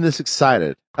haven't been this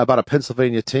excited about a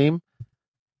Pennsylvania team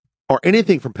or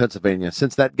anything from Pennsylvania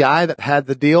since that guy that had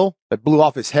the deal that blew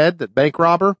off his head, that bank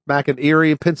robber back in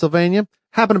Erie, Pennsylvania,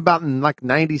 happened about in like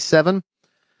 97.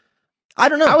 I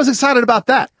don't know. I was excited about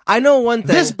that. I know one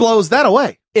thing. This blows that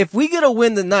away. If we get a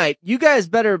win tonight, you guys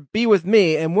better be with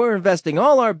me, and we're investing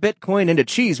all our Bitcoin into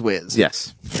Cheese Whiz.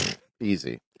 Yes.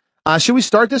 Easy. Should we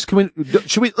start this?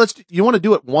 You want to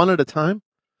do it one at a time?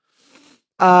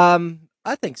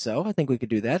 I think so. I think we could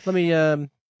do that. Let me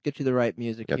get you the right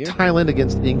music here. Thailand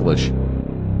against English.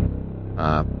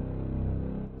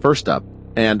 First up,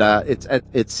 and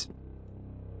it's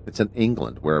in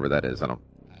England, wherever that is. I don't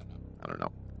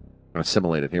know. I'm gonna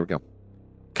simulate it. Here we go.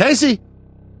 Casey.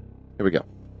 Here we go.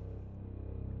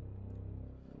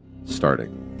 Starting.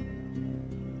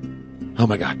 Oh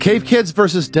my God! Cave Kids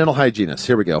versus Dental Hygienists.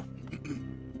 Here we go.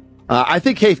 I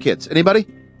think Cave Kids. Anybody?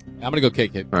 I'm gonna go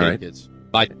Cave Kids. All right. Kids.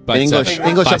 By English. seven.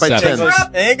 English up by 10.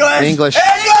 English.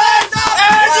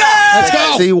 Let's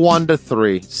go.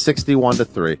 61-3.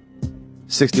 61-3.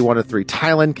 61-3.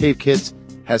 Thailand Cave Kids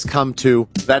has come to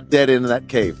that dead end of that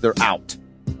cave. They're out.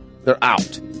 They're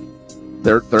out.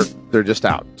 They're just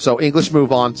out. So English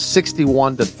move on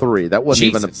 61-3. That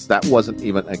wasn't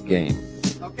even a game.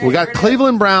 Okay, we got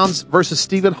Cleveland Browns versus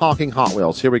Stephen Hawking Hot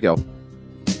Wheels. Here we go.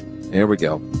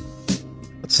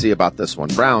 Let's see about this one.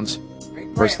 Browns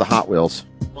versus the Hot Wheels.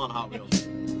 Come on, Hot Wheels.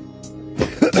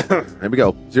 Here we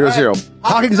go. 0-0.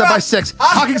 Hawking's up by 6.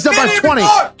 Hawking's up by 20.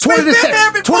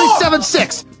 20-6.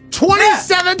 27-6.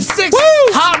 27-6.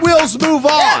 Hot Wheels move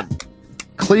on.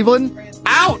 Cleveland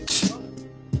out.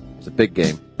 It's a big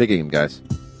game. Big game, guys.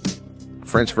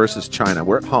 French versus China.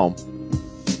 We're at home.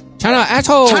 China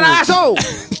asshole.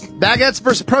 Baguettes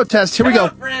versus protest. Here we go.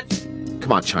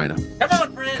 Come on, China.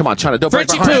 Come on, China. Don't break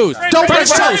my heart. Don't break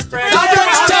my heart. Don't break my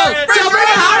heart. Don't break my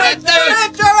heart.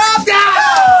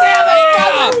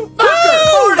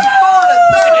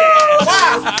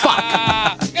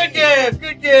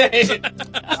 Good game.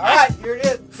 All right, here it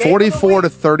is.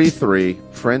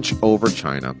 44-33. French over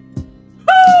China.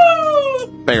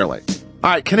 Barely. All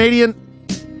right, Canadian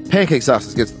pancake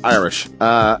sauce against Irish.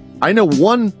 I know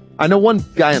one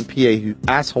guy in PA who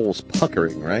assholes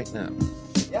puckering right now.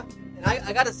 Yeah, and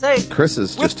I gotta say, Chris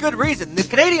is with good reason. The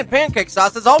Canadian pancake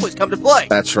sauce has always come to play.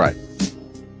 That's right.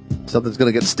 Something's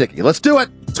gonna get sticky. Let's do it.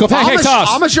 Let's go pancake sauce.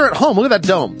 Amish are at home. Look at that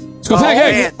dome. Let's go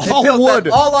pancake. All wood.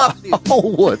 All off season.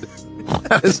 All wood.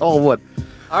 That is all wood.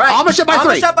 All right. Amish up by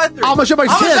 3. Amish up by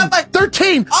 10.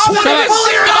 13. 20. 20.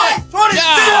 20. 0.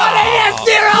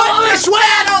 Amish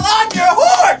win. On your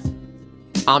horse.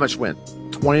 Amish win.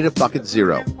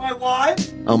 20-0. My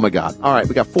wife. Oh my God. All right,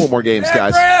 we got 4 more games,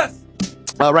 guys.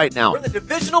 Right now. We're in the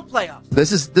divisional playoffs.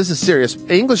 This is serious.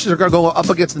 English are going to go up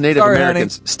against the Native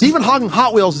Americans. Honey. Stephen Hawking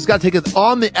Hot Wheels has got to take it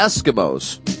on the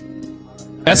Eskimos.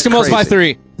 Eskimos by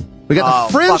 3. We got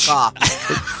the French.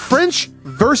 French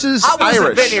versus Irish.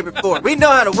 We've been here before. We know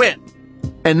how to win.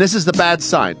 And this is the bad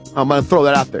sign. I'm going to throw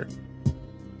that out there.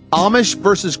 Amish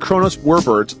versus Kronos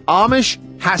Warbirds. Amish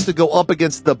has to go up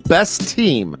against the best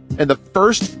team in the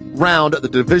first round of the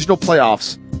divisional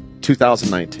playoffs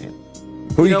 2019.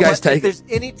 Who are you guys taking? If there's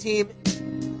any team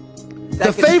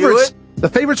that can do it, the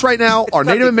favorites right now are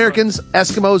Native Americans,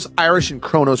 Eskimos, Irish, and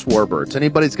Kronos Warbirds.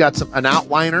 Anybody's got an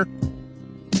outliner?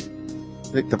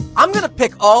 I'm going to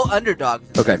pick all underdogs.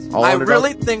 Okay, all I underdogs.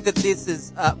 really think that this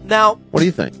is now. What do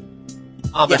you think?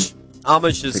 Amish. Yeah.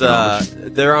 Amish is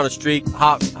they're on a streak.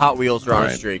 Hot Wheels are on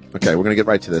a streak. Okay, we're gonna get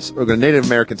right to this. We're gonna Native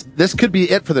Americans. This could be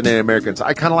it for the Native Americans.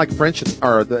 I kind of like French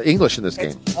or the English in this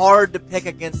game. It's hard to pick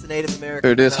against the Native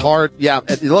Americans. It is hard. Yeah,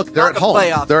 look, they're at home.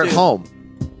 They're at home.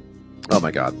 Oh my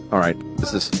God! All right,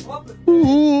 this is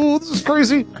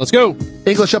crazy. Let's go.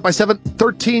 English up by 7,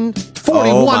 13,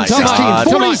 41, 16,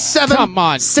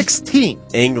 47, 16.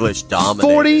 English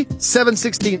dominated.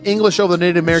 47-16. English over the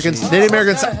Native Americans. Native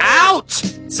Americans out.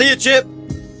 See you, Chip.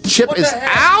 Chip is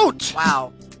out.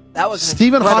 Wow, that was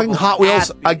Stephen Hawking Hot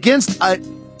Wheels against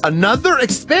another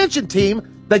expansion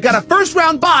team that got a first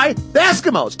round bye. The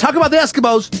Eskimos. Talk about the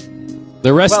Eskimos.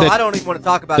 They're rested. Well, I don't even want to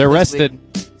talk about. They're rested.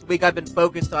 This week I've been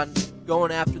focused on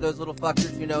going after those little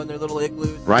fuckers, in their little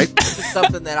igloos. Right. This is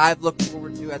something that I've looked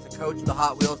forward to as a coach of the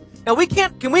Hot Wheels. Now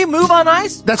can we move on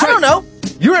ice? That's right. I don't know.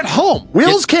 You're at home.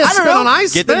 Wheels can't spin on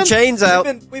ice. Get them chains out.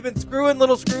 We've been screwing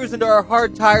little screws into our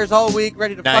hard tires all week,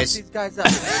 ready to fuck these guys up.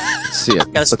 See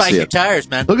it. Gotta spike your tires,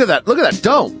 man. Look at that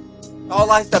dome.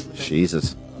 All iced up.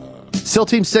 Jesus. Still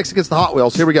Team 6 against the Hot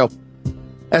Wheels. Here we go.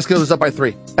 Eskimos up by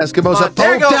 3. Eskimos up.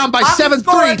 Down by 7,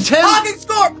 3, 10. Hawking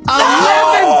scored. 11.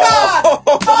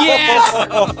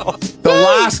 Yes. The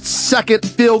last second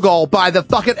field goal by the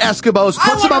fucking Eskimos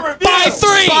puts them up by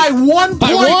 3. By 1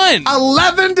 By point.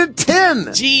 1.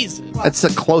 11-10. Jesus. That's the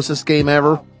closest game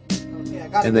ever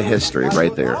in the history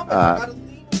right there.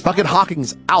 Fucking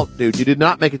Hawking's out, dude. You did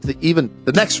not make it to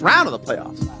the next round of the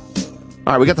playoffs.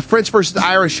 All right, we got the French versus the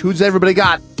Irish. Who's everybody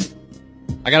got?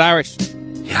 I got Irish.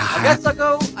 Yeah. I guess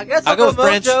I'll go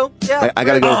French. Mojo. Yeah. I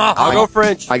gotta go. I'll go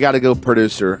French. I gotta go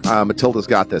producer. Matilda's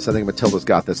got this. I think Matilda's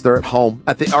got this. They're at home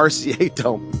at the RCA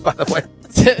Dome, by the way.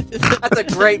 That's a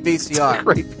great VCR.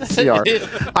 Great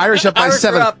VCR. Irish up by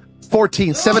 7,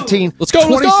 14, 17. Let's go.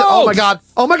 20. Oh my God.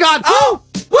 Oh my God. Oh!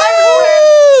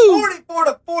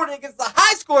 44-40 against the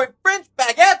high-scoring French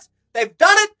Baguettes. They've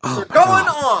done it. They're going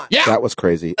on. Yeah. That was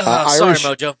crazy. Sorry, Irish,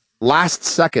 Mojo. last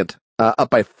second, up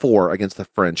by 4 against the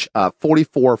French.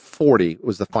 44-40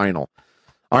 was the final.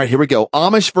 All right, here we go.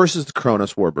 Amish versus the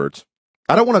Kronos Warbirds.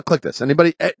 I don't want to click this.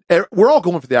 Anybody? We're all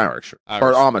going for the Irish.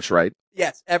 Or Amish, right?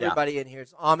 Yes, everybody in here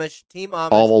is Amish, Team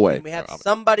Amish. All the way. And we have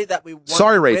somebody that we want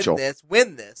Sorry, to Rachel.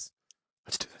 win this.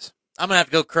 Let's do this. I'm gonna have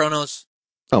to go Kronos.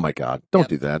 Oh my God. Don't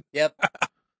do that. Yep.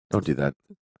 Don't do that.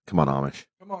 Come on, Amish.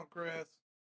 Come on, Chris.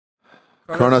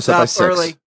 Kronos up by 6.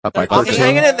 Early. Up by Okay, 13.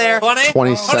 hanging in there.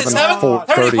 27, 30.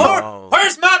 34.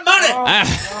 Where's my money?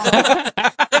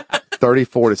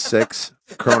 34-6.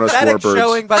 Kronos Pathetic Warbirds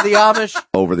showing by the Amish.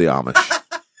 over the Amish.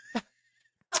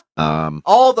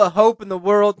 All the hope in the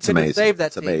world It's to amazing. save that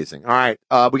It's team. amazing. All right.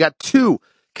 We got two,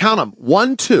 count them,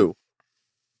 1, 2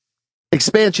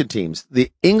 expansion teams,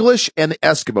 the English and the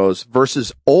Eskimos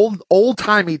versus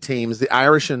old-timey teams, the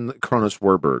Irish and the Kronos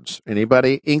Warbirds.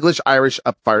 Anybody? English, Irish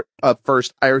up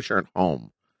first. Irish are at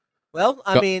home. Well,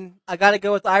 I mean, I got to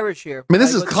go with Irish here. I mean,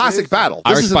 this is a classic battle.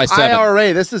 This Irish is by an 7.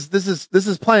 IRA. This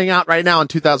is playing out right now in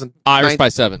 2000. Irish by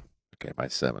 7. Okay, by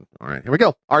 7. All right, here we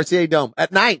go. RCA Dome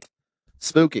at night.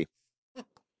 Spooky.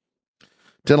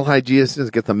 Dental hygienists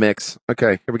get the mix.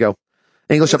 Okay, here we go.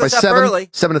 English up by 7. early.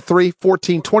 7-3,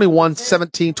 14, 21,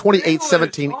 17, 28,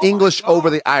 17. English over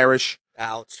the Irish.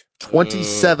 Ouch.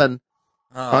 27.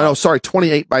 No, sorry,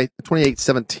 28,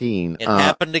 17. It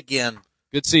happened again.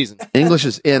 Good season. English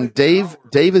is in. Dave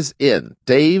is in.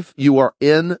 Dave, you are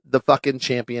in the fucking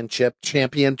championship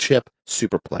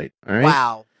super plate. All right.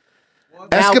 Wow.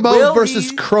 Eskimo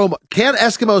versus Chroma. Can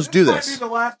Eskimos do this? The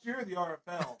last year of the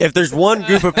RFL. If there's one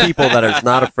group of people that are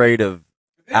not afraid of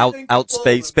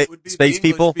space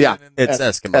people, yeah, it's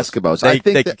Eskimos. Eskimos. They, I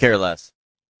think they could care less.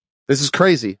 This is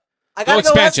crazy. I got to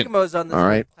go Eskimos on this. All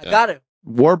right. I got to.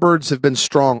 Warbirds have been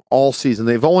strong all season.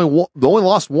 They've only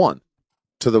lost one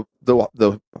to the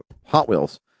Hot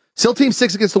Wheels. Still Team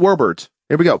 6 against the Warbirds.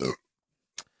 Here we go.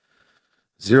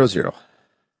 0-0.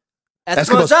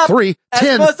 Eskimos up. 3,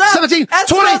 10, Eskimos up. 17, 20,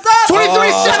 23,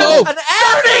 Eskimos 7, An 30,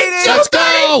 Let's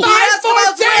go.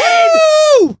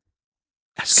 5-14.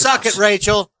 Suck it,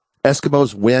 Rachel.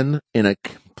 Eskimos win in a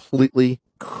completely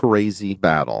crazy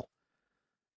battle.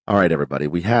 All right, everybody.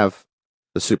 We have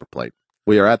the Super Plate.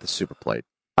 We are at the Super Plate.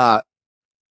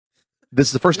 This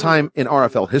is the first time in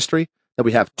RFL history that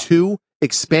we have two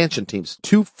expansion teams,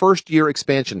 two first-year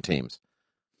expansion teams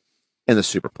in the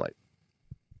Super Plate.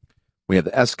 We have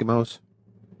the Eskimos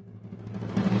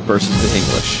versus the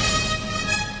English.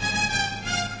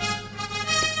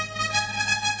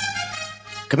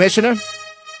 Commissioner,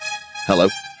 hello.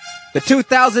 The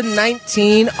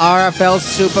 2019 RFL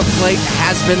Super Plate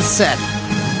has been set.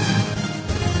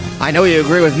 I know you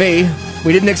agree with me.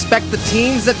 We didn't expect the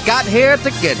teams that got here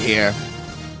to get here.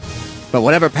 But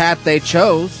whatever path they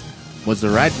chose was the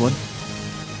right one.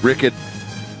 Rickett,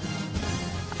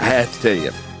 I have to tell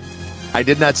you, I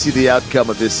did not see the outcome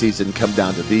of this season come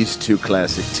down to these two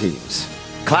classic teams.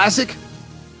 Classic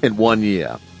in 1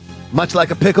 year. Much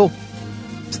like a pickle,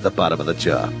 to the bottom of the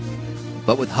jar.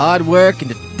 But with hard work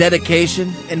and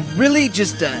dedication and really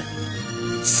just a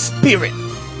spirit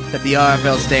that the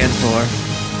RFL stands for,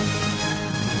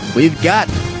 we've got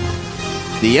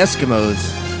the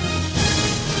Eskimos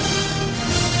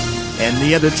and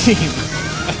the other team.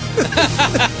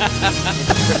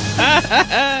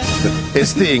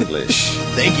 It's the English.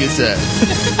 Thank you, sir.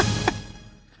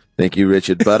 Thank you,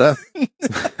 Richard Butter.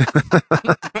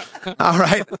 All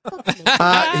right.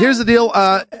 Here's the deal.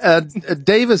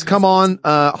 Dave has come on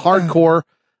hardcore.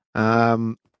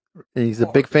 He's a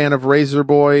big fan of Razor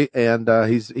Boy, and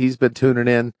he's been tuning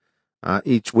in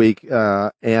each week.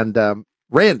 And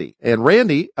Randy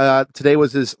today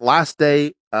was his last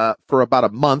day for about a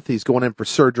month. He's going in for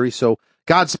surgery, so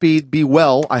Godspeed, be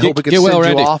well. I hope it can send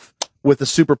you off with a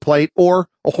super plate or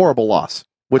a horrible loss.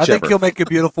 Whichever. I think you'll make a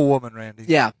beautiful woman, Randy.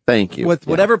 Yeah. Thank you. With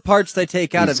whatever parts they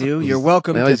take out of you, you're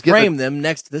welcome to frame them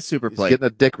next to the super plate. He's getting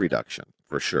a dick reduction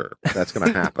for sure. That's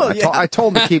going to happen. I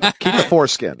told him to keep the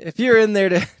foreskin. If you're in there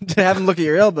to have him look at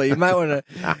your elbow, you might want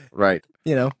to, right?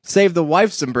 Save the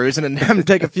wife some bruising and have him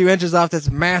take a few inches off this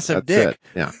massive dick. It.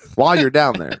 Yeah. While you're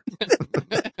down there.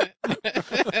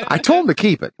 I told him to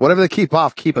keep it. Whatever they keep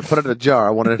off, keep it. Put it in a jar.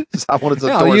 I wanted to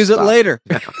I'll use it later.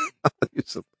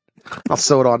 I'll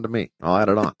sew it on to me. I'll add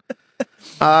it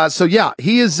on. So yeah,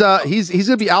 he is. He's going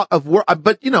to be out of work.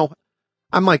 But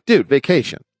I'm like, dude,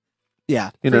 vacation. Yeah,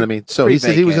 you know what I mean. So he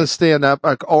said he was going to stand up.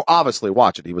 Obviously,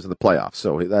 watch it. He was in the playoffs.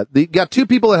 So he got two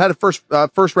people that had a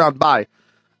first round bye.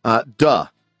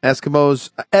 Eskimos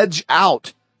edge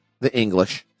out the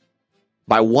English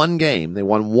by one game. They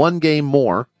won one game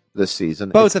more this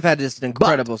season. Both have had just an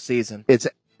incredible season. It's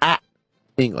at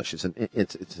English. It's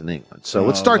in England. So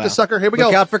let's start this sucker. Here we go.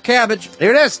 Look out for cabbage.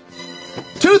 Here it is.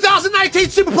 2019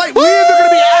 Super Plate. We're either going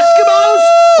to be Eskimos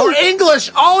or English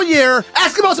all year.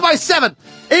 Eskimos by 7.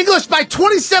 English by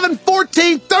 27,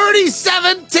 14,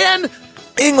 37, 10.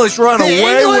 English run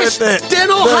away with it.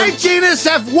 Dental hygienists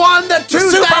have won the 2019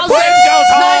 Super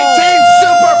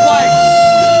Plate.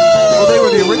 Well, they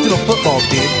were the original football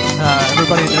team.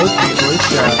 Everybody knows the English.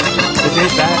 They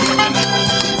date back.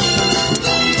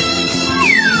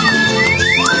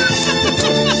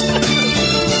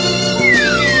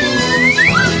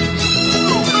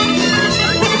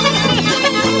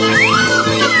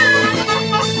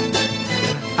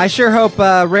 I sure hope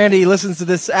Randy listens to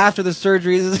this after the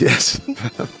surgeries. Yes.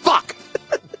 Fuck.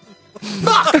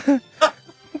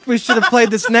 We should have played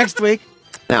this next week.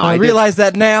 Now, I realize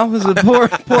that now. This is a poor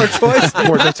choice.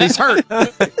 Poor choice. He's hurt.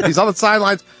 He's on the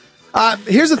sidelines.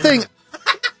 Here's the thing.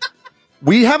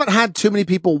 We haven't had too many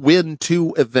people win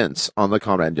 2 events on the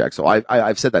Conrad and Jack. So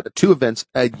I've said that 2 events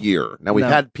a year. Now we've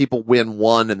had people win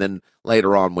 1 and then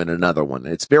later on win another one.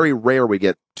 It's very rare we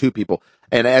get 2 people.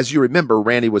 And as you remember,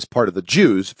 Randy was part of the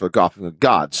Jews for Golfing with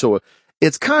God. So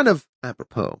it's kind of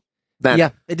apropos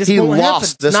that it just he won't lost happen.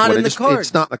 It's this not one. in the cards.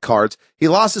 It's not in the cards. He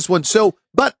lost this one. So,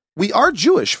 but we are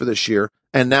Jewish for this year,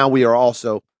 and now we are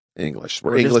also English.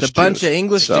 We're English just a bunch Jews. of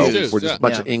English So Jews. we're just a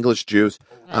bunch of English Jews.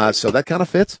 So that kind of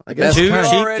fits, I guess. Too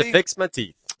cheap to fix my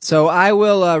teeth. So I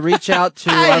will reach out to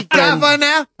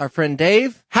our friend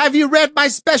Dave. Have you read my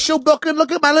special book and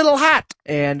look at my little hat?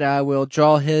 And I will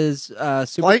draw his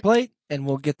super plate, and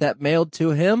we'll get that mailed to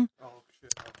him.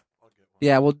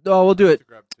 Yeah, we'll do it.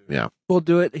 Yeah, we'll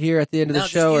do it here at the end of the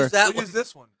show. Use that one. Use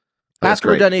this one. After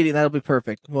we're done eating, that'll be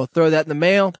perfect. We'll throw that in the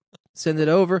mail, send it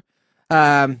over.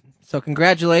 So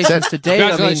congratulations to Dave.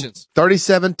 Congratulations.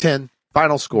 37-10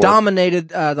 final score. Dominated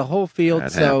the whole field.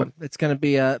 That So happened. it's going to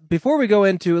be before we go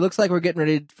into, it looks like we're getting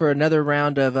ready for another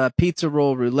round of pizza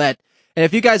roll roulette. And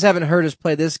if you guys haven't heard us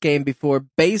play this game before,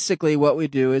 basically what we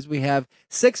do is we have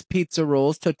 6 pizza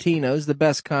rolls, Totino's, the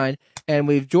best kind, and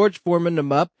we've George Foreman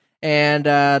them up.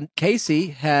 And Casey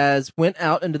has went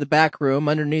out into the back room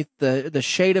underneath the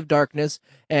shade of darkness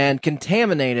and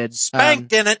contaminated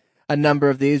Spanked in it. a number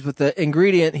of these with the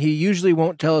ingredient. He usually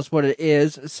won't tell us what it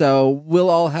is, so we'll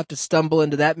all have to stumble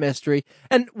into that mystery.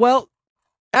 And, well,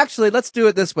 actually, let's do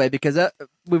it this way, because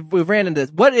we've ran into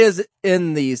this. What is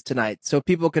in these tonight, so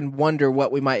people can wonder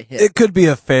what we might hit? It could be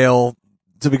a fail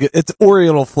to begin. It's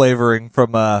Oriental flavoring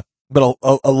from but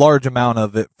a large amount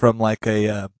of it from like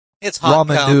a it's hot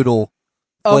ramen cum. noodle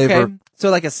flavor. Okay, so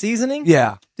like a seasoning?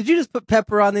 Yeah. Did you just put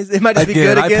pepper on these? They might just I be did.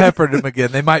 good again. I peppered them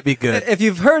again. They might be good. If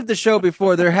you've heard the show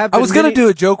before, there have been I was going to many- do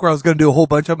a joke where I was going to do a whole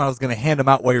bunch of them. I was going to hand them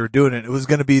out while you were doing it. It was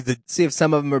going to be see if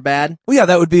some of them are bad. Well, yeah,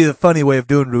 that would be the funny way of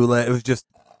doing roulette. It was just.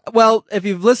 Well, if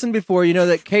you've listened before, you know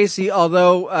that Casey,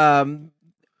 although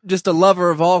just a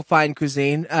lover of all fine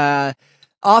cuisine,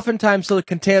 oftentimes he'll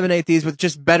contaminate these with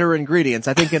just better ingredients.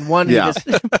 I think in one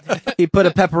he put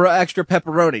a extra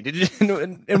pepperoni. Did you?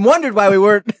 And wondered why we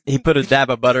weren't. He put a dab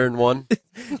of butter in one.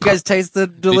 You guys taste the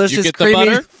delicious get the creamy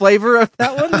butter? flavor of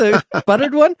that one, the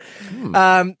buttered one.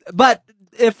 But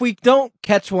if we don't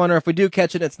catch one, or if we do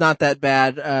catch it, it's not that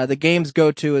bad. The game's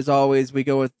go-to, as always, we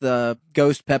go with the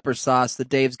ghost pepper sauce, the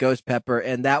Dave's Ghost Pepper,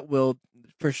 and that will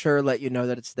for sure let you know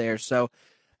that it's there. So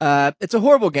it's a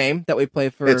horrible game that we play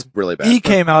for. It's really bad. He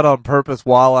came out on purpose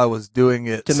while I was doing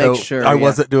it To so make sure, I yeah.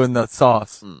 wasn't doing the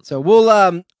sauce. So we'll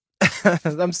I'm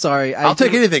sorry. I'll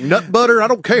take anything. Nut butter, I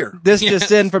don't care. This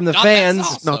just in from the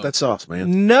fans. Not that sauce,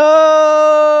 man.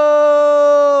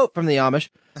 No, from the Amish.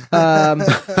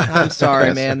 I'm sorry,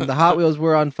 Yes. man. The Hot Wheels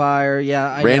were on fire. Yeah,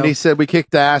 I Randy know. said we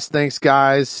kicked ass. Thanks,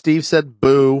 guys. Steve said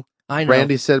boo. I know.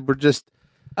 Randy said we're just.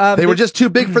 They were just too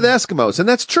big for the Eskimos, and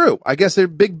that's true. I guess they're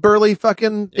big, burly,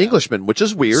 fucking Englishmen, which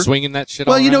is weird. Swinging that shit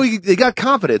Well, all you know, around. they got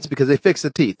confidence because they fixed the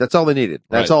teeth. That's all they needed.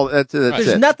 That's Right. all. That's There's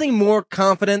it. nothing more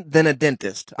confident than a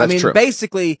dentist. I That's mean, true.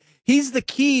 basically, he's the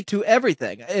key to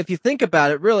everything. If you think about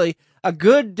it, really, a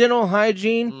good dental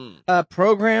hygiene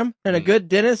program and a good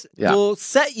dentist Yeah. will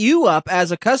set you up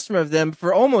as a customer of them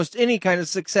for almost any kind of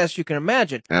success you can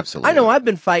imagine. Absolutely. I know I've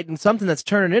been fighting something that's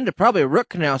turning into probably a root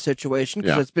canal situation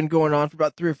because Yeah. it's been going on for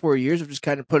about 3 or 4 years. I've just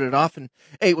kind of put it off and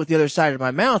ate with the other side of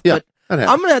my mouth. Yeah, But that I'm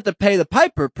happens. going to have to pay the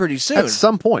piper pretty soon. At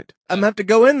some point. I'm going to have to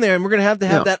go in there and we're going to have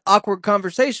Yeah. that awkward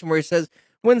conversation where he says,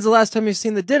 "When's the last time you've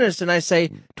seen the dentist?" And I say,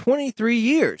 23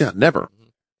 years. Yeah, never.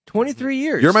 23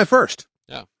 years. You're my first.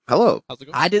 Yeah. Hello. How's it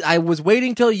going? I was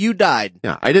waiting till you died.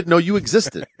 Yeah, I didn't know you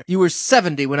existed. You were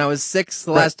 70 when I was 6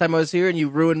 the last time I was here, and you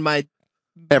ruined my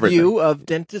Everything. view of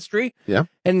dentistry. Yeah.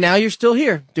 And now you're still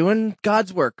here doing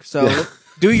God's work. So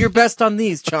do your best on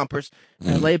these chompers.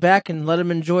 And lay back and let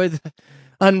them enjoy the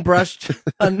unbrushed,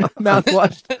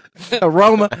 mouthwashed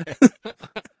aroma.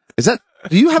 Is that?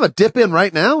 Do you have a dip in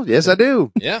right now? Yes, I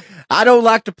do. Yeah. I don't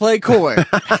like to play coy.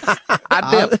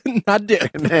 I dip. I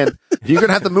dip. Man, you're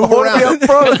gonna have to move Be around.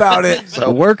 upfront about it.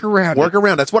 So Work around. work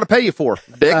around. That's what I pay you for,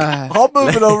 Dick. I'll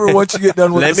move it over once you get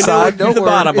done with Let the me know side. when you're Don't the worry.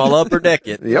 bottom. I'll upper deck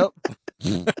it. Yep.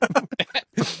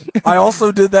 I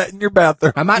also did that in your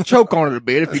bathroom. I might choke on it a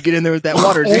bit if you get in there with that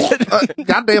water. dude.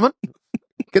 God damn it!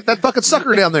 Get that fucking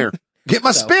sucker down there. Get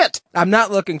my spit. I'm not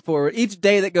looking forward. Each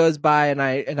day that goes by and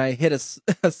I hit a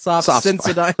soft Soft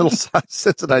Sensodyne. little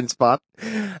Sensodyne spot.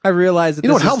 I realize that You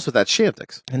know what this is helps with that?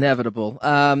 Shantix. inevitable.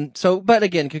 But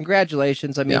again,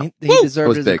 congratulations. I mean, Yeah. he deserved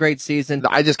was it. It was a big. great season.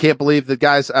 I just can't believe the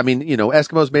guys. I mean,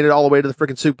 Eskimos made it all the way to the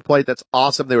freaking Super Plate. That's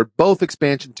awesome. They were both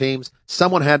expansion teams.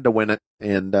 Someone had to win it,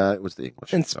 and it was the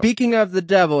English. And So, speaking of the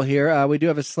devil here, we do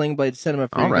have a Sling Blade Cinema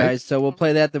for All you right. guys. So we'll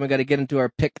play that. Then we got to get into our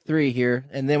pick 3 here.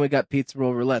 And then we got Pizza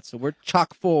Roll Roulette. So we're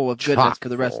chock full of goodness Chock for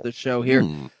the rest full. of the show here.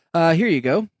 Here you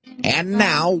go. And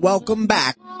now, welcome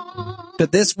back to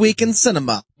This Week in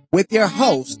Cinema with your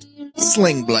host,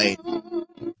 Sling Blade.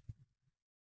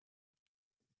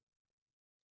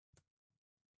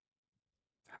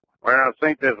 Well, I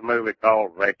think this movie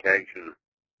called Vacation.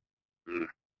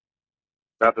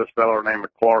 Got this fellow named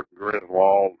Clark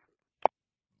Griswold.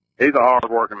 He's a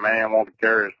hard-working man, wants to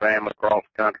carry his family across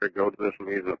the country, go to this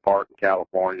amusement park in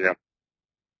California.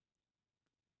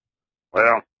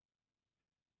 Well,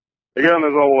 he got in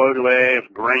this old ugly-ass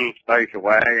green station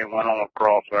wagon, went on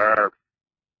across there,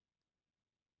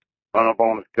 run up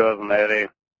on his cousin Eddie,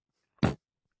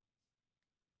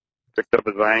 picked up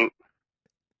his aunt.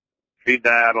 She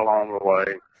died along the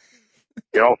way.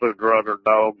 He also drug her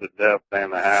dog to death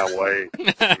down the highway.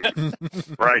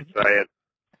 Right sad.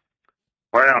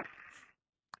 Well,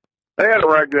 they had a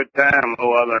right good time,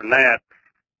 though, other than that.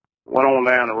 Went on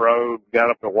down the road,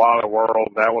 got up to Wally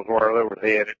World. That was where they was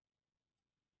headed.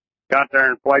 Got there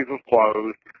and the place was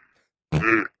closed.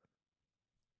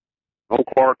 Old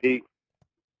Clarky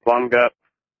plunged up,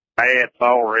 hats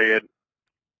all red,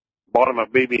 bought him a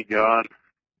BB gun,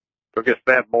 took his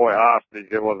fat boy hostage.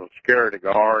 It was a security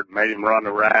guard, made him run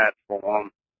the riots for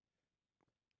him.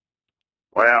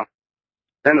 Well,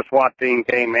 then the SWAT team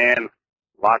came in,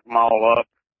 locked them all up.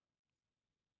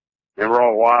 And for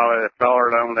a while, the fella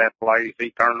that owned that place,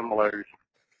 he turned them loose.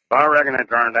 So I reckon it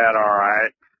turned out all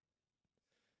right.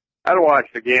 I'd watch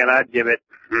it again. I'd give it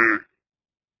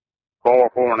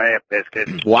 4.5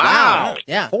 biscuits. wow.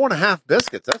 Yeah. 4.5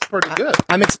 biscuits. That's pretty good.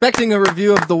 I'm expecting a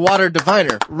review of The Water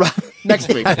Diviner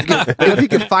next week. If you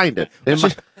can find it. It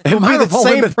might be have the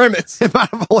only same been- premise. It might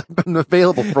have only been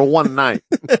available for one night.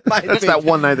 That's that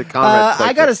one night that Conrad played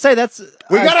I got to say, that's...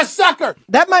 We got a sucker!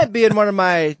 That might be in one of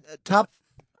my top...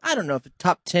 I don't know if it's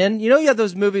top 10. You have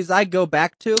those movies I go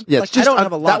back to? Yeah, like, it's just, I don't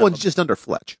have a lot that of one's them. just under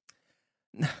Fletch.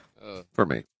 For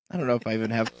me. I don't know if I even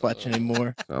have Fletch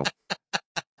anymore. So,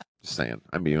 just saying.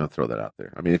 I mean, you want to throw that out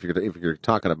there. I mean, if you're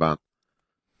talking about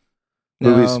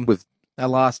movies with... I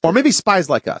lost Or maybe Spies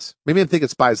Like Us. Maybe I'm thinking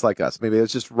Spies Like Us. Maybe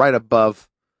it's just right above...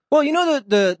 Well,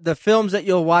 the films that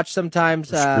you'll watch sometimes...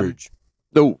 Scrooge.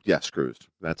 Oh, yeah, Scrooge.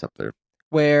 That's up there.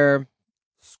 Where...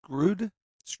 Scrooge.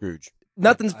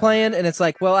 Nothing's playing, and it's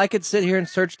like, well, I could sit here and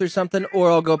search through something,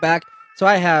 or I'll go back. So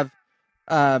I have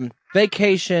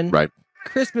Vacation. Right.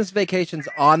 Christmas Vacation's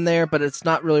on there, but it's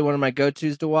not really one of my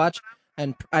go-tos to watch,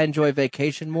 and I enjoy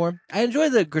Vacation more. I enjoy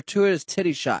the gratuitous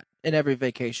titty shot in every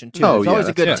Vacation, too. There's always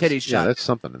a good titty shot. Yeah, that's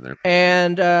something in there.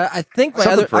 And I think my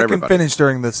Something other... for I can everybody. finish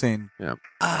during the scene. Yeah.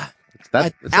 It's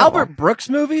not Albert long. Brooks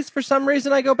movies, for some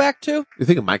reason, I go back to. You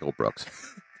think of Michael Brooks.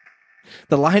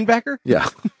 The linebacker? Yeah.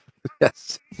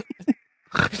 Yes.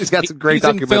 He's got some great He's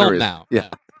in documentaries. film now. Yeah.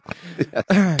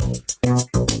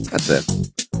 That's it.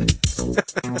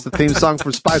 It's the theme song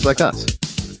from Spies Like Us.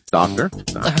 Doctor.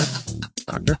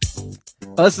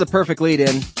 Well, this is a perfect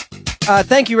lead-in.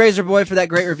 Thank you, Razor Boy, for that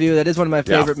great review. That is one of my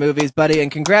favorite movies, buddy,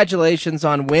 and congratulations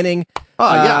on winning.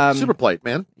 Oh, yeah. Super Plate,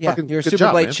 man. Yeah, Fucking you're a good Super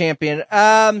job, Plate man.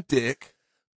 champion. Dick.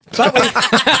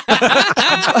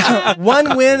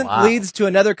 One win leads to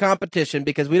another competition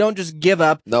because we don't just give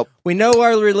up. Nope. We know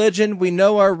our religion. We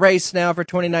know our race now for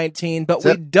 2019, but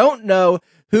we don't know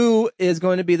who is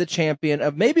going to be the champion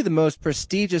of maybe the most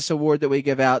prestigious award that we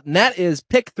give out, and that is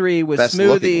Pick 3 with Best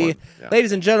looking Smoothie. one. Yeah.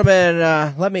 Ladies and gentlemen,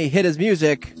 let me hit his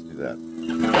music. Do that.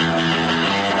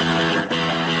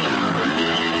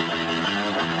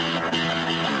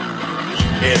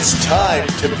 It's time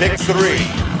to pick 3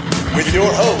 with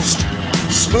your host,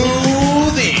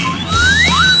 Smoothie.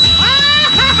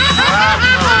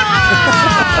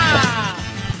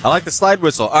 I like the slide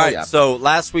whistle. All right, so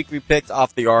last week we picked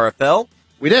off the RFL.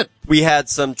 We did. We had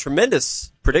some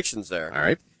tremendous predictions there. All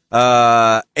right.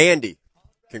 Andy,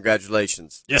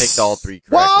 congratulations. Yes. Picked all 3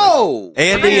 correctly. Whoa!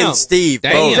 Andy and Steve.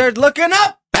 Things are looking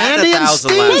up. Andy and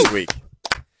Steve. last week.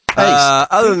 Hey,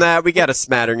 Other than that, we got a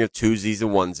smattering of twosies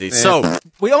and onesies. So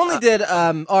we only did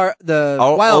the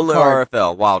oh, wild only card.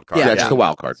 RFL wild card. Yeah, just the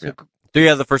wild card. Yeah. 3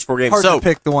 out of the first 4 games. Hard So to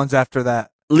pick the ones after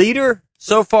that. leader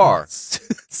so far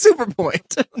Super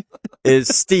point. is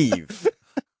Steve.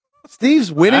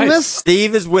 Steve's winning Nice. this?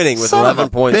 Steve is winning with Son of 11 a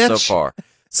points so bitch. far.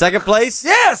 Second place,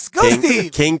 Yes, go King,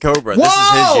 Steve. King Cobra. Whoa! This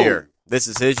is his year. This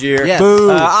is his year. Yes.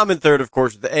 Boo. I'm in third, of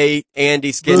course, with 8.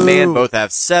 Andy, Skin Boo. Man, both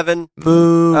have 7.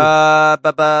 Boo.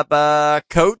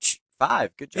 Coach,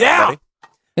 5. Good job, Yeah. buddy.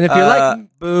 And if you're like,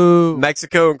 Boo.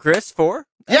 Mexico and Chris, 4.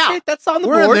 Yeah. okay, that's on the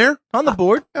We're in board. there. On the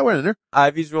board. Yeah, we're in there.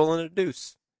 Ivy's rolling a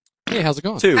deuce. Hey, how's it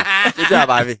going? 2. Good job,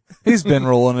 Ivy. He's been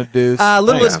rolling a deuce.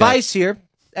 Little Thanks, advice here.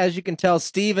 As you can tell,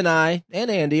 Steve and I and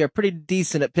Andy are pretty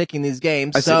decent at picking these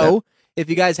games. I see So if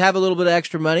you guys have a little bit of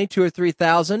extra money, 2,000 or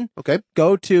 3,000, Okay.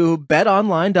 go to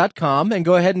betonline.com and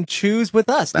go ahead and choose with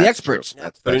us, the That's experts. true.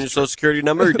 That's Put in your social security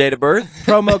number, your date of birth.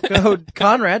 Promo code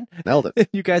Conrad. Nailed it.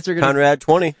 You guys are going to Conrad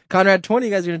 20. Conrad 20.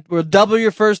 You guys are gonna, we'll double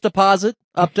your first deposit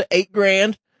up to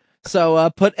 $8,000. So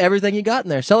put everything you got in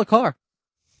there. Sell a car.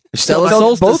 Sell a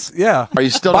Solstice. Both, yeah. Are you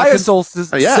still Buy not a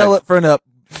Solstice, Oh, yeah. sell it for an up.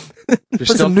 You're Put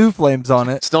still, some new flames on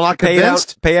it. still not Pay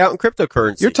convinced? out in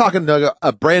cryptocurrency. You're talking to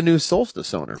a brand new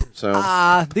Solstice owner.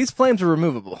 So These flames are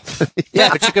removable. Yeah,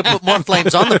 but you could put more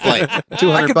flames on the flame.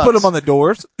 I could put them on the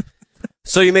doors.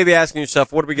 So you may be asking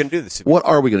yourself, what are we going to do this week? what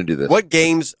are we going to do this? What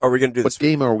games are we going to do What this week?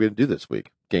 game are we going to do this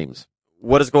week? Games.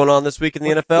 What is going on this week in the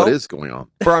NFL? What is going on?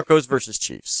 Broncos versus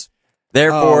Chiefs.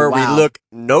 Therefore, Oh, wow. we look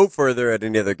no further at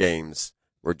any other games.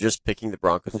 We're just picking the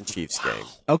Broncos and Chiefs game.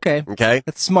 Okay. Okay?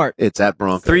 That's smart. It's at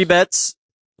Broncos. 3 bets.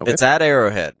 Okay. It's at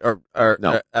Arrowhead or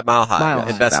No. at Mile High, Mile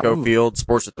High. Invesco That Field,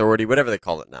 Sports Authority, whatever they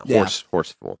call it now. Yeah.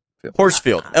 Horseful.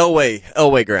 Horsefield,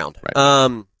 Elway ground.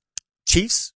 Right.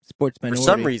 Chiefs, Sports for minority.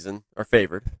 some reason, are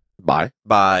favored Bye.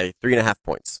 by 3.5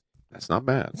 points. That's not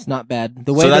bad. It's not bad.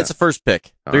 The way So that- that's the first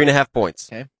pick. All 3.5 points.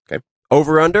 Okay. Okay.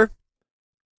 Over under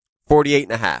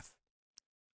 48.5.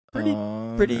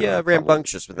 Pretty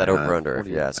rambunctious with that over under, if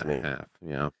you ask me.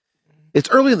 Yeah. It's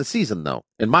early in the season, though.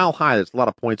 In Mile High, there's a lot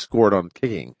of points scored on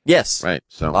kicking. Yes. Right.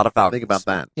 So A lot of Falcons. think about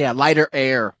that. Yeah, lighter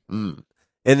air. Mm.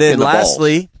 And then In the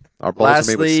lastly, Our balls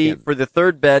are made with skin. for the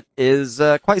third bet is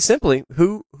quite simply,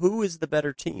 who is the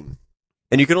better team?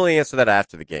 And you can only answer that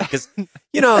after the game because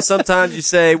sometimes you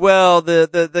say, well,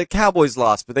 the Cowboys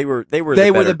lost, but they were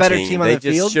the better team on they the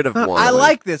just field. should have won. I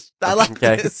like this. I like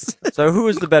Okay. this. So who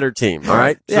is the better team? All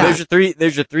right. So Yeah.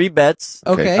 there's your 3 bets.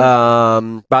 Okay.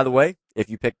 By the way, if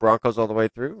you pick Broncos all the way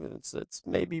through, it's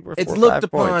maybe worth It's 4 or looked 5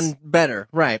 upon points. better,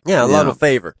 right? Yeah, a lot of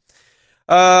favor.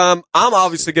 I'm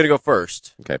obviously going to go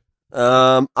first. Okay.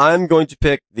 I'm going to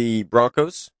pick the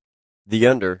Broncos, the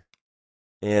under,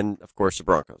 and of course the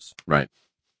Broncos. Right.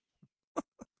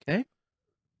 Okay.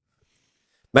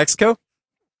 Mexico.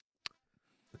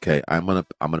 Okay. I'm gonna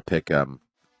pick I'm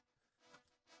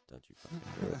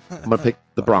gonna pick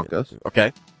the Broncos.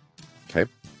 Okay. Okay. I'm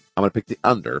gonna pick the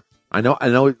under. I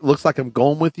know it looks like I'm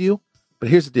going with you, but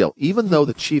here's the deal. Even though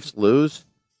the Chiefs lose,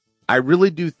 I really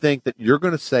do think that you're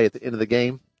gonna say at the end of the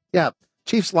game, yeah,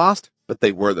 Chiefs lost, but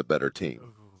they were the better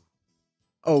team.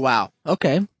 Oh wow.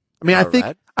 Okay. I mean,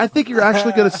 I think you're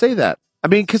actually going to say that. I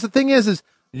mean, because the thing is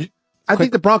I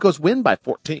think the Broncos win by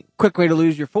 14. Quick way to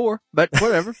lose your 4, but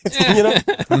whatever. You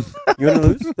want to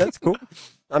lose? That's cool.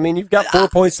 I mean, you've got 4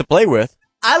 points to play with.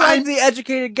 I like the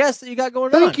educated guess that you got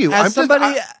going on. Thank you. As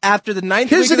somebody after the 9th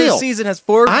Here's week the of the deal. season has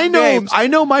 4 games. I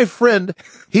know my friend,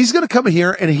 he's going to come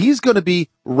here and he's going to be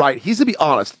right. He's going to be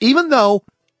honest. Even though,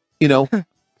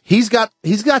 he's got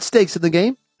stakes in the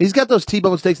game. He's got those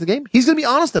T-bone stakes in the game. He's going to be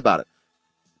honest about it.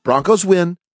 Broncos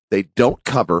win. They don't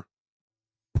cover.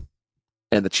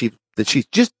 And the Chiefs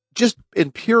just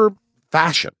in pure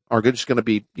fashion are just going to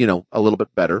be, a little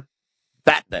bit better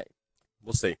that day.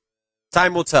 We'll see.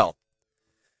 Time will tell.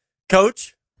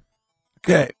 Coach.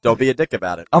 Okay. Don't be a dick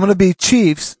about it. I'm going to be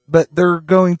Chiefs, but they're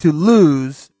going to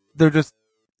lose. The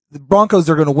Broncos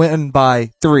are going to win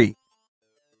by 3.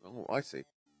 Oh, I see.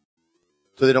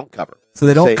 So they don't cover. So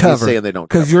they don't He's cover. saying they don't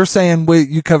cover. Because you're saying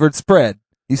you covered spread.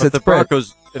 You said the spread.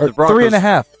 Broncos, if Or the Broncos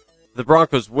 3.5. If the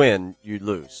Broncos win, you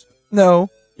lose. No.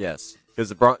 Yes, because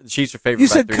the Chiefs are favored. You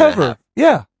by said 3.5. cover.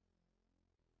 Yeah.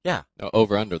 Yeah. No,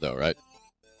 over under though, right?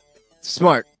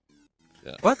 Smart.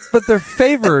 Yeah. What? But they're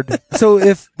favored. So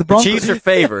if the The Broncos Chiefs are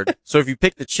favored, so if you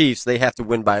pick the Chiefs, they have to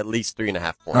win by at least 3.5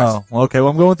 points. Oh, okay. Well,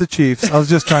 I'm going with the Chiefs. I was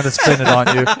just trying to spin it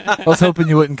on you. I was hoping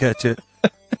you wouldn't catch it.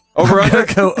 Over I'm under?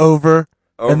 gonna go over.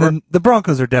 Over? And then the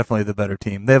Broncos are definitely the better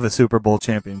team. They have a Super Bowl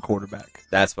champion quarterback.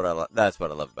 That's what I love. That's what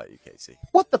I love about you, Casey.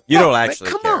 What the You fuck, don't man? actually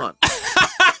Come care. on.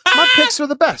 My picks are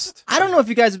the best. I don't know if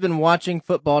you guys have been watching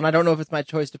football, and I don't know if it's my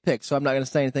choice to pick, so I'm not going to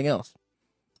say anything else.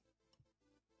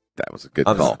 That was a good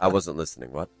I call. wasn't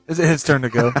listening. What? Is it his turn to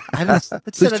go? I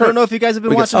don't know if you guys have been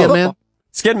We got watching Skid football. Man.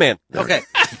 Skid Man. Okay.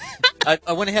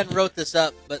 I went ahead and wrote this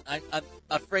up, but I'm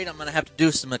afraid I'm going to have to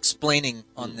do some explaining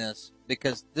on this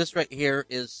because this right here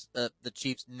is the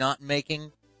Chiefs not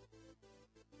making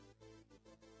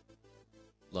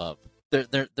Love.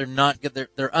 They're not good.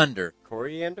 They're under.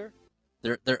 Coriander?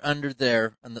 They're under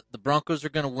there, and the Broncos are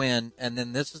going to win. And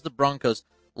then this is the Broncos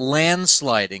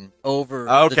landsliding over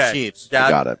the Chiefs.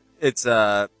 Got it. It's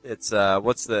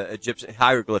what's the Egyptian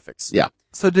hieroglyphics? Yeah.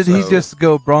 So did he just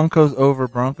go Broncos over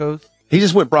Broncos? He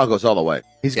just went Broncos all the way.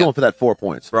 He's going for that 4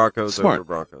 points. Broncos Smart. over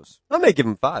Broncos. I may give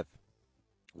him 5.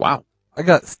 Wow. I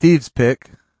got Steve's pick.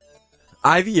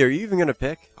 Ivy, are you even going to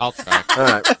pick? I'll try. All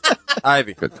right.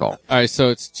 Ivy. Good call. All right, so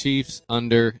it's Chiefs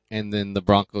under, and then the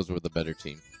Broncos were the better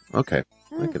team. Okay.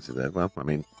 I can see that. Well, I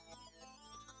mean,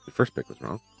 the first pick was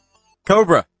wrong.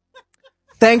 Cobra.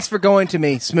 Thanks for going to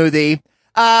me, Smoothie.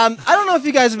 I don't know if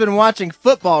you guys have been watching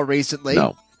football recently.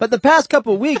 No. But the past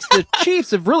couple of weeks, the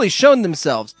Chiefs have really shown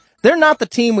themselves. They're not the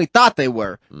team we thought they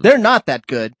were. They're not that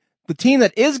good. The team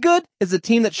that is good is the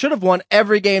team that should have won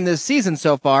every game this season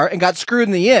so far and got screwed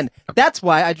in the end. That's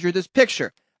why I drew this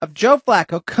picture of Joe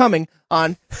Flacco coming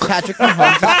on Patrick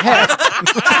Mahomes' head.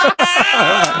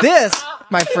 This,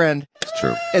 my friend, It's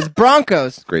true. is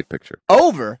Broncos Great picture.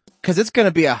 over, because it's going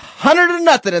to be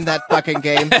 100-0 in that fucking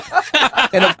game.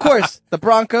 And of course, the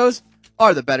Broncos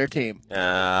are the better team.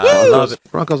 I love it.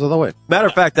 Broncos all the way. Matter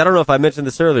of fact, I don't know if I mentioned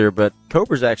this earlier, but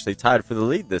Cobra's actually tied for the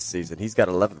lead this season. He's got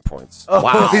 11 points. Oh,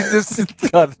 Wow. He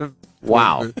just got him.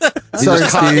 Wow. Sorry,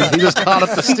 Steve. He just caught up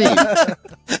to Steve.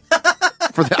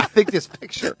 I think this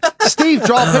picture. Steve,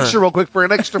 draw a picture real quick for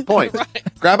an extra point.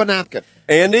 Grab a napkin.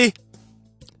 Andy,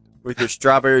 with your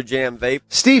strawberry jam vape.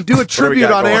 Steve, do a tribute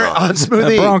on air on Smoothie.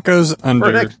 The Broncos under. For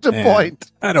an extra and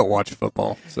point. I don't watch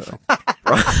football, so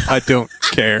I don't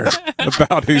care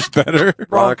about who's better.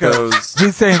 Broncos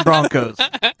He's saying Broncos.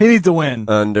 He needs to win.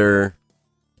 under,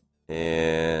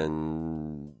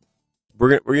 and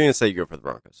we're gonna say you go for the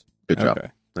Broncos. Good job. Okay.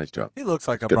 Nice job. He looks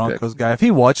like a Good Broncos guy. If he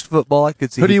watched football, I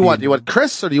could see. Who do he'd you be- want? Do you want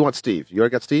Chris or do you want Steve? You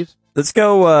already got Steve's? Let's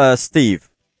go, Steve.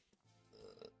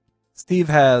 Steve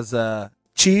has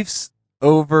Chiefs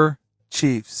over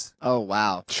Chiefs. Oh,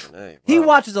 wow. Hey, He wow.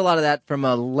 watches a lot of that from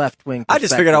a left-wing I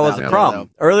just figured out what's the perspective, problem.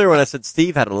 Earlier when I said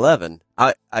Steve had 11,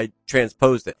 I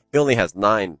transposed it. He only has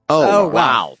 9. Oh,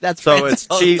 wow. That's So it's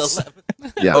transposed Chiefs 11.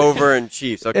 Yeah. over and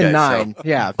Chiefs. Okay, And 9, so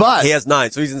yeah. But he has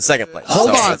 9, so he's in second place. Hold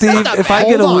So on. it's- Steve, if I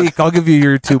get a Hold on. week, I'll give you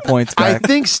your 2 points I back.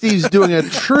 think Steve's doing a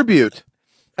tribute.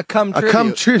 A come A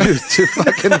come tribute to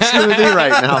fucking Smoothie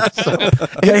right now. So,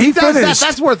 Yeah, if he does that, finished.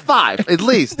 that's worth 5 at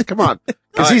least. Come on,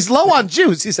 because he's low on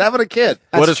juice. He's having a kid.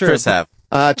 What does true. Chris have?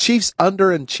 Chiefs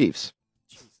under and Chiefs.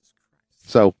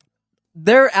 So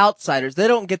They're outsiders. They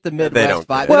don't get the Midwest don't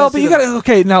vibe. get They Well, don't but see you the- got to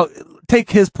okay. Now take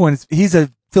his points. He's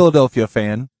a Philadelphia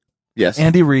fan. yes,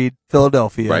 Andy Reid,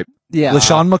 Philadelphia. Right. Yeah.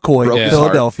 LaShawn McCoy, Broke his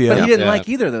Philadelphia. But he didn't Yeah. like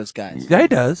either of those guys. Yeah, he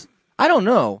does. I don't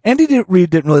know. Andy Reid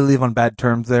didn't really leave on bad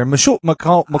terms there.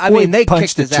 McCoy I mean, they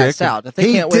punched kicked the his chick. ass out. If they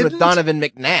He can't win with didn't? Donovan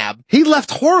McNabb. he left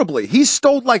horribly. He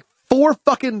stole like 4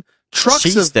 fucking trucks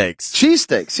of Cheesesteaks.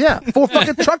 cheesesteaks. Yeah, 4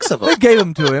 fucking trucks of They them. gave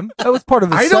him to him. That was part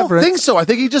of his I don't severance. think so. I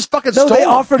think he just fucking No, stole they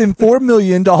them. offered him $4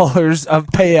 million of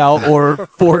payout or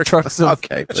 4 trucks of.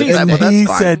 Okay, but And that's he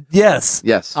fine. said yes,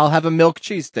 yes, I'll have a milk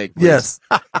cheesesteak. please. yes.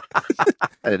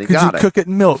 and he Could you got it. cook it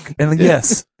in milk? And Yeah.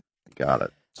 yes. Got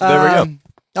it. So there we go.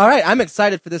 All right, I'm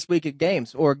excited for this week of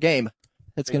games or game.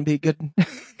 It's going to be good.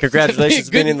 Congratulations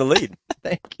being in the lead.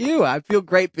 Thank you. I feel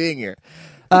great being here.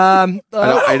 I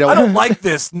don't like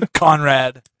this,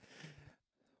 Conrad.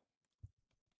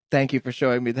 Thank you for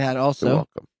showing me that. You're Also,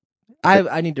 welcome.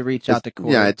 I need to reach out to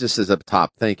Corey. Yeah, it just says up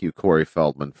top. Thank you, Corey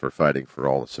Feldman, for fighting for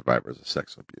all the survivors of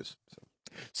sex abuse. So,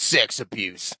 Sex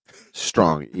abuse.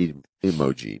 strong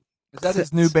emoji. Is that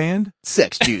his new band?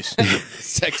 Sex juice.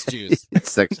 Sex juice.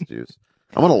 Sex juice.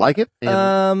 I'm gonna like it.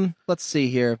 And Let's see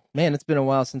here. Man, it's been a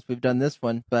while since we've done this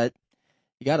one, but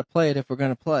you got to play it if we're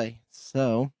going to play.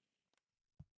 So,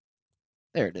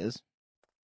 there it is.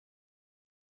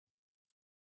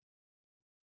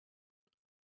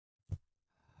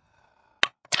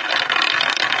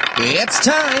 It's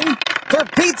time for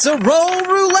Pizza Roll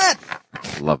Roulette.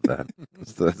 love that.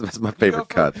 That's my favorite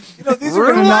cut. You know, these are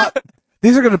going to not.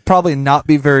 These are going to probably not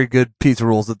be very good pizza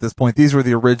rolls at this point. These were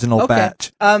the original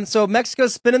batch. So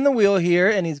Mexico's spinning the wheel here,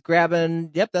 and he's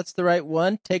grabbing. Yep, that's the right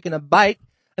one. Taking a bite,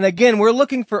 and again, we're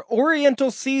looking for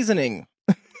Oriental seasoning.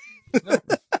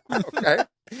 Okay,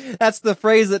 that's the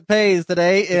phrase that pays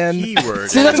today. And keyword.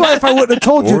 See, that's why if I wouldn't have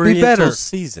told you, it'd be better. Oriental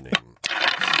seasoning.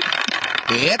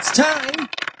 It's time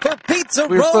for Pizza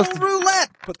We were Roll supposed to Roulette.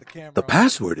 Put the camera. the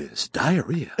password is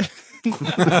diarrhea.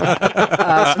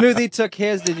 Smoothie took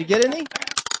his. Did you get any?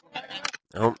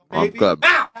 Oh, I'm good.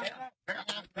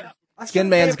 Skin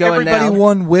Man's going Everybody now.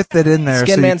 one with it in there.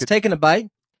 Skin so you Man's could- taking a bite.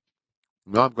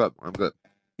 No, I'm good. I'm good.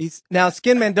 He's now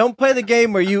Skin Man. Don't play the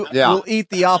game where you Yeah. will eat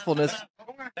the awfulness.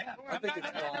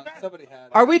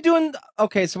 Are we doing?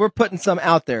 Okay, so we're putting some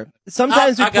out there.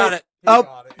 Sometimes we I got it. Oh,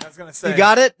 I was gonna say you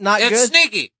got it. Not It's good.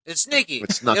 sneaky. It's sneaky.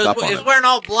 It snuck was, up on It's it. wearing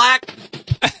all black.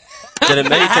 Did it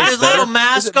make it Had taste his little better?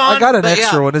 mask on. I got an but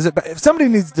extra yeah. one. Is it? If somebody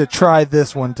needs to try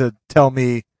this one to tell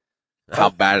me How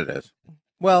bad it is.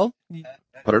 Well, Put it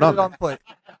put it on. on the plate.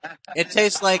 It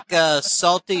tastes like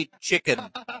salty chicken.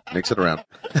 Mix it around.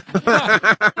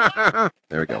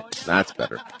 There we go. That's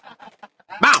better.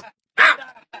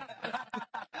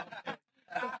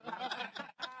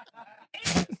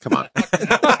 Come on.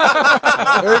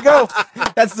 There you go.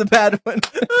 That's the bad one.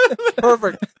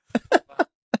 Perfect.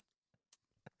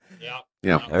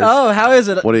 Yeah. Oh, how is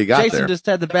it? What do you got Jason there? just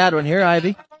had the bad one here,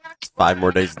 Ivy. 5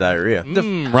 more days of diarrhea.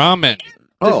 Ramen.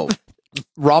 Oh,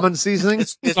 ramen seasoning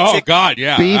It's Oh chicken. God,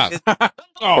 yeah. Beef?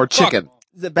 Oh, or fuck. chicken?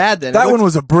 Is it bad then? That It one looks-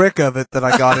 was a brick of it that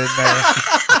I got in there.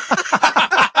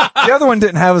 The other one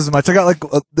didn't have as much. I got like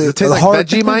Does the it taste like hard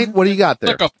Vegemite? What do you got there?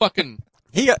 Like a fucking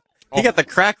He got the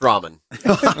crack ramen.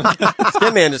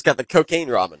 Skin Man just got the cocaine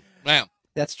ramen. man.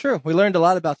 That's true. We learned a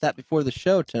lot about that before the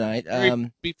show tonight.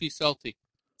 Very beefy, salty. Is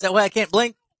that why I can't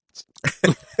blink?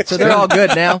 So they're all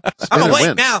good now. Spin I'm and awake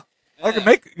win. now. I can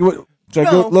make. Should I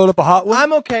No. go load up a hot one?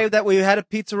 I'm okay that we had a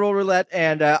pizza roll roulette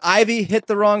and Ivy hit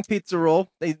the wrong pizza roll.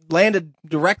 They landed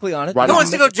directly on it. Right Who on.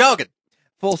 wants to go jogging?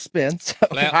 Full spin. So,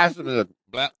 Blap, Has to be a- blap.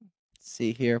 let's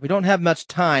see here. We don't have much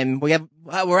time. We're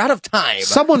out of time.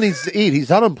 Someone needs to eat.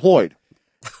 He's unemployed.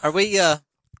 Are we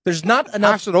There's not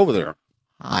enough Pass it over there.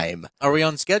 time. Are we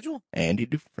on schedule? Andy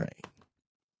Dufresne.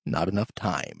 Not enough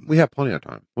time. We have plenty of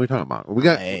time. What are you talking about? We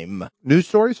got Time. news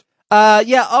stories?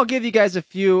 Yeah, I'll give you guys a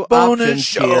few options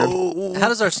here. How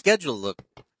does our schedule look?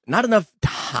 Not enough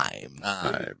time.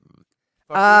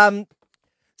 Uh,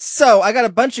 So I got a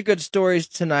bunch of good stories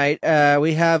tonight.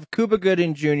 We have Cuba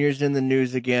Gooding Jr.'s in the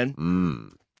news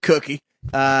again. Cookie.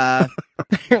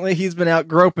 Apparently he's been out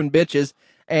groping bitches,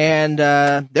 and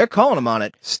they're calling him on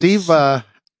it. Steve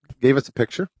gave us a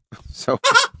picture. So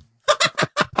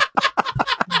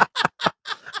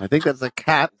I think that's a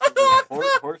cat.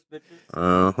 Horse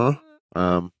bitches.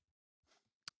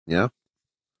 Yeah.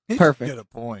 Perfect. Get a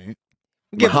point.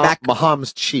 Get back.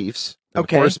 Mahomes Chiefs. And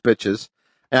Okay. Horse bitches.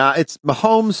 It's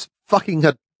Mahomes fucking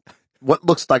what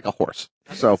looks like a horse.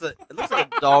 So It looks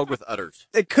like a dog with udders.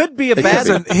 It could be a It bad.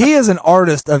 could He is an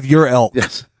artist of your elk.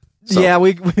 yes. So- Yeah,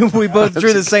 we both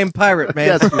drew the same pirate,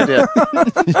 man. Yes, you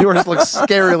did. Yours looks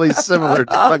scarily similar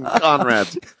to fucking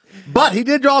Conrad's. But he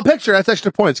did draw a picture. That's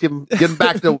extra points. Give him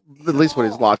back to at least what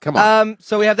he's lost. Come on.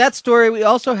 So we have that story. We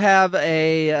also have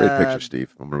a Great picture,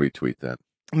 Steve. I'm going to retweet that.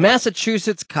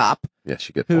 Massachusetts cop. Yes,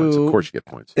 you get points. Of course you get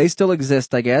points. They still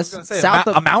exist, I guess. Say,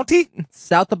 a Mountie?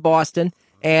 South of Boston.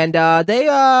 And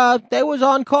they was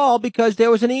on call because there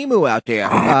was an emu out there.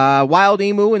 Wild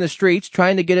emu in the streets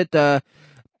trying to get it.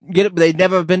 They'd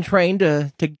never been trained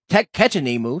to catch an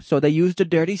emu, so they used a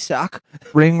dirty sock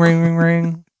Ring, ring, ring,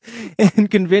 ring.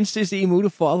 and convinced this emu to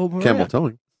follow them Campbell around.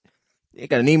 towing. You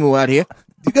got an emu out here.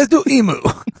 You guys do emu.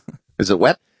 Is it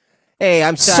wet? Hey,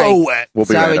 I'm sorry. So wet. We'll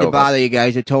be Sorry right to over. bother you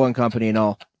guys, the towing company and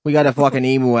all. We got a fucking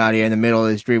emu out here in the middle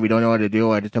of the street. We don't know what to do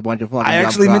with it. It's a bunch of fucking. I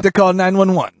actually meant to call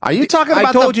 911. Are you talking about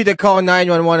I told you to call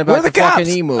 911 Where about are the the cops?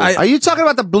 fucking emu. Are you talking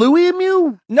about the blue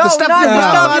emu? No, the stuff not you the put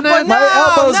stuff on you there? put. My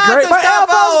elbow's not great. the My stuff.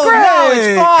 elbow's No, great.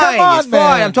 it's fine. Come on, It's fine.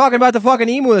 man. I'm talking about the fucking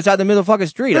emu that's out in the middle of the fucking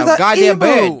street. Where's A that goddamn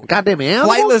emu? bird. Goddamn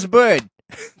animal? Flightless bird.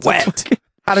 Wet.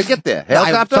 How'd it get there?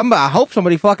 Helicopter? I hope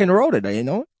somebody fucking wrote it. You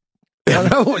know?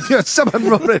 Someone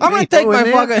wrote it. I'm gonna take my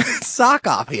fucking sock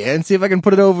off here and see if I can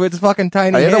put it over its fucking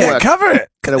tiny Oh, yeah, head. it'll work. Cover it.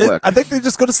 It'll work. I think they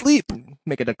just go to sleep.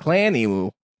 Make it a clan emu.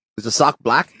 Is the sock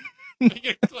black?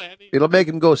 It'll make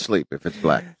him go sleep if it's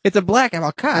black. It's a black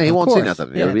alpaca. He of won't see course.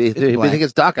 nothing. Yeah, He'll it's think black.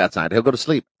 it's dark outside. He'll go to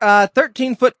sleep.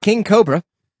 13-foot king cobra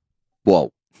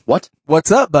Whoa. What?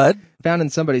 What's up, bud? found in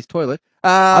somebody's toilet.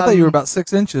 I thought you were about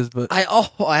 6 inches, but I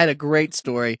had a great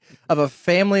story of a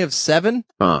family of 7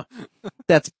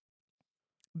 that's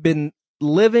been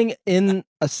living in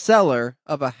a cellar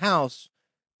of a house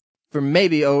for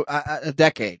maybe a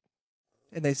decade,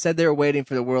 and they said they were waiting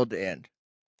for the world to end.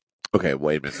 Okay,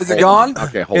 wait a minute. Is it gone?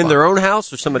 Okay, hold In on. their own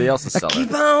house or somebody else's cellar?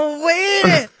 Keep on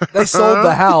waiting. they sold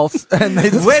the house and they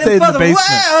just Waiting stayed in for the the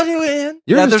basement. world to end.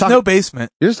 You're Yeah, just there's talking- no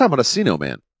basement. You're just talking about a Sino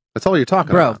man. That's all you're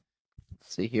talking Bro, about.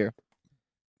 let's see here.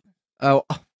 Oh,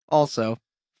 also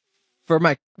for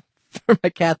my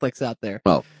Catholics out there.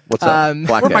 Oh, what's up?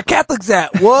 Black Where my Catholic. Catholics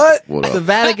at? What? What up?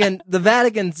 The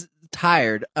Vatican's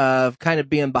tired of kind of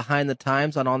being behind the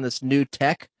times on this new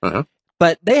tech. Uh-huh.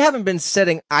 But they haven't been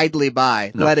sitting idly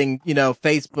by, letting,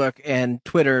 Facebook and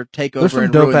Twitter take There's over some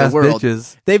and ruin dope-ass the world.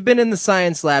 bitches. They've been in the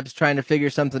science labs trying to figure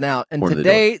something out, and What are they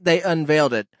today they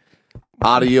unveiled it.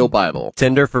 Audio Bible.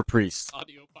 Tinder for priests.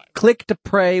 Click to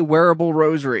pray wearable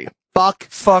rosary.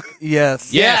 Fuck.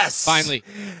 Yes. Yes. Finally.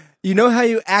 You know how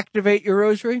you activate your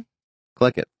rosary?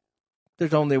 Click it.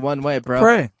 There's only one way, bro.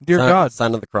 Pray. Dear God.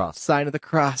 Sign of the cross. Sign of the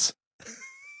cross.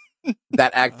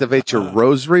 That activates your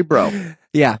rosary, bro.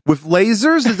 Yeah. With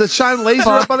lasers? Does it shine laser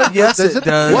up on it? Yes, it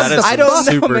does. What That is the some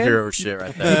don't know, superhero man. shit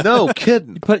right there. No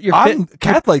kidding. Put your I'm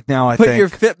Catholic now, I put think. your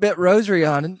Fitbit rosary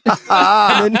on and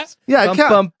then Yeah, bump,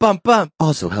 bump, bump, bump.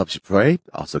 Also helps you pray.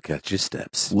 Also catch your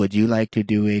steps. Would you like to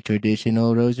do a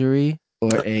traditional rosary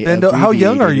or a And, how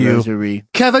young are you? rosary?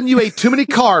 Kevin, you ate too many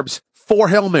carbs. 4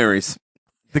 Hail Marys.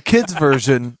 The kids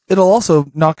version, it'll also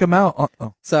knock him out.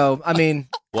 Oh. So, I mean,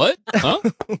 What? Huh?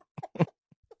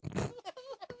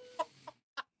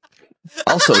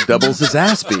 Also doubles his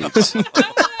ass beats.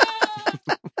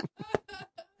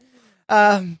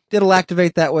 it'll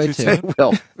activate that way too.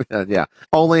 Well, yeah.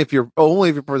 Only if you're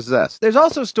possessed. There's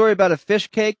also a story about a fish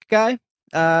cake guy.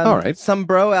 All right. Some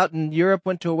bro out in Europe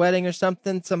went to a wedding or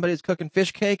something. Somebody's cooking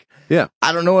fish cake. Yeah.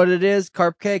 I don't know what it is.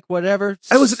 Carp cake, whatever.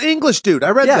 It was an English dude. I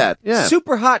read that. Yeah.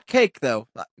 Super hot cake though,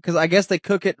 because I guess they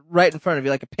cook it right in front of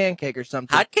you like a pancake or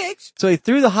something. Hot cakes? So he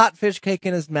threw the hot fish cake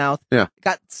in his mouth. Yeah. It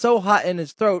got so hot in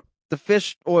his throat, the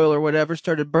fish oil or whatever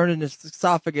started burning his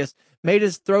esophagus, made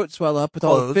his throat swell up with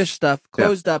all the Closed. fish stuff,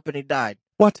 closed up, and he died.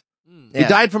 What? He Yeah.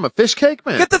 died from a fish cake,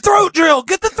 man. Get the throat drill!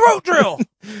 Get the throat drill!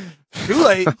 Too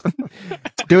late.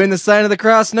 Doing the sign of the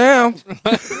cross now.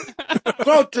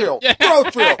 Throat drill. Yeah.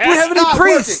 Throat drill. Do we have any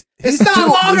priests? It's not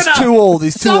long He's enough. too old.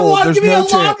 He's too Someone old. There's give me no a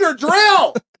chance. longer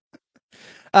drill.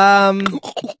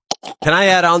 Can I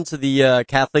add on to the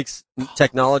Catholics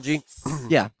technology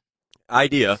Yeah.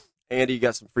 idea? Andy, you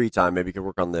got some free time. Maybe you can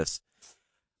work on this.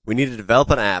 We need to develop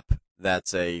an app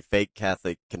that's a fake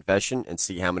Catholic confession and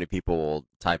see how many people will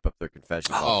type up their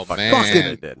confession. Oh, fuck man.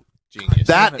 they did. Genius.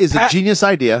 That is a genius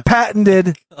idea.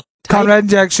 Patented. Conrad and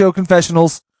Jack Show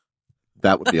confessionals.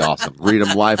 That would be awesome. Read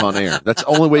them live on air. That's the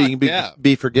only way you can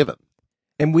be forgiven.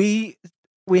 And we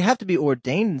have to be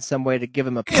ordained in some way to give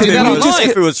him a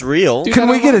If it was real. Can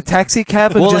we get a taxi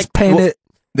cab and just paint it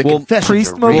The We'll- confessions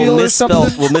priest are mobile real. or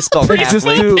something? We'll misspell Just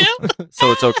Catholic, do.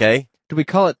 so it's okay. Do we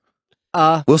call it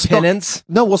We'll spell, penance?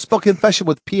 no, we'll spell confession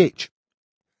with PH.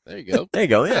 There you go. There you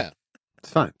go. Yeah. It's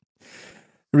fine.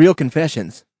 Real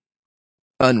confessions.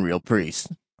 Unreal priest.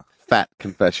 Fat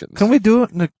confessions. Can we do it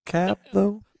in a cab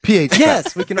though? PH.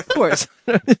 Yes, we can, of course.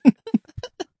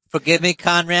 Forgive me,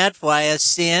 Conrad, for I have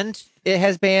sinned. It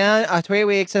has been 3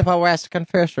 weeks since my last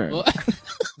confession.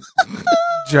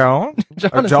 John?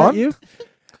 John, Or is John? that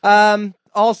you?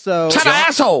 Also, Shut up,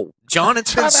 asshole! John,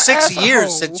 it's been What 6 asshole.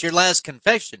 years since your last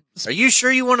confession. Are you sure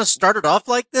you want to start it off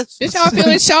like this? It's how I feel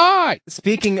inside.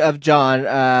 speaking of John,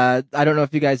 I don't know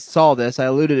if you guys saw this. I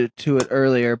alluded to it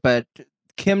earlier, but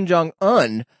Kim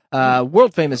Jong-un,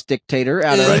 world famous dictator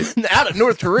out of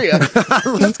North Korea.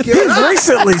 Let's get He's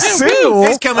recently single.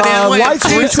 He's coming in weighing Wife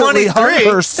recently 223.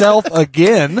 hung herself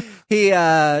again. He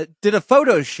did a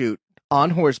photo shoot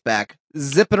on horseback,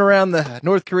 zipping around the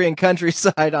North Korean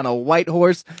countryside on a white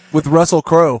horse. With Russell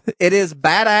Crowe. It is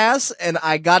badass, and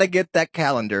I gotta get that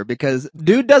calendar because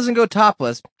dude doesn't go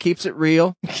topless, keeps it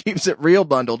real, keeps it real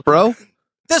bundled. Bro,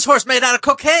 This horse made out of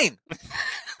cocaine.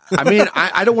 I mean,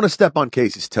 I don't want to step on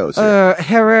Casey's toes here.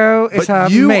 Hello, it's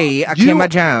But you- me, you- Kim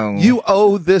Jong. You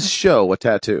owe this show a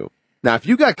tattoo. Now, if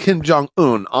you got Kim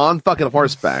Jong-un on fucking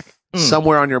horseback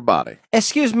somewhere on your body.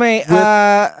 Excuse me,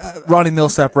 Ronnie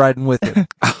Millsap riding with him.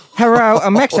 hello,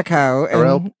 Mexico.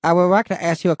 Hello. I would like to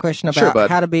ask you a question about Sure, bud.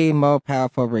 how to be a more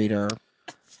powerful reader.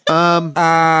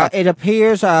 It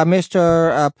appears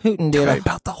Mr. Putin did a...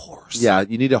 about the horse. Yeah,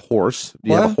 you need a horse. Do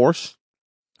you have a What? horse?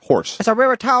 Horse. It's a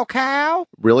really tall cow.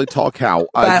 Really tall cow.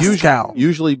 Fast cow.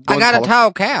 Usually I one got a color.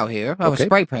 tall cow here. I was Okay.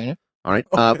 spray painted. All right.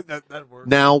 That works.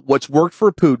 Now, what's worked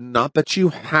for Putin, not that you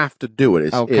have to do it,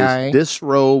 is Okay.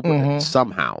 disrobe Mhm.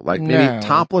 somehow. Like maybe No.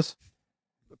 topless,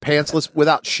 pantsless,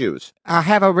 without shoes. I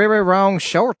have a really wrong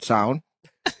shorts on.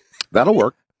 That'll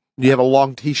work. Do you have a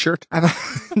long T-shirt?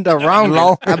 The wrong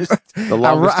The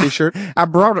longest T-shirt? I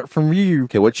brought it from you.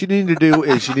 Okay, what you need to do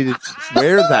is you need to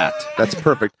wear that. That's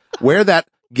perfect. Wear that.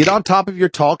 Get on top of your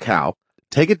tall cow.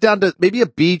 Take it down to maybe a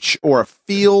beach or a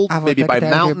field, I will maybe take by it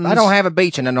down here. mountains. I don't have a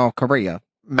beach in North Korea.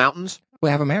 Mountains? We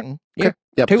have a mountain. Okay. Yeah,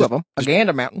 Yeah, two just- of them. A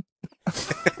Gander Mountain.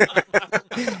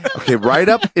 Okay, right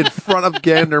up in front of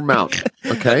Gander Mountain.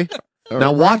 Okay?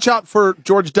 Now watch out for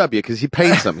George W. because he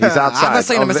paints them. He's outside. I've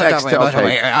seen him, on the Mr. X. W, but,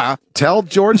 Okay. Tell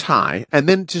George hi, and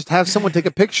then just have someone take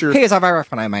a picture. He is a very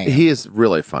funny man. He is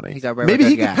really funny. He's a very Maybe good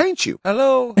he guy. can paint you.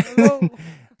 Hello.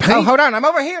 Oh, hold on. I'm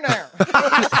over here now.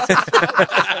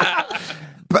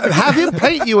 Have him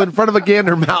paint you in front of a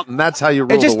gander mountain. That's how you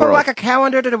rule It's just the world. like a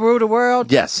calendar to rule the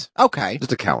world? Yes. Okay.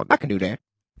 Just a calendar. I can do that.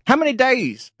 How many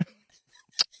days?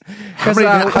 How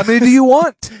many do you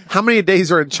want? How many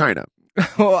days are in China?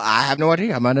 Well, I have no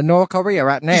idea. I'm in North Korea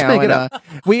right now. Just make it and,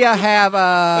 we have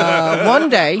 1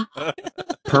 day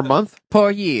Per month?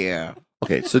 per year.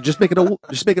 Okay, so just make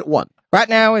it one. Right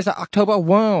now is October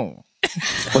 1.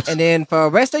 And then for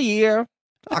the rest of the year,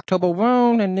 October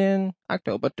 1 and then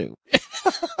October 2.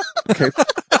 Okay.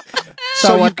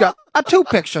 So you've got a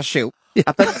 2-picture shoot. Yeah,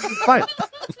 I think fine.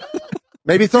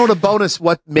 Maybe throw in a bonus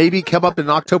what maybe come up in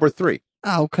October 3.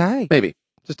 Okay. Maybe.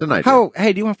 Just an idea. Oh,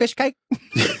 hey, do you want fish cake?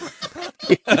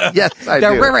 Yes, I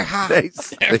They're do. very hot. They're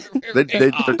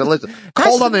delicious.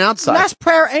 Cold on the outside. Nice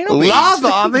prayer anal beads. Lava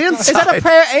on the inside. Is that a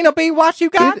prayer anal bead watch you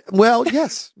got? Well,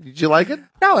 yes. Did you like it?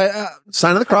 No.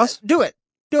 Sign of the cross? Do it.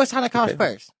 Do a sign of the cross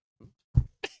first.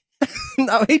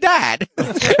 No, he died.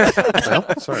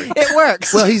 Well, sorry. It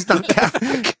works. Well, he's not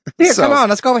Catholic. Here, So- come on.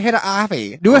 Let's go over here to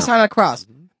Ivy. Do a sign of the cross.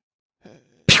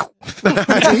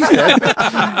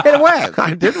 It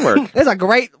worked. It did work. It's a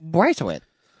great bracelet.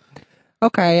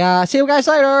 Okay, see you guys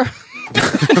later.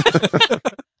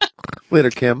 Later,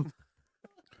 Kim.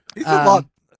 He's a lot.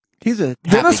 He's a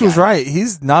Dennis happy was guy. right.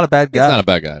 He's not a bad guy. He's not a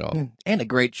bad guy at all. And a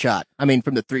great shot. I mean,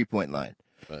 from the 3-point line.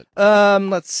 But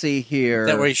Let's see here. Is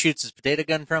that where he shoots his potato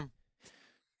gun from?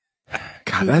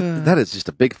 God, that is just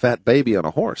a big fat baby on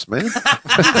a horse, man.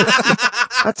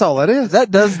 That's all that is.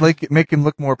 That does make him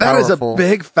look more That is powerful. a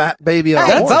big fat baby on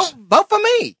a Hey, horse. vote for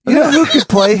me. You know who could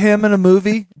play him in a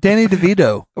movie? Danny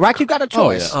DeVito. Right, you got a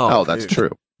choice. Oh, that's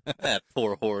true. That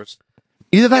poor horse.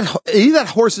 Either that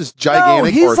horse is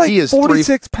gigantic, he's or like he is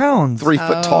 46 pounds. 3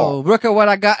 foot tall. Look at what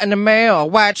I got in the mail. A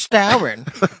white stallion.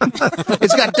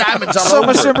 It's got diamonds all So over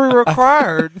much it. should be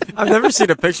required. I've never seen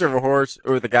a picture of a horse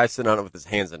with a guy sitting on it with his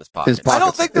hands in his pockets. I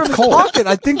don't think they're in his pocket.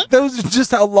 I think those are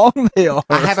just how long they are.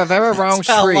 I have a very wrong That's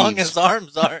how long streak. his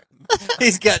arms are.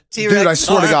 He's got T-Rex Dude, I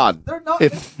swear to arms.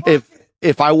 God,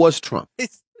 if I was Trump,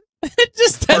 That's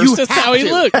just how he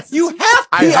looks. You have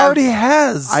to. He already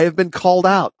has. I have been called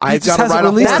out. He I've just got to hasn't write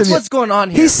off. released That's them what's going on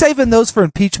here. He's saving those for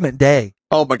impeachment day.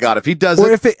 Oh my God! If he does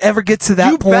Or it, if it ever gets to that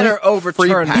you point, better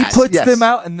overturn free he pass. puts Yes. them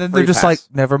out and then Free they're just pass. like,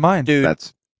 never mind. Dude,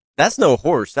 that's that's no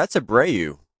horse. That's a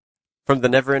Brayu from the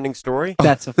Never-Ending Story.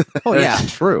 That's a. Oh yeah,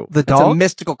 true. The that's a dog?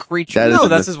 mystical creature. That is No, a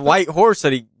that's his white horse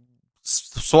that he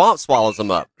swallows him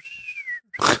up.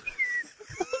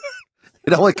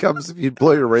 It only comes if you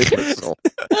blow your race whistle.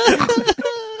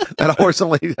 That horse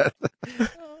only. I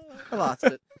lost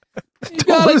it. You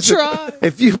gotta try.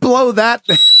 If you blow that,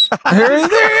 there he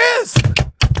is.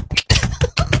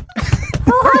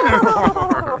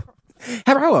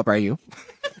 How up are you?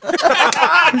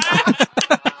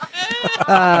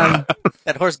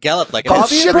 That horse galloped like an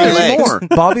Bobby shit Abreu legs. more.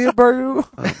 Bobby Abreu.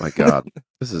 Oh my God!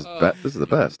 This is the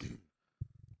best.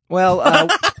 Well, I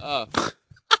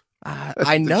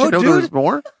Did know, you know dude. there's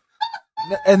more.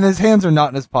 And his hands are not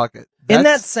in his pocket. In that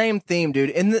That's- same theme,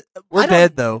 dude. we're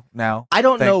dead though now. I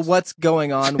don't know Thanks. what's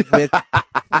going on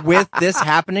with this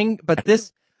happening, but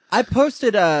I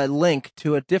posted a link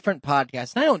to a different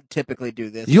podcast, and I don't typically do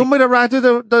this. You want me to ride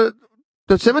through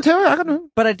the cemetery? I can.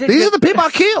 But I did. These are the people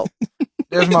I killed.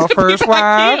 There's my first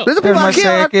wife. These are the There's people I my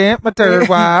killed. second, my third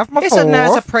wife, my It's a fourth,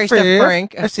 nice appreciation, fifth,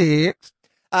 Frank. my sixth.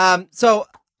 So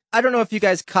I don't know if you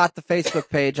guys caught the Facebook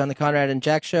page on the Conrad and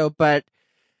Jack show, but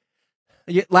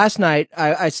last night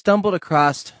I stumbled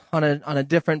across on a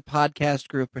different podcast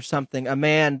group or something a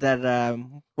man that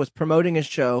was promoting his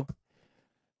show,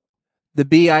 the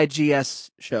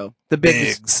BIGS show, the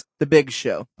Big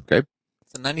Show. Okay,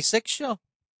 It's a 96 show.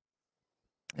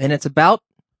 And it's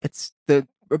the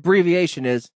abbreviation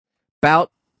is Bout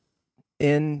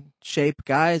in Shape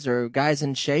Guys or Guys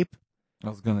in Shape. I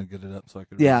was gonna get it up so I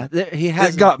could. Yeah, he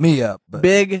has It got me up. But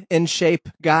Big in Shape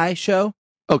Guy show.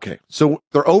 Okay, so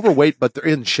they're overweight, but they're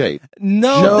in shape.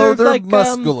 No, they're like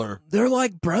muscular. They're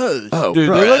like bros. Oh, Dude,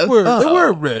 bro. they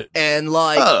were rich. And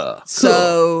like, cool.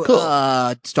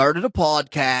 started a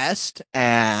podcast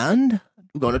and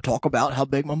we're going to talk about how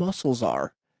big my muscles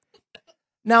are.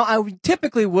 Now, I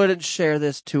typically wouldn't share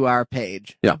this to our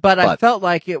page, but I felt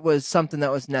like it was something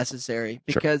that was necessary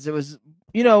because it was,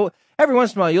 every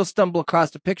once in a while you'll stumble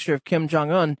across a picture of Kim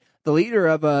Jong-un, the leader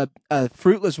of a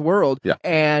fruitless world,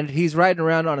 and he's riding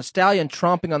around on a stallion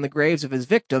tromping on the graves of his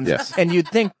victims, and you'd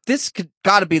think this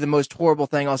got to be the most horrible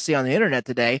thing I'll see on the internet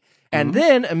today. And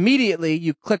then immediately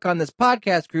you click on this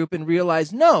podcast group and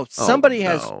realize, no, somebody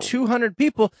has 200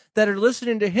 people that are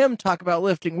listening to him talk about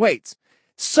lifting weights.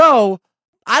 So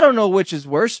I don't know which is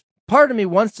worse, part of me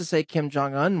wants to say Kim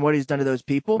Jong-un and what he's done to those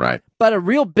people. Right. But a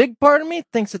real big part of me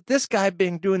thinks that this guy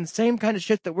doing the same kind of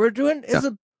shit that we're doing is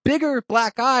a bigger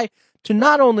black eye to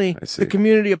not only the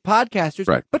community of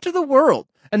podcasters, but to the world.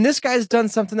 And this guy's done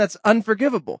something that's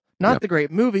unforgivable. Not the great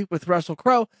movie with Russell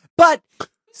Crowe, but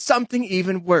something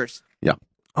even worse. Yeah.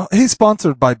 He's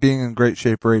sponsored by Being in Great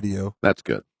Shape Radio. That's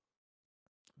good.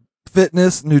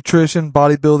 Fitness, nutrition,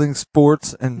 bodybuilding,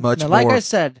 sports, and much now, more. like I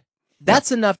said,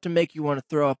 that's enough to make you want to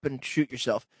throw up and shoot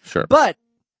yourself. Sure. But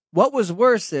what was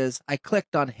worse is I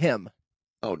clicked on him.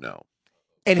 Oh, no.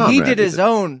 And he did his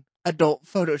own adult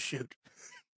photo shoot.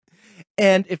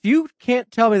 And if you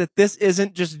can't tell me that this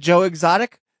isn't just Joe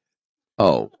Exotic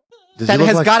that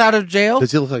has got out of jail.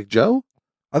 Does he look like Joe?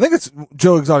 I think it's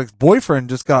Joe Exotic's boyfriend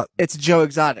just got... It's Joe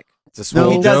Exotic. It's a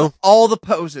swole He does all the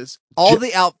poses, all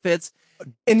the outfits.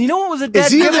 And you know what was a dead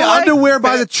Is he in the giveaway? underwear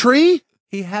by the tree?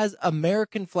 He has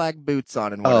American flag boots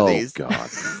on in one of these. Oh, God.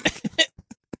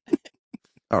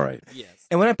 All right. Yes.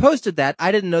 And when I posted that,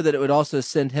 I didn't know that it would also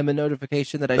send him a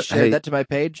notification that I shared that to my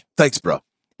page. Thanks, bro.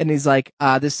 And he's like,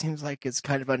 this seems like it's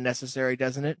kind of unnecessary,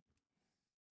 doesn't it?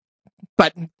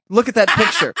 But look at that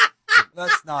picture.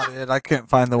 That's not it. I can't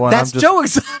find the one. That's Joe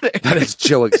Exotic. That is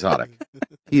Joe Exotic.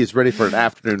 He is ready for an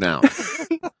afternoon now.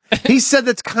 He said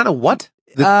that's kind of what?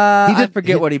 I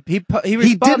forget what he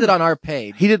responded on our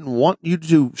page. He didn't want you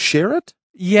to share it?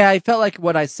 Yeah, I felt like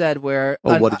what I said where...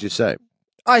 Oh, what did you say?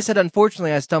 I said,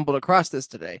 unfortunately, I stumbled across this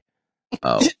today.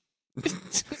 Oh.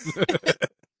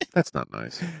 That's not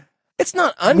nice. It's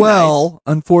not unnice. Well,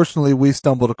 unfortunately, we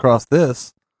stumbled across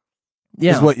this.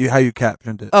 Yeah. Is how you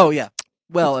captioned it. Oh, yeah.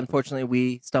 Well, unfortunately,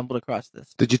 we stumbled across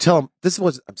this. Did you tell him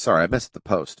I'm sorry, I messed the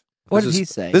post. What did he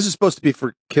say? This is supposed to be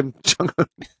for Kim Jong-un.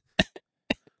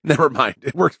 Never mind.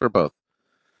 It works for both.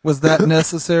 Was that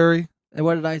necessary? And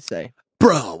what did I say?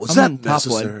 Bro, was that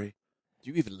necessary?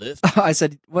 Do you even lift? I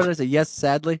said, what did I say? Yes,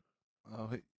 sadly.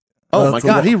 Oh, my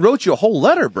God. He wrote you a whole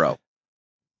letter, bro.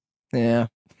 Yeah.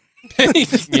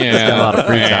 Yeah. A lot of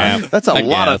free time. That's a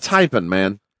lot of typing,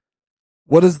 man.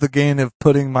 What is the gain of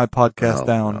putting my podcast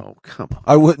down? Oh, come on.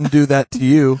 I wouldn't do that to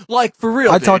you. Like, for real,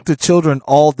 I talk to children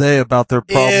all day about their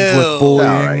problems with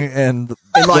bullying and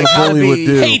like what a how to bully would be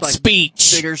do. Hate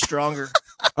speech. Bigger, stronger.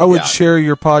 I would share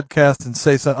your podcast and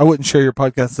say something. I wouldn't share your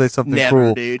podcast and say something Never,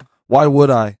 cruel. dude. Why would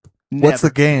I? What's Never.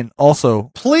 the gain?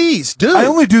 Also, please, dude. I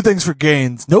only do things for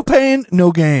gains. No pain,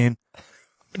 no gain.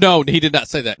 No, he did not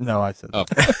say that. No, I said that.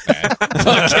 Okay.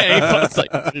 I was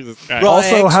like, Jesus Christ.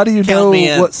 Also, how do you know me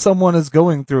in. what someone is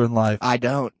going through in life? I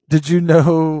don't. Did you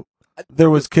know there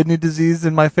was kidney disease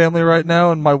in my family right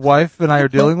now, and my wife and I are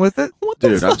dealing with it?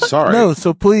 Dude, I'm sorry. No,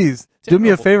 so please do me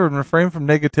a favor and refrain from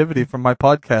negativity from my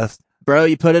podcast. Bro,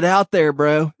 you put it out there,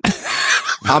 bro.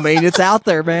 I mean, it's out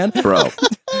there, man. Bro.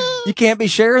 You can't be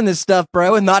sharing this stuff,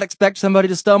 bro, and not expect somebody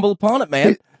to stumble upon it,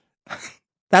 man.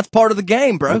 That's part of the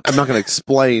game, bro. I'm not going to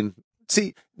explain.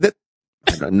 See, that.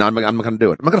 No, I'm not going to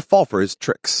do it. I'm not going to fall for his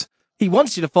tricks. He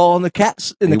wants you to fall in the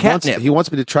catnip. He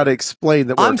wants me to try to explain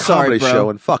that we're I'm a comedy sorry, bro. show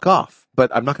and fuck off.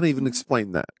 But I'm not going to even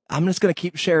explain that. I'm just going to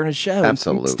keep sharing his show.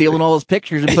 Absolutely. Stealing all his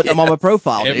pictures and putting them on my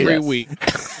profile. Every dude. week.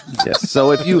 Yes.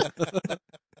 So if you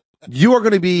are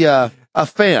going to be a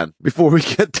fan before we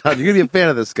get done. You're going to be a fan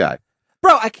of this guy.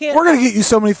 Bro, I can't. We're going to get you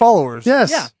so many followers.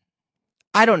 Yes. Yeah.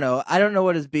 I don't know. I don't know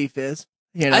what his beef is.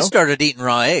 You know? I started eating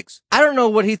raw eggs. I don't know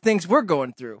what he thinks we're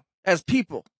going through as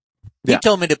people. He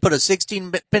told me to put a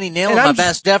 16-penny nail And in my I'm-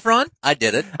 Bass Defron. I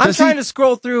did it. I'm trying to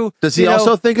scroll through. Does he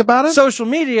also think about it? Social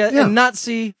media and not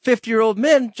see 50-year-old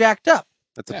men jacked up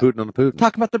That's a Putin on a Putin.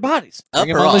 talking about their bodies. Up Bring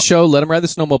him or on the off? show. Let him ride the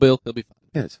snowmobile. He'll be fine.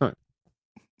 Yeah, it's fine.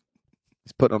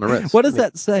 He's putting on the Ritz. What does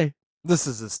that say? This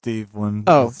is a Steve one.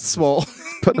 Oh, swole.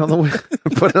 Putting on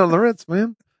the Ritz,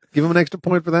 man. Give him an extra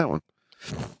point for that one.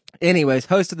 Anyways,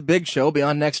 host of the Big Show will be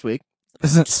on next week.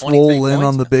 Isn't Swole in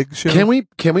on the Big Show? Can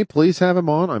we please have him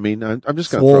on? I mean, I'm just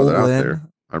going to throw that out Swollen. there.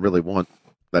 I really want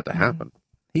that to happen.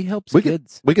 He helps We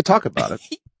kids. we could talk about it.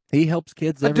 He helps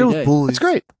kids I every deal day. with bullies. It's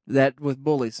great. That with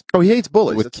bullies. Oh, he hates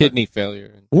bullies. With That's kidney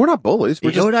failure. We're not bullies.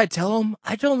 We're You know just what I tell him?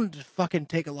 I tell him to fucking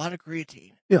take a lot of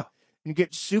creatine. Yeah. And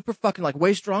get super fucking like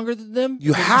way stronger than them.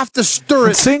 you have to stir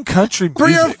it Sing country 3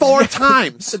 or music. 4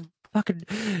 times. Fucking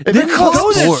If it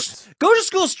costs sports. go to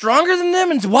school stronger than them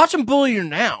and watch them bully you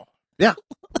now. Yeah.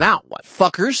 Now what?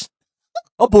 Fuckers.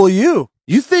 I'll bully you.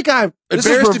 You think I'm This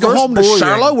is embarrassed to go reverse home to bullying.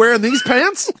 Charlotte wearing these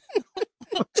pants?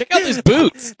 Check out these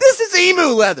boots. This is emu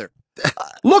leather.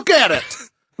 Look at it.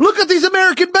 Look at these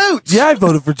American boots. Yeah, I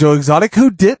voted for Joe Exotic. Who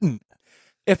didn't?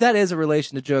 If that is a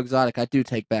relation to Joe Exotic, I do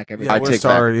take back everything. I We're take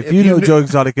sorry. back. If you know Joe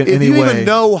Exotic in If any you way, even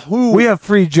know who we have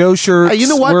free Joe shirts. Hey, you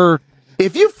know what? We're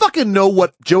If you fucking know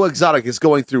what Joe Exotic is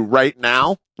going through right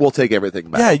now, we'll take everything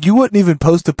back. Yeah, you wouldn't even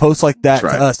post a post like that to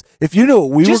us. If you knew what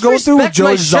we were going through with Joe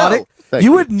Exotic,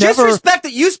 you would never. Just respect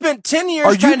that you spent 10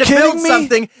 years trying to build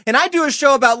something, and I do a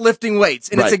show about lifting weights,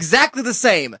 and it's exactly the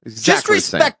same. Just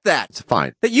respect that. It's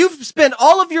fine. That you've spent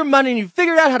all of your money and you've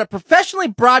figured out how to professionally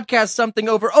broadcast something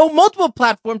over, multiple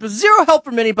platforms with zero help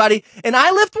from anybody, and I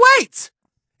lift weights.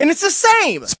 And it's the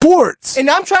same. Sports. And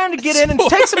I'm trying to get in and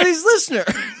take some of these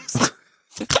listeners.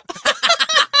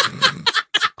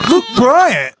 Luke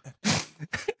Bryant.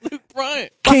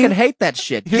 Fucking hate that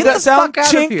shit. Hear Get that the sound? fuck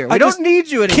out Chink. of here. I We don't just- need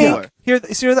you anymore. Hear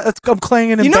that? I'm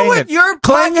clanging and You know banging. what your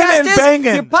clanging podcast and is?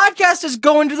 banging. Your podcast is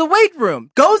going to the weight room.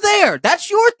 Go there. That's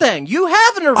your thing. You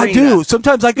have an arena. I do.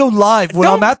 Sometimes I go live when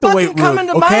I'm at the weight room. Come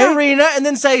into okay? my arena and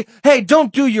then say, "Hey,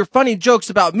 don't do your funny jokes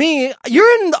about me."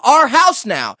 You're in our house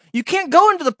now. You can't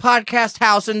go into the podcast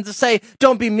house and just say,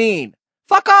 "Don't be mean."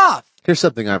 Fuck off. Here's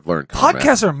something I've learned. Conrad.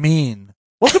 Podcasts are mean.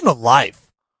 Welcome to life.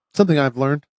 Something I've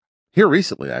learned here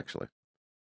recently, actually.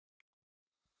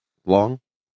 Long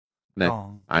neck,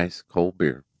 ice, cold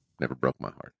beer never broke my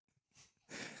heart.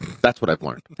 That's what I've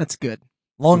learned. That's good.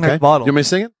 Long neck bottle. You want me to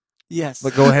sing it? Yes.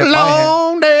 But go ahead.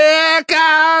 Long neck,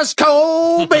 ice,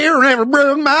 cold beer never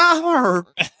broke my heart.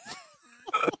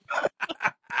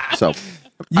 So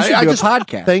You should do a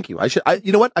podcast. Thank you. I should.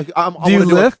 You know what? I Do you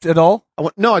lift at all?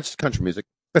 No, it's just country music.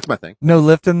 That's my thing. No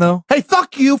lifting though. Hey,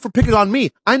 fuck you for picking on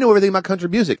me. I know everything about country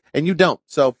music, and you don't.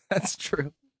 So that's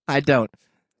true. I don't.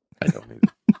 I don't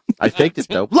either. I faked it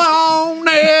though. Long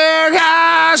neck,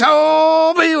 ice,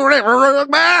 cold beer never broke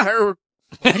my heart.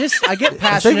 I get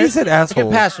passionate. he said asshole.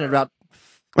 I get passionate about.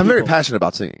 I'm very passionate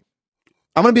about singing.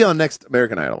 I'm going to be on next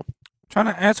American Idol. Trying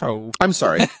to asshole. I'm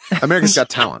sorry. America's Got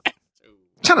Talent.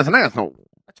 Jonathan asshole.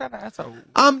 Trying to asshole.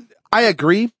 I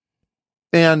agree.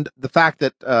 And the fact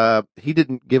that he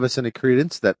didn't give us any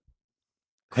credence that.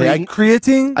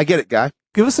 Creatine? I get it, guy.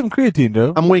 Give us some creatine,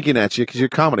 though. I'm winking at you because you're a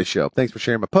comedy show. Thanks for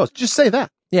sharing my post. Just say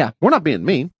that. Yeah. We're not being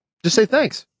mean. Just say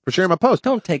thanks for sharing my post.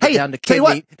 Don't take it down to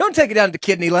kidney. Don't take it down to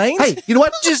kidney lanes. Hey, you know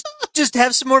what? Just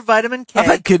have some more vitamin K. I've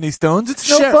had kidney stones. It's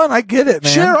no fun. I get it,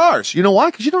 man. Share ours. You know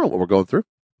why? Because you don't know what we're going through.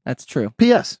 That's true.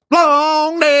 P.S.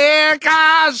 Long neck,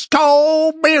 ice,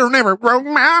 cold beer never broke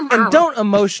my heart. And don't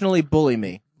emotionally bully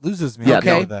me. Loses me. Yeah,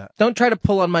 okay. no. That. Don't try to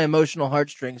pull on my emotional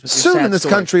heartstrings with your Soon sad in this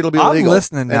story. country, it'll be I'm illegal.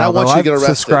 listening now. And I want you to get I've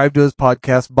arrested. subscribed to his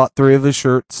podcast. Bought 3 of his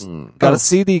shirts. Got a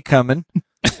CD coming.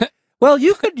 Well,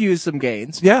 you could use some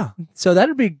gains. Yeah. So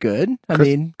that'd be good.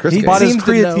 Chris he bought his seems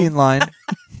to know. creatine line.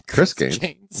 Chris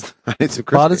Gaines. I need some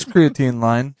Chris Bought his Gaines. creatine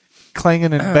line.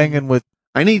 Clanging and banging with.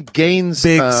 I need Gaines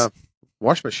Bigs.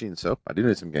 wash machine soap. I do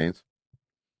need some Gaines.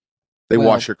 They Well-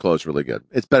 wash your clothes really good.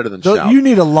 It's better than Though Shout. you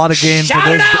need a lot of gain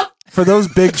Shout it out! for those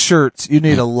big shirts. You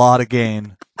need a lot of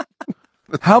gain.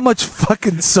 How much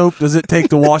fucking soap does it take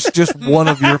to wash just one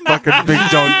of your fucking big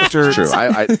junk shirts? True.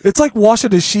 It's like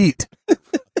washing a sheet.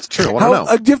 It's true. I want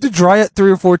to know. Do you have to dry it 3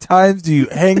 or 4 times? Do you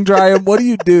hang dry them? What do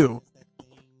you do?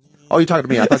 Oh, you're talking to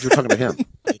me. I thought you were talking to him.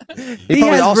 He probably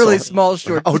has also- really small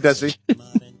shorts. Oh, does he?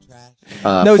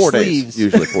 No 4 sleeves. days.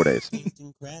 Usually 4 days.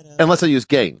 Unless I use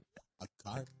Gain.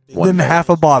 Then half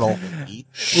a bottle.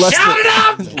 Shout it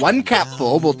out! One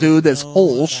capful will do this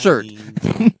whole shirt.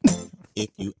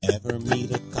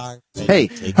 Hey,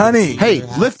 honey. Hey,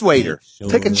 lift waiter.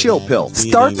 Take a chill pill.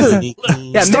 Start the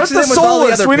Yeah, start mix it the in with all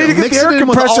the Solus. other We need to pills. get Mix the it air in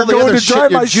with all compressor the going other to dry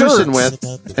shit my you're shirts. juicing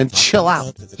with and chill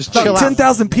out. Just chill About out.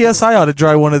 10,000 psi ought to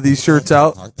dry one of these shirts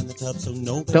out.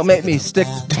 Don't make me stick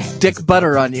dick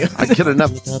butter on you. I get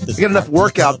enough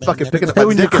workout fucking picking up Hey, my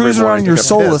when you're dick every cruising around morning, your take a piss.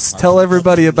 Solus, tell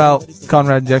everybody about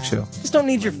Conrad and Jack Show. Just don't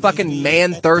need your fucking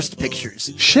man thirst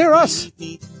pictures. Share us.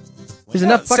 There's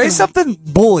enough Say fucking something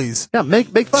bullies. Yeah, make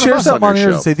fun Share of us something on on your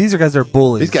here show. and say these guys are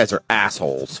bullies. These guys are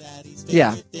assholes.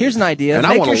 Yeah, here's an idea. And I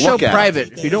Make wanna your show look at it.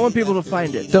 private if you don't want people to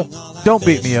find it. Don't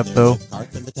beat me up though.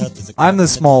 I'm the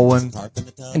small one.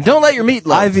 And don't let your meat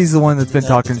low. Ivy's the one that's been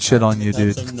talking shit on you,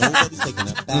 dude.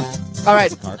 All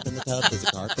right.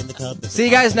 See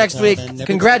you guys next week.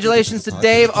 Congratulations to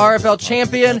Dave, RFL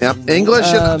champion. Yep, English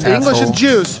and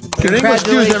Jews. Get English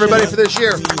Jews, everybody, for this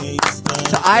year.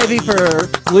 To Ivy for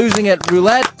losing at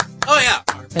roulette. Oh, yeah.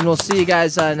 And we'll see you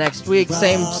guys next week.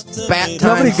 Same bat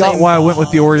time. Nobody got same- why I went with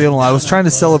the Oriental. I was trying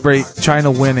to celebrate China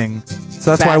winning.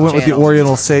 So that's why I went with the channel.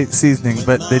 Oriental seasoning,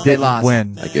 but they didn't lost.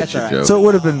 win. I get That's you, all right. Joe. So it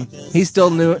would have been He's still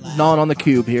gnawing on the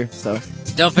cube here. So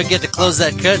Don't forget to close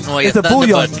that curtain while you it's a thunder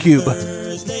bouillon button. cube.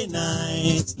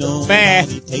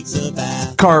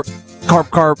 Carp, carp,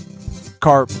 carp,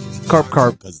 carp, Carp.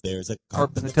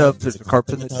 Carp in the tub. There's a carp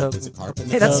in the tub.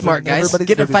 Hey, that's smart, guys.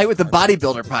 Get in a fight with the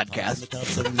bodybuilder podcast.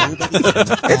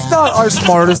 It's not our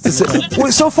smartest decision.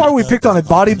 So far, we picked on a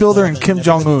bodybuilder and Kim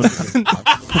Jong-un.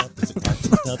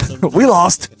 We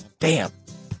lost. Damn.